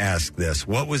have to ask this.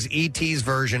 What was E.T.'s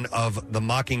version of the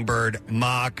Mockingbird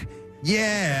mock,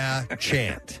 yeah,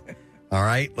 chant? All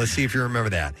right, let's see if you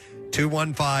remember that.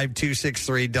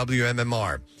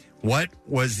 215-263-WMMR. What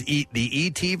was the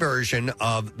E.T. version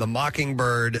of the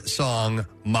Mockingbird song,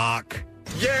 Mock,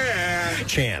 yeah,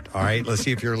 chant? All right, let's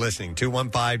see if you're listening.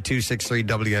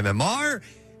 215-263-WMMR,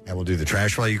 and we'll do the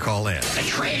trash while you call in. The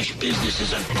trash business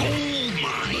is a gold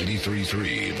mine.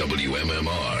 93.3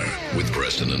 WMMR with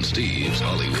Preston and Steve's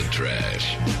Hollywood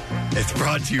Trash. It's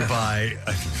brought to you by,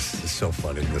 this is so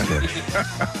funny, this one.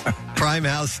 Prime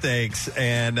House Steaks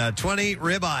and 20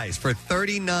 ribeyes for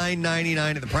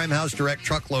 $39.99 at the Prime House Direct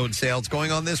Truckload Sales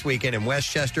going on this weekend in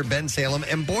Westchester, Bensalem,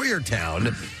 and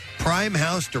Boyertown.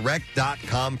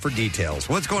 PrimeHouseDirect.com for details.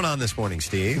 What's going on this morning,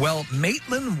 Steve? Well,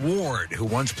 Maitland Ward, who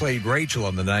once played Rachel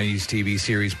on the 90s TV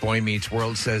series Boy Meets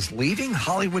World, says leaving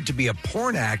Hollywood to be a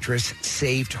porn actress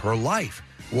saved her life.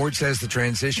 Ward says the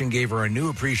transition gave her a new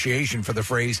appreciation for the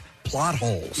phrase plot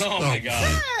holes. Oh, my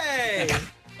God. Hey!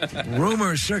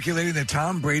 Rumors circulating that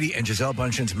Tom Brady and Gisele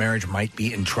Bündchen's marriage might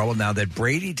be in trouble now that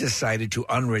Brady decided to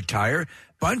unretire.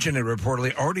 Bündchen had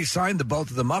reportedly already signed the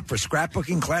both of them up for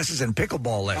scrapbooking classes and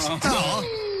pickleball lessons.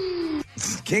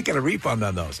 Can't get a refund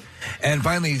on those. And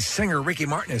finally, singer Ricky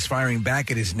Martin is firing back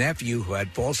at his nephew, who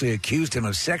had falsely accused him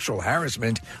of sexual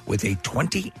harassment with a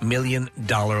 $20 million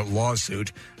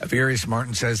lawsuit. Furious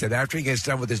Martin says that after he gets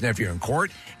done with his nephew in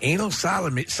court, anal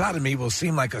sodomy will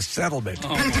seem like a settlement.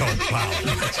 All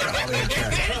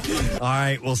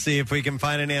right, we'll see if we can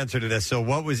find an answer to this. So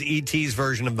what was E.T.'s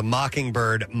version of the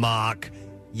Mockingbird mock,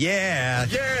 yeah,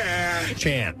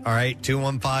 chant? All right,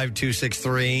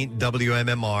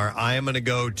 215-263-WMMR. I am going to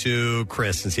go to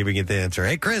Chris and see if we get the answer.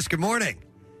 Hey, Chris, good morning.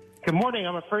 Good morning.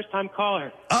 I'm a first-time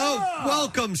caller. Oh,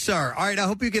 welcome, sir. All right, I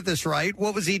hope you get this right.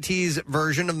 What was E.T.'s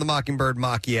version of the Mockingbird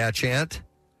mock, yeah, chant?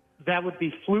 That would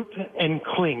be Floop and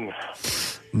Cling.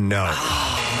 No.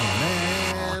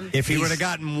 If he would have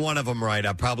gotten one of them right,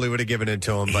 I probably would have given it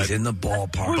to him. But he's in the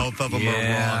ballpark. Both of them are wrong.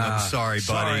 I'm sorry, buddy.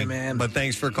 Sorry, man. But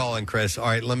thanks for calling, Chris. All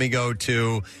right, let me go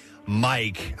to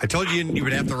Mike. I told you you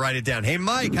would have to write it down. Hey,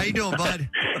 Mike, how you doing, bud?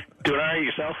 Doing all right,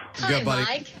 yourself? Good, buddy.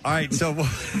 Mike. All right, so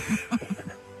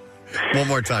one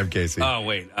more time, Casey. Oh,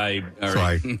 wait. All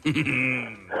Sorry.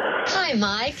 Hi,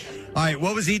 Mike. All right,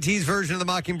 what was E.T.'s version of the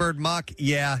Mockingbird mock,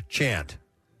 yeah, chant?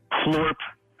 Florp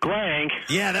Glank.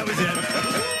 Yeah, that was it.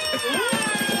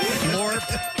 Slorp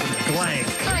Glank.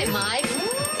 Hi, Mike.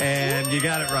 And you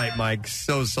got it right, Mike.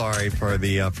 So sorry for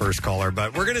the first caller,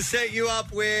 but we're going to set you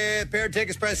up with pair of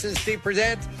tickets. Preston and Steve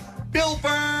present Bill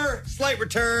Burr, slight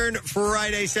return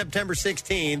Friday, September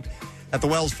 16th at the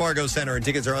Wells Fargo Center. And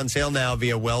tickets are on sale now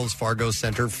via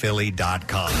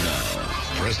wellsfargocenterphilly.com.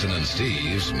 Preston and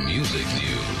Steve's Music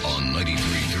News on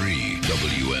 93.3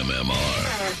 WMMR.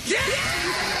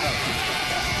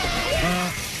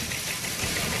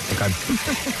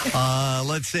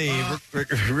 Let's see. We're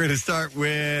going to start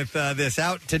with this.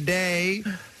 Out today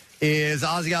is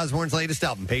Ozzy Osbourne's latest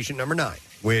album, Patient Number 9,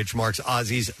 which marks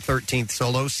Ozzy's 13th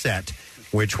solo set,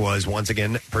 which was once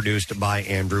again produced by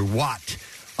Andrew Watt.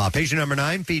 Patient Number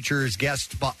 9 features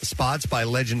guest spots by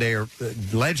legendary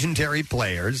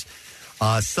players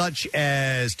such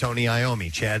as Tony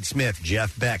Iommi, Chad Smith,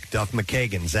 Jeff Beck, Duff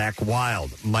McKagan, Zach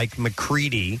Wilde, Mike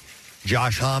McCready,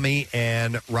 Josh Homme,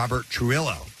 and Robert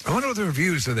Trujillo. I wonder what the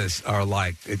reviews of this are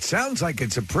like. It sounds like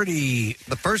it's a pretty...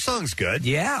 The first song's good.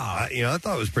 Yeah. I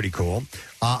thought it was pretty cool.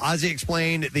 Ozzy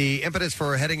explained the impetus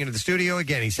for heading into the studio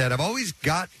again. He said, I've always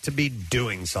got to be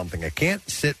doing something. I can't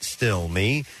sit still,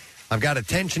 me. I've got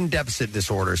attention deficit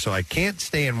disorder, so I can't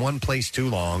stay in one place too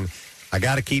long. I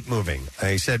got to keep moving.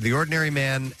 He said the Ordinary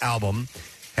Man album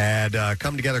had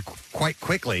come together quite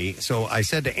quickly, so I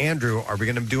said to Andrew, are we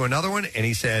going to do another one? And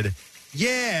he said...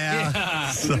 Yeah.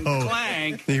 So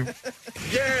Clank. He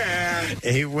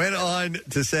went on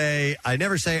to say, I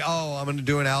never say, I'm going to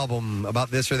do an album about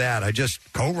this or that. I just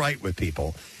co-write with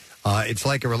people. It's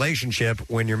like a relationship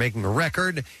when you're making a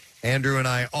record. Andrew and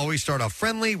I always start off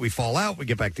friendly. We fall out. We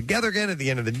get back together again. At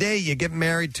the end of the day, you get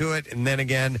married to it. And then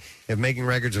again, if making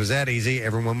records was that easy,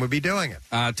 everyone would be doing it.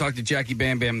 Talked to Jackie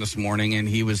Bam Bam this morning, and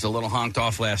he was a little honked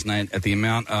off last night at the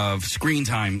amount of screen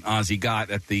time Ozzy got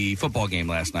at the football game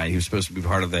last night. He was supposed to be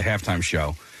part of the halftime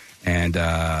show. And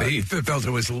he felt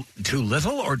it was too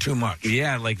little or too much.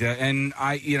 Yeah, like that. And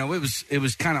it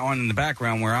was kind of on in the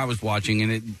background where I was watching,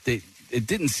 and it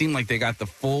didn't seem like they got the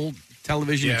full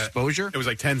television exposure. It was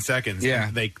like 10 seconds.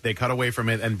 Yeah. They cut away from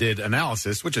it and did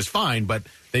analysis, which is fine, but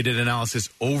they did analysis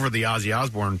over the Ozzy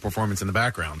Osbourne performance in the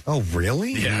background. Oh,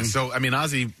 really? Yeah. Mm-hmm. So, I mean,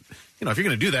 Ozzy, if you're going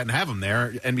to do that and have him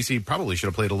there, NBC probably should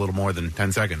have played a little more than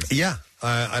 10 seconds. Yeah.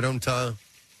 I don't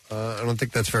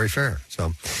think that's very fair. So,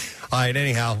 all right.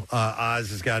 Anyhow,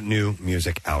 Oz has got new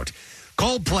music out.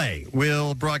 Coldplay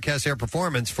will broadcast their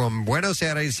performance from Buenos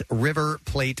Aires River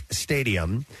Plate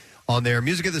Stadium on their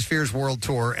Music of the Spheres World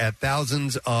Tour at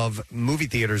thousands of movie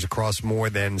theaters across more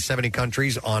than 70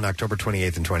 countries on October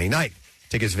 28th and 29th.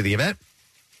 Tickets for the event,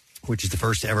 which is the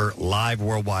first ever live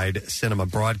worldwide cinema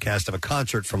broadcast of a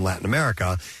concert from Latin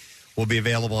America, will be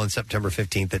available on September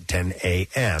 15th at 10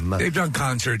 a.m. They've done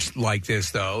concerts like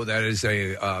this, though. That is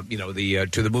to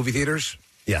the movie theaters?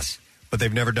 Yes. But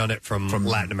they've never done it from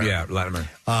Latin America. Yeah, Latin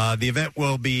America. The event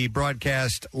will be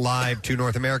broadcast live to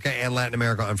North America and Latin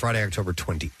America on Friday, October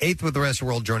 28th, with the rest of the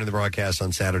world joining the broadcast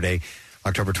on Saturday,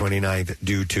 October 29th,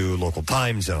 due to local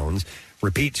time zones.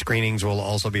 Repeat screenings will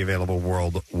also be available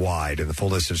worldwide, and the full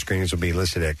list of screenings will be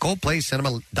listed at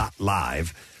coldplaycinema.live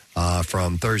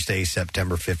from Thursday,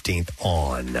 September 15th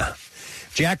on.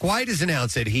 Jack White has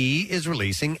announced that he is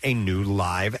releasing a new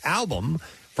live album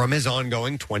from his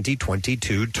ongoing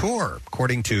 2022 tour.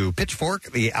 According to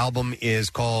Pitchfork, the album is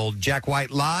called Jack White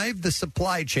Live, The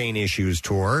Supply Chain Issues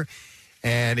Tour,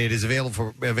 and it is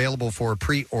available for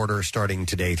pre-order starting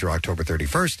today through October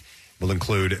 31st. It will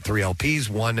include 3 LPs,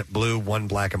 1 blue, 1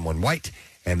 black, and 1 white,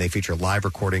 and they feature live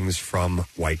recordings from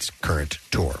White's current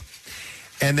tour.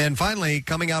 And then finally,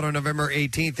 coming out on November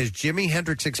 18th is Jimi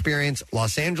Hendrix Experience,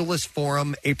 Los Angeles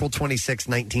Forum, April 26,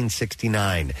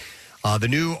 1969. The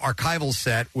new archival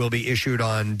set will be issued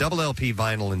on double LP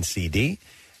vinyl and CD,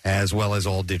 as well as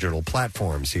all digital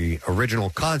platforms. The original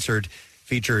concert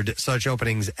featured such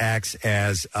openings acts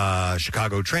as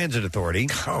Chicago Transit Authority.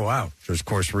 Oh, wow. Which was, of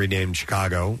course, renamed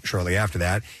Chicago shortly after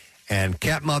that. And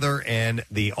Cat Mother and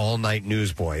the All Night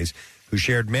Newsboys, who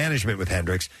shared management with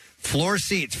Hendrix. Floor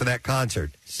seats for that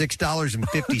concert,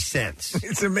 $6.50.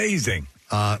 It's amazing.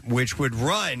 Which would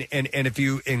run, and if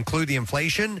you include the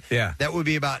inflation, that would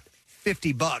be about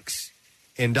 $50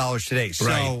 in dollars today. So,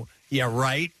 right. Yeah,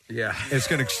 right? Yeah.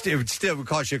 It would still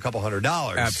cost you a couple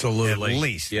 $100. Absolutely. At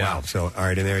least. Yeah. Wow. So, all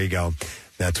right, and there you go.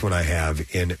 That's what I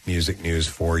have in music news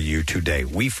for you today.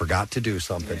 We forgot to do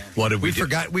something. Yeah. What did we do?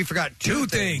 We forgot two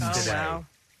things today. Wow.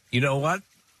 You know what?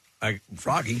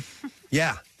 Froggy.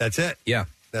 Yeah, that's it. Yeah.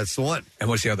 That's the one. And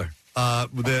what's the other?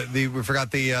 We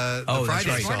forgot the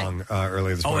Friday song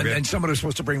earlier this morning. And somebody was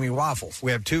supposed to bring me waffles.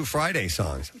 We have 2 Friday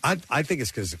songs. I think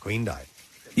it's because the Queen died.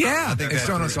 Yeah, think it's that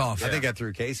thrown threw- us off. I think I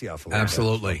threw Casey off a little bit.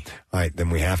 Absolutely. All right, then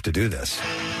we have to do this.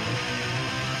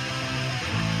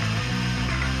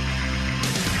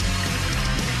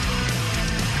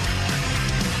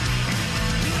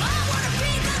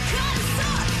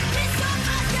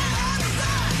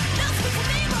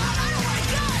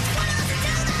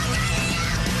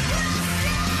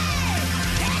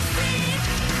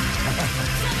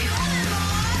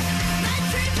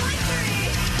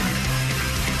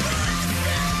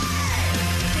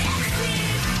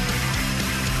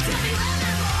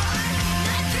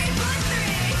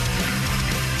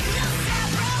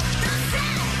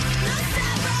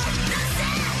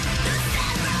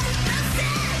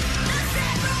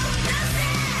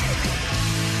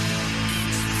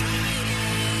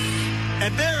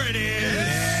 And there it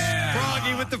is.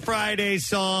 Froggy with the Friday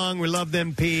song. We love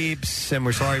them peeps. And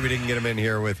we're sorry we didn't get him in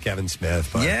here with Kevin Smith.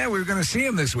 But Yeah, we were going to see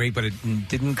him this week, but it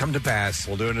didn't come to pass.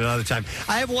 We'll do it another time.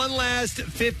 I have one last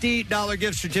 $50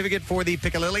 gift certificate for the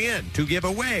Piccadilly Inn to give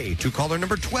away to caller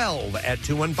number 12 at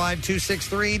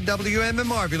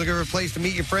 215-263-WMMR. If you're looking for a place to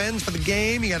meet your friends for the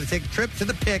game, you got to take a trip to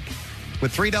the Pick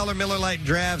with $3 Miller Lite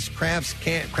drafts, craft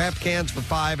cans for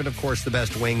 $5, and, of course, the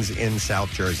best wings in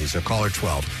South Jersey. So caller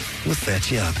 12. We'll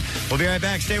set you up. We'll be right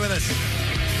back. Stay with us.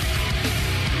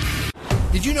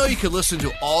 Did you know you could listen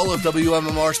to all of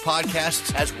WMMR's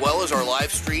podcasts as well as our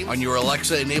live stream on your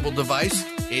Alexa-enabled device?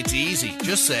 It's easy.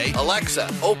 Just say, Alexa,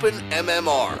 open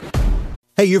MMR.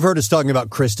 Hey, you've heard us talking about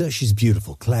Krista. She's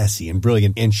beautiful, classy, and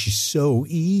brilliant, and she's so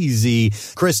easy.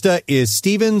 Krista is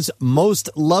Steven's most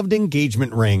loved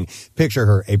engagement ring. Picture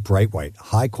her, a bright white,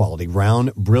 high-quality,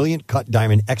 round, brilliant cut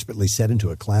diamond expertly set into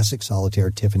a classic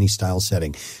solitaire Tiffany-style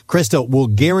setting. Krista will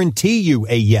guarantee you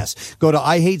a yes. Go to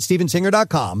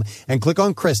IHateStevenSinger.com and click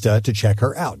on Krista to check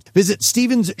her out. Visit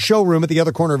Steven's showroom at the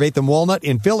other corner of 8th and Walnut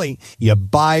in Philly. You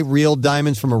buy real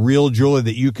diamonds from a real jeweler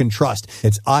that you can trust.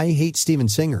 It's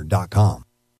IHateStevenSinger.com.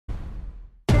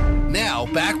 Now,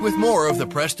 back with more of the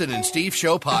Preston and Steve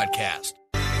Show podcast.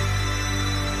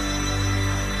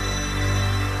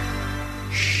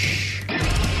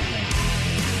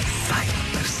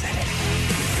 Silent lucidity.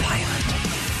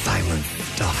 Silent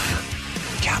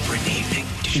stuff. Capron evening.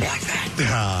 Did you like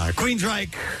that?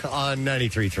 Queensryche on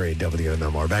 93.3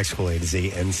 WMMR. Back School A to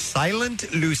Z and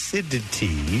Silent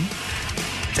Lucidity.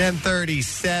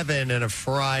 10:37 and a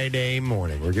Friday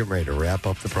morning. We're getting ready to wrap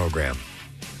up the program.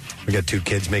 We got two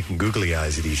kids making googly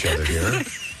eyes at each other here.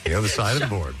 The other side of the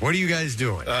board. What are you guys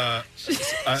doing? Show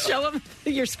them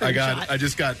your screenshot. I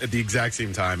just got at the exact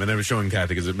same time, and I was showing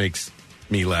Kathy because it makes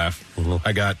me laugh.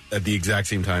 I got at the exact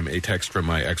same time a text from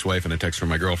my ex-wife and a text from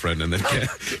my girlfriend, and then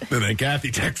then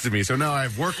Kathy texted me. So now I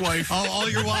have work wife, all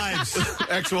your wives,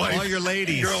 ex-wife, all your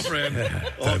ladies, girlfriend,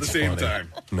 all at the same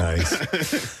time.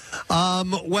 Nice.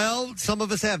 Well, some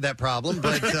of us have that problem,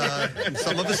 but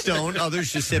some of us don't.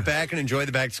 Others just sit back and enjoy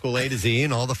the Back to School A to Z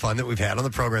and all the fun that we've had on the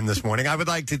program this morning. I would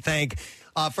like to thank,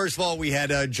 first of all, we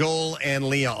had Joel and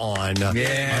Leah on, our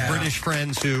British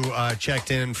friends who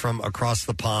checked in from across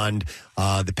the pond.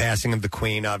 The passing of the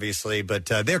Queen, obviously, but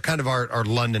they're kind of our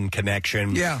London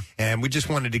connection. Yeah. And we just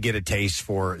wanted to get a taste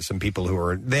for some people who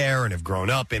are there and have grown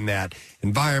up in that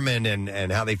environment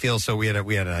and how they feel. So we had a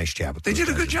nice chat with them. They did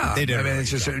a good job. They did. I mean,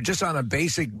 it's just on a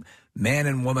basic man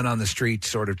and woman on the street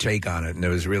sort of take on it, and it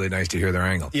was really nice to hear their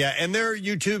angle. Yeah, and their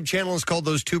YouTube channel is called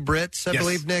Those Two Brits, I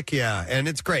believe, Nick. Yeah, and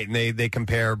it's great. And they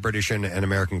compare British and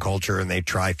American culture, and they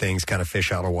try things, kind of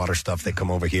fish out of water stuff. They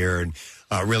come over here and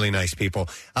really nice people.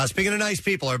 Speaking of nice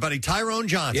people, our buddy Tyrone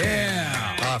Johnson.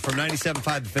 From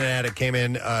 97.5 The Fanatic came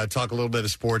in, talk a little bit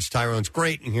of sports. Tyrone's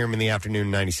great, and hear him in the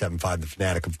afternoon, 97.5 The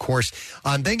Fanatic, of course.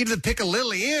 Thank you to the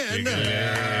Piccadilly Inn.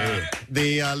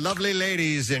 The lovely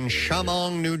ladies in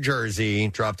Shamong, New Jersey,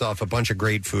 dropped off a bunch of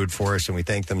great food for us, and we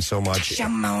thank them so much.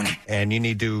 Shamong. And you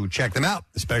need to check them out,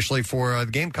 especially for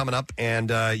the game coming up, and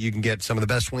you can get some of the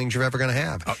best wings you're ever going to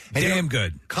have. And damn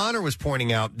good. Connor was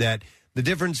pointing out that the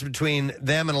difference between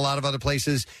them and a lot of other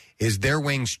places is their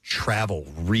wings travel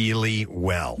really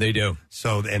well. They do.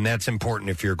 So, and that's important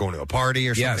if you're going to a party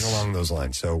or something along those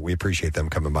lines. So we appreciate them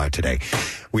coming by today.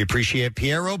 We appreciate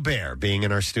Pierre Robert being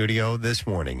in our studio this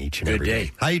morning each and every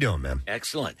day. How you doing, man?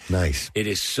 Excellent. Nice. It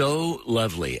is so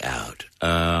lovely out.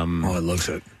 It looks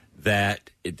it. That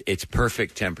it's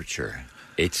perfect temperature.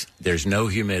 There's no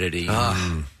humidity.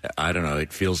 I don't know.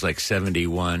 It feels like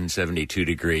 71, 72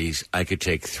 degrees. I could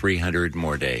take 300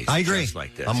 more days. I agree. Just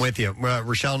like this. I'm with you.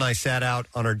 Rochelle and I sat out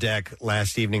on our deck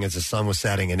last evening as the sun was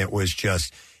setting, and it was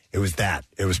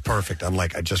perfect. I'm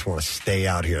like, I just want to stay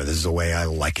out here. This is the way I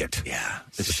like it. Yeah.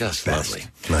 It's just lovely.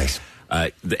 Nice.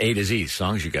 The A to Z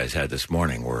songs you guys had this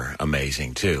morning were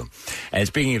amazing, too. And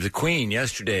speaking of the Queen,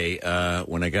 yesterday,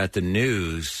 when I got the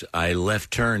news, I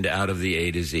left-turned out of the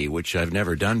A to Z, which I've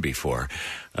never done before.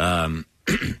 But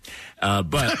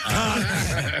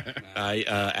I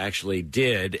actually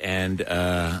did, and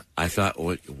I thought,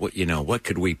 what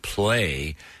could we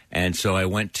play? And so I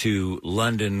went to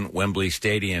London, Wembley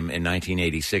Stadium in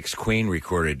 1986. Queen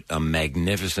recorded a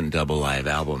magnificent double live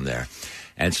album there.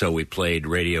 And so we played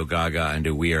Radio Gaga and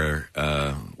We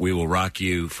Will Rock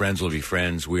You, Friends Will Be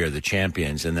Friends, We Are the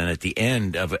Champions. And then at the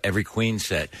end of every Queen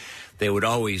set, they would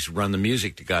always run the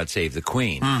music to God Save the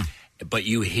Queen. But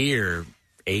you hear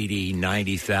 80,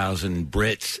 90,000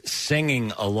 Brits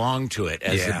singing along to it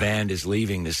as the band is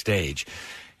leaving the stage.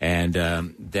 And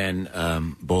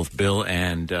then both Bill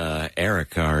and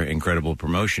Eric, our incredible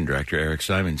promotion director, Eric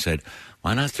Simon, said,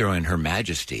 why not throw in Her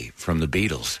Majesty from the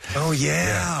Beatles? Oh,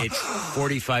 yeah. It's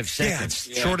 45 seconds.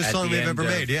 Yeah, it's shortest song they've ever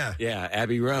made, Yeah,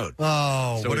 Abbey Road.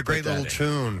 Oh, So what we a great put that little in.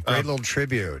 tune. Great little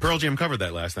tribute. Pearl Jam covered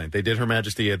that last night. They did Her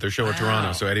Majesty at their show at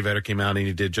Toronto. So Eddie Vedder came out and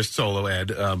he did just solo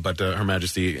Ed, but Her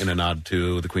Majesty in a nod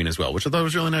to the Queen as well, which I thought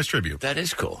was a really nice tribute. That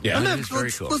is cool. Yeah, that is very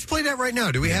cool. Let's play that right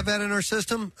now. Do we have that in our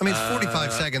system? I mean, it's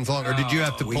 45 seconds long, or did you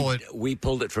have to pull it? We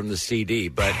pulled it from the CD,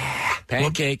 but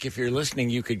Pancake, if you're listening,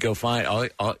 you could go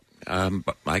find...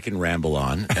 I can ramble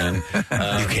on, and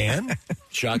you can.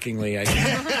 Shockingly, I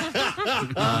can.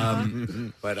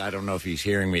 But I don't know if he's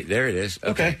hearing me. There it is.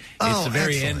 Okay, it's the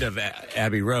very end of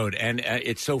Abbey Road, and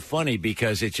it's so funny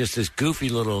because it's just this goofy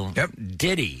little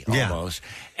ditty almost,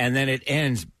 and then it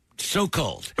ends so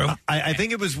cold. I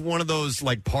think it was one of those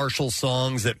like partial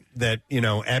songs that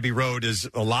Abbey Road is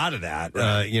a lot of that,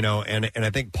 and I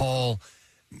think Paul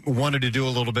wanted to do a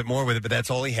little bit more with it, but that's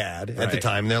all he had at the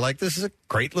time. And they're like, this is a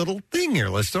great little thing here.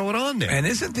 Let's throw it on there. And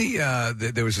isn't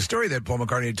there was a story that Paul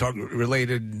McCartney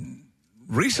related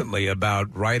recently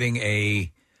about writing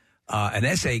an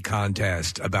essay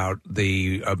contest about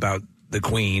the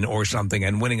Queen or something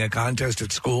and winning a contest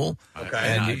at school. Okay.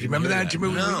 And you remember that?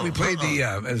 No. We played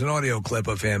as an audio clip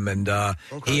of him, and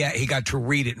he got to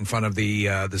read it in front of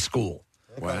the school.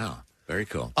 Okay. Wow. Very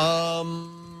cool.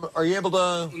 Are you able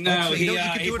to? No, you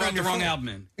can he do it brought on your the wrong phone. album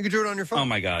in. You can do it on your phone. Oh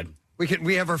my God.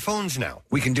 We have our phones now.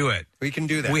 We can do it. We can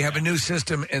do that. We have a new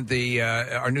system, and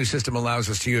our new system allows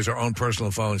us to use our own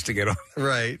personal phones to get on.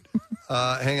 Right.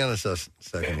 Hang on a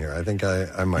second here. I think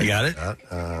I might. You got it?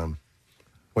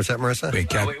 What's that, Marissa? We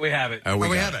have it. We have it.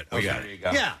 We got Okay. it. There you go.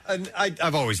 Yeah, and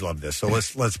I've always loved this. So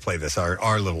let's play this.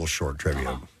 Our little short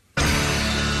trivia. Her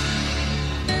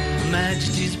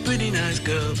Majesty's a pretty nice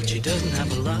girl, but she doesn't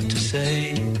have a lot to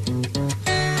say.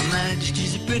 Her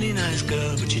Majesty's a pretty nice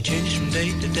girl, but she changes from day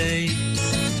to day.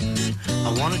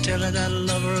 I want to tell her that I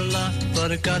love her a lot,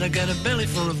 but I gotta get a belly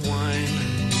full of wine.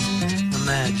 Her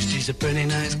Majesty's a pretty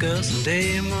nice girl,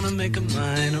 someday I'm gonna make her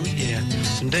mine. Oh yeah,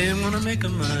 someday I'm gonna make her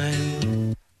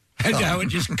mine. And how it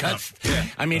just cuts.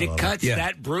 I mean, it cuts Yeah.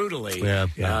 that brutally. Yeah.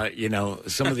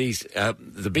 Some of these,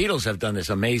 the Beatles have done this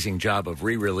amazing job of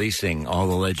re-releasing all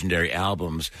the legendary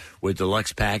albums with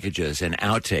deluxe packages and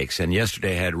outtakes. And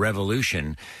yesterday I had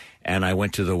Revolution, and I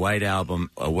went to the White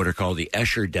Album, what are called the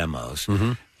Escher demos.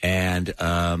 And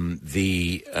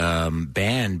the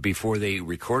band, before they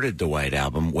recorded the White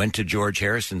Album, went to George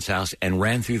Harrison's house and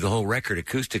ran through the whole record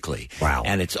acoustically. Wow.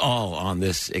 And it's all on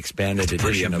this expanded That's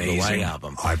pretty edition of the White amazing.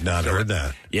 Album. I've not heard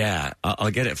that. Yeah, I'll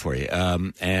get it for you.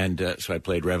 So I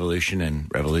played Revolution and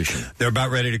Revolution. They're about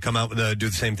ready to come out with do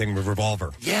the same thing with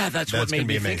Revolver. Yeah, that's what gonna made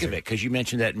be me think amazing. of it, because you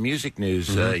mentioned that in music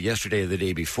news yesterday or the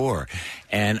day before.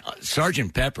 And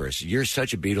Sgt. Pepper's, you're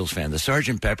such a Beatles fan. The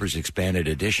Sgt. Pepper's expanded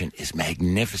edition is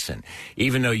magnificent.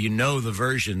 Even though you know the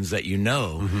versions that you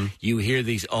know, you hear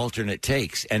these alternate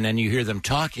takes, and then you hear them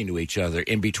talking to each other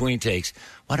in between takes.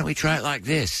 Why don't we try it like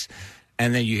this?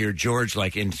 And then you hear George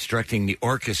instructing the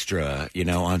orchestra,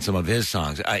 on some of his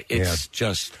songs. It's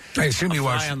just I assume you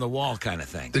fly watched on the wall kind of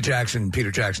thing. the Peter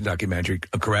Jackson documentary,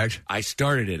 correct? I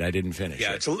started it. I didn't finish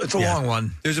Yeah, it. it's a long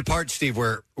one. There's a part, Steve,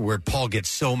 where Paul gets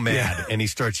so mad and he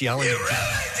starts yelling. It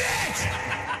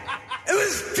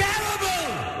was terrible.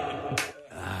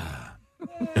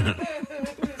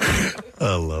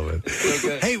 I love it.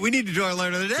 Hey, we need to do our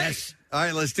learn of the day. Yes. All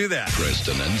right, let's do that.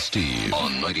 Preston and Steve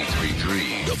on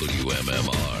 93.3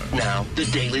 WMMR. Now, the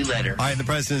Daily Letter. All right, the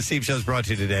Preston and Steve Show is brought to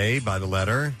you today by the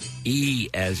letter E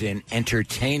as in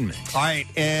entertainment. All right,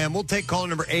 and we'll take call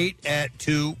number 8 at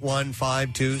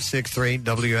 215-263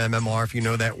 WMMR. If you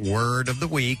know that word of the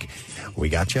week, we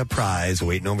got you a prize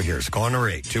waiting over here. So call number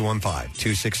 8,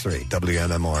 215-263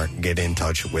 WMMR. Get in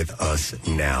touch with us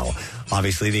now.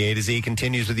 Obviously, the A to Z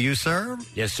continues with you, sir.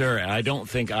 Yes, sir. I don't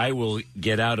think I will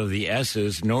get out of the S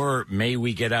S's, nor may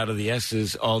we get out of the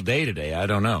S's all day today. I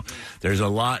don't know. There's a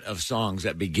lot of songs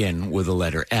that begin with the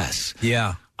letter S.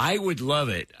 Yeah. I would love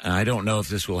it. I don't know if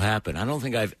this will happen. I don't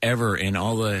think I've ever, in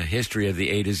all the history of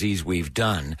the A to Z's we've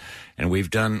done, and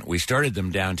we started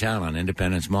them downtown on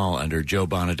Independence Mall under Joe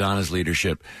Bonadonna's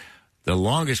leadership. The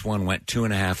longest one went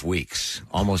 2.5 weeks,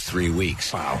 almost 3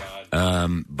 weeks. Wow.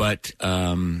 But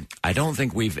I don't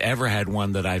think we've ever had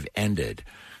one that I've ended.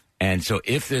 And so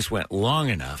if this went long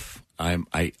enough, I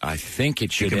think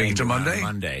it should make it end to around Monday?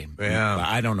 Monday. Yeah. But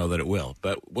I don't know that it will,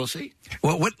 but we'll see.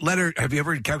 Well, what letter, have you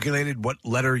ever calculated what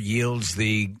letter yields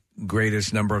the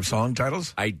greatest number of song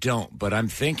titles? I don't, but I'm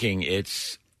thinking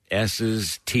it's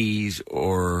S's, T's,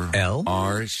 or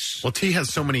R's. Well, T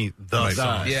has so many the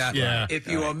songs. Yeah. If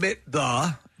you omit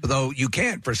the, though you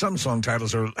can't for some song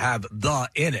titles or have the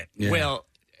in it. Well,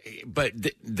 but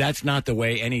that's not the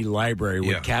way any library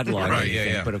would catalog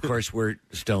anything. But of course, we're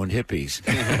stoned hippies,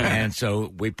 and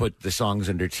so we put the songs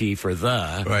under T for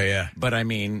the. Right. Yeah. But I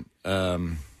mean,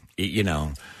 you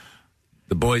know,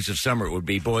 the Boys of Summer would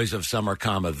be Boys of Summer,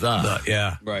 comma the.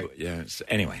 Yeah. Right. Yeah. So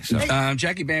anyway, so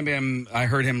Jackie Bam Bam, I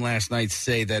heard him last night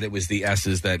say that it was the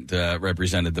S's that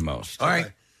represented the most. All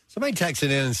right. Somebody texted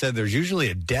in and said there's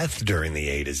usually a death during the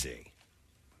A to Z.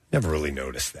 Never really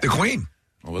noticed that. The Queen.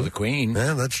 Well, the Queen.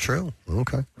 Yeah, that's true.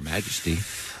 Okay. Her Majesty.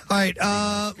 All right,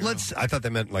 let's. I thought they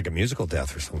meant like a musical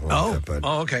death or something like that.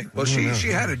 But okay. Well, she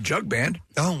had a jug band.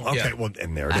 Oh, okay. Yeah. Well,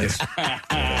 and there it is. All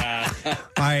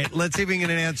right, let's see if we can get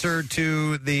an answer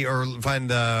to find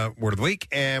the word of the week,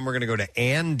 and we're going to go to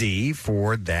Andy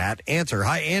for that answer.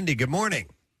 Hi, Andy. Good morning.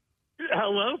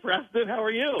 Hello, Preston. How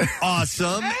are you?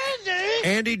 Awesome.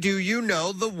 Andy, do you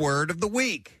know the word of the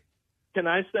week? Can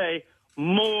I say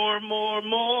more?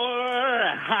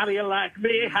 How do you like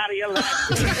me? How do you like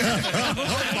me?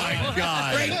 Oh, my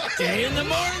God. Great day in the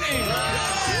morning.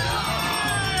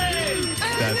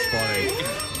 That's funny.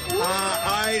 All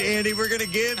right, Andy, we're going to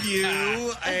give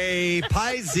you a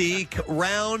Pie-Zeke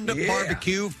round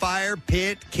barbecue fire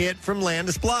pit kit from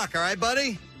Landis Block. All right,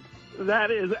 buddy?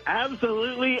 That is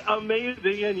absolutely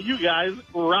amazing, and you guys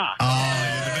rock.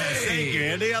 Thank you,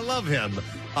 Andy. I love him.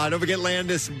 Don't forget,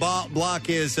 Landis Block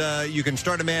is you can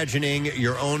start imagining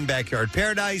your own backyard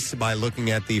paradise by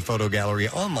looking at the photo gallery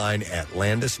online at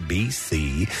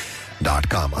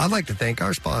landisbc.com. I'd like to thank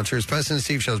our sponsors. Preston and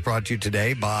Steve Show is brought to you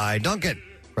today by Dunkin'.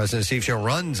 Preston and Steve Show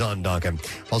runs on Dunkin'.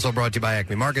 Also brought to you by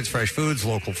Acme Markets, fresh foods,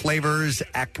 local flavors.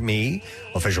 Acme,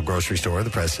 official grocery store of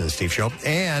the Preston and Steve Show.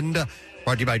 And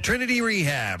brought to you by Trinity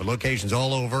Rehab. Locations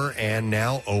all over and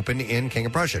now open in King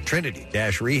of Prussia.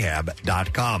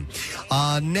 Trinity-rehab.com.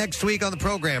 Next week on the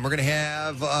program, we're going to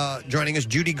have joining us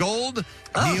Judy Gold,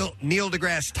 Neil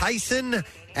deGrasse Tyson,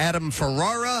 Adam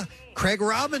Ferrara, Craig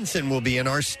Robinson will be in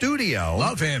our studio.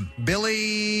 Love him.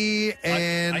 Billy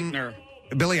and Eichner.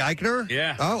 Billy Eichner?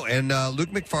 Yeah. Oh, and Luke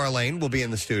McFarlane will be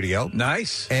in the studio.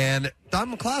 Nice. And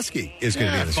Don McCloskey is going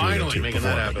to be in the studio. Finally too, making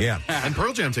that happen. Yeah. And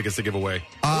Pearl Jam tickets to give away.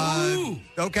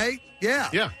 Okay. Yeah.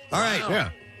 Yeah. All right. Yeah.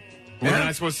 We're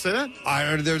not supposed to say that?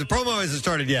 The promo hasn't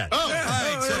started yet. Oh. All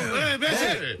right. So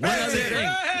That's it.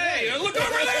 Hey, look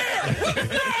over there.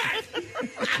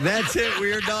 that's it.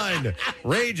 We are done.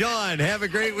 Rage on. Have a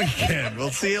great weekend. We'll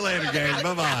see you later, guys.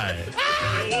 Bye-bye.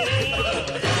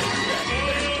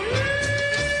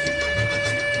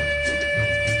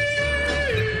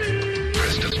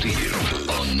 Preston Steve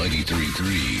on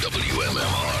 93.3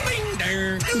 WMMR.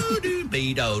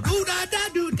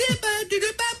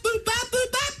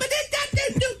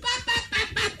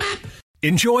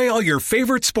 Enjoy all your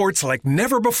favorite sports like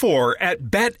never before at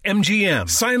BetMGM.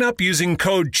 Sign up using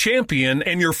code CHAMPION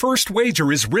and your first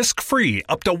wager is risk-free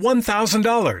up to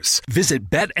 $1,000. Visit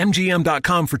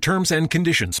BetMGM.com for terms and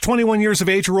conditions. 21 years of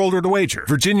age or older to wager.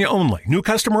 Virginia only. New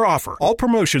customer offer. All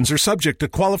promotions are subject to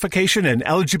qualification and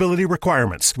eligibility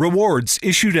requirements. Rewards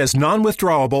issued as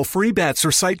non-withdrawable free bets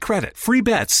or site credit. Free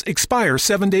bets expire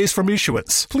 7 days from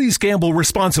issuance. Please gamble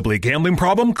responsibly. Gambling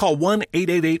problem? Call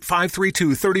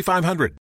 1-888-532-3500.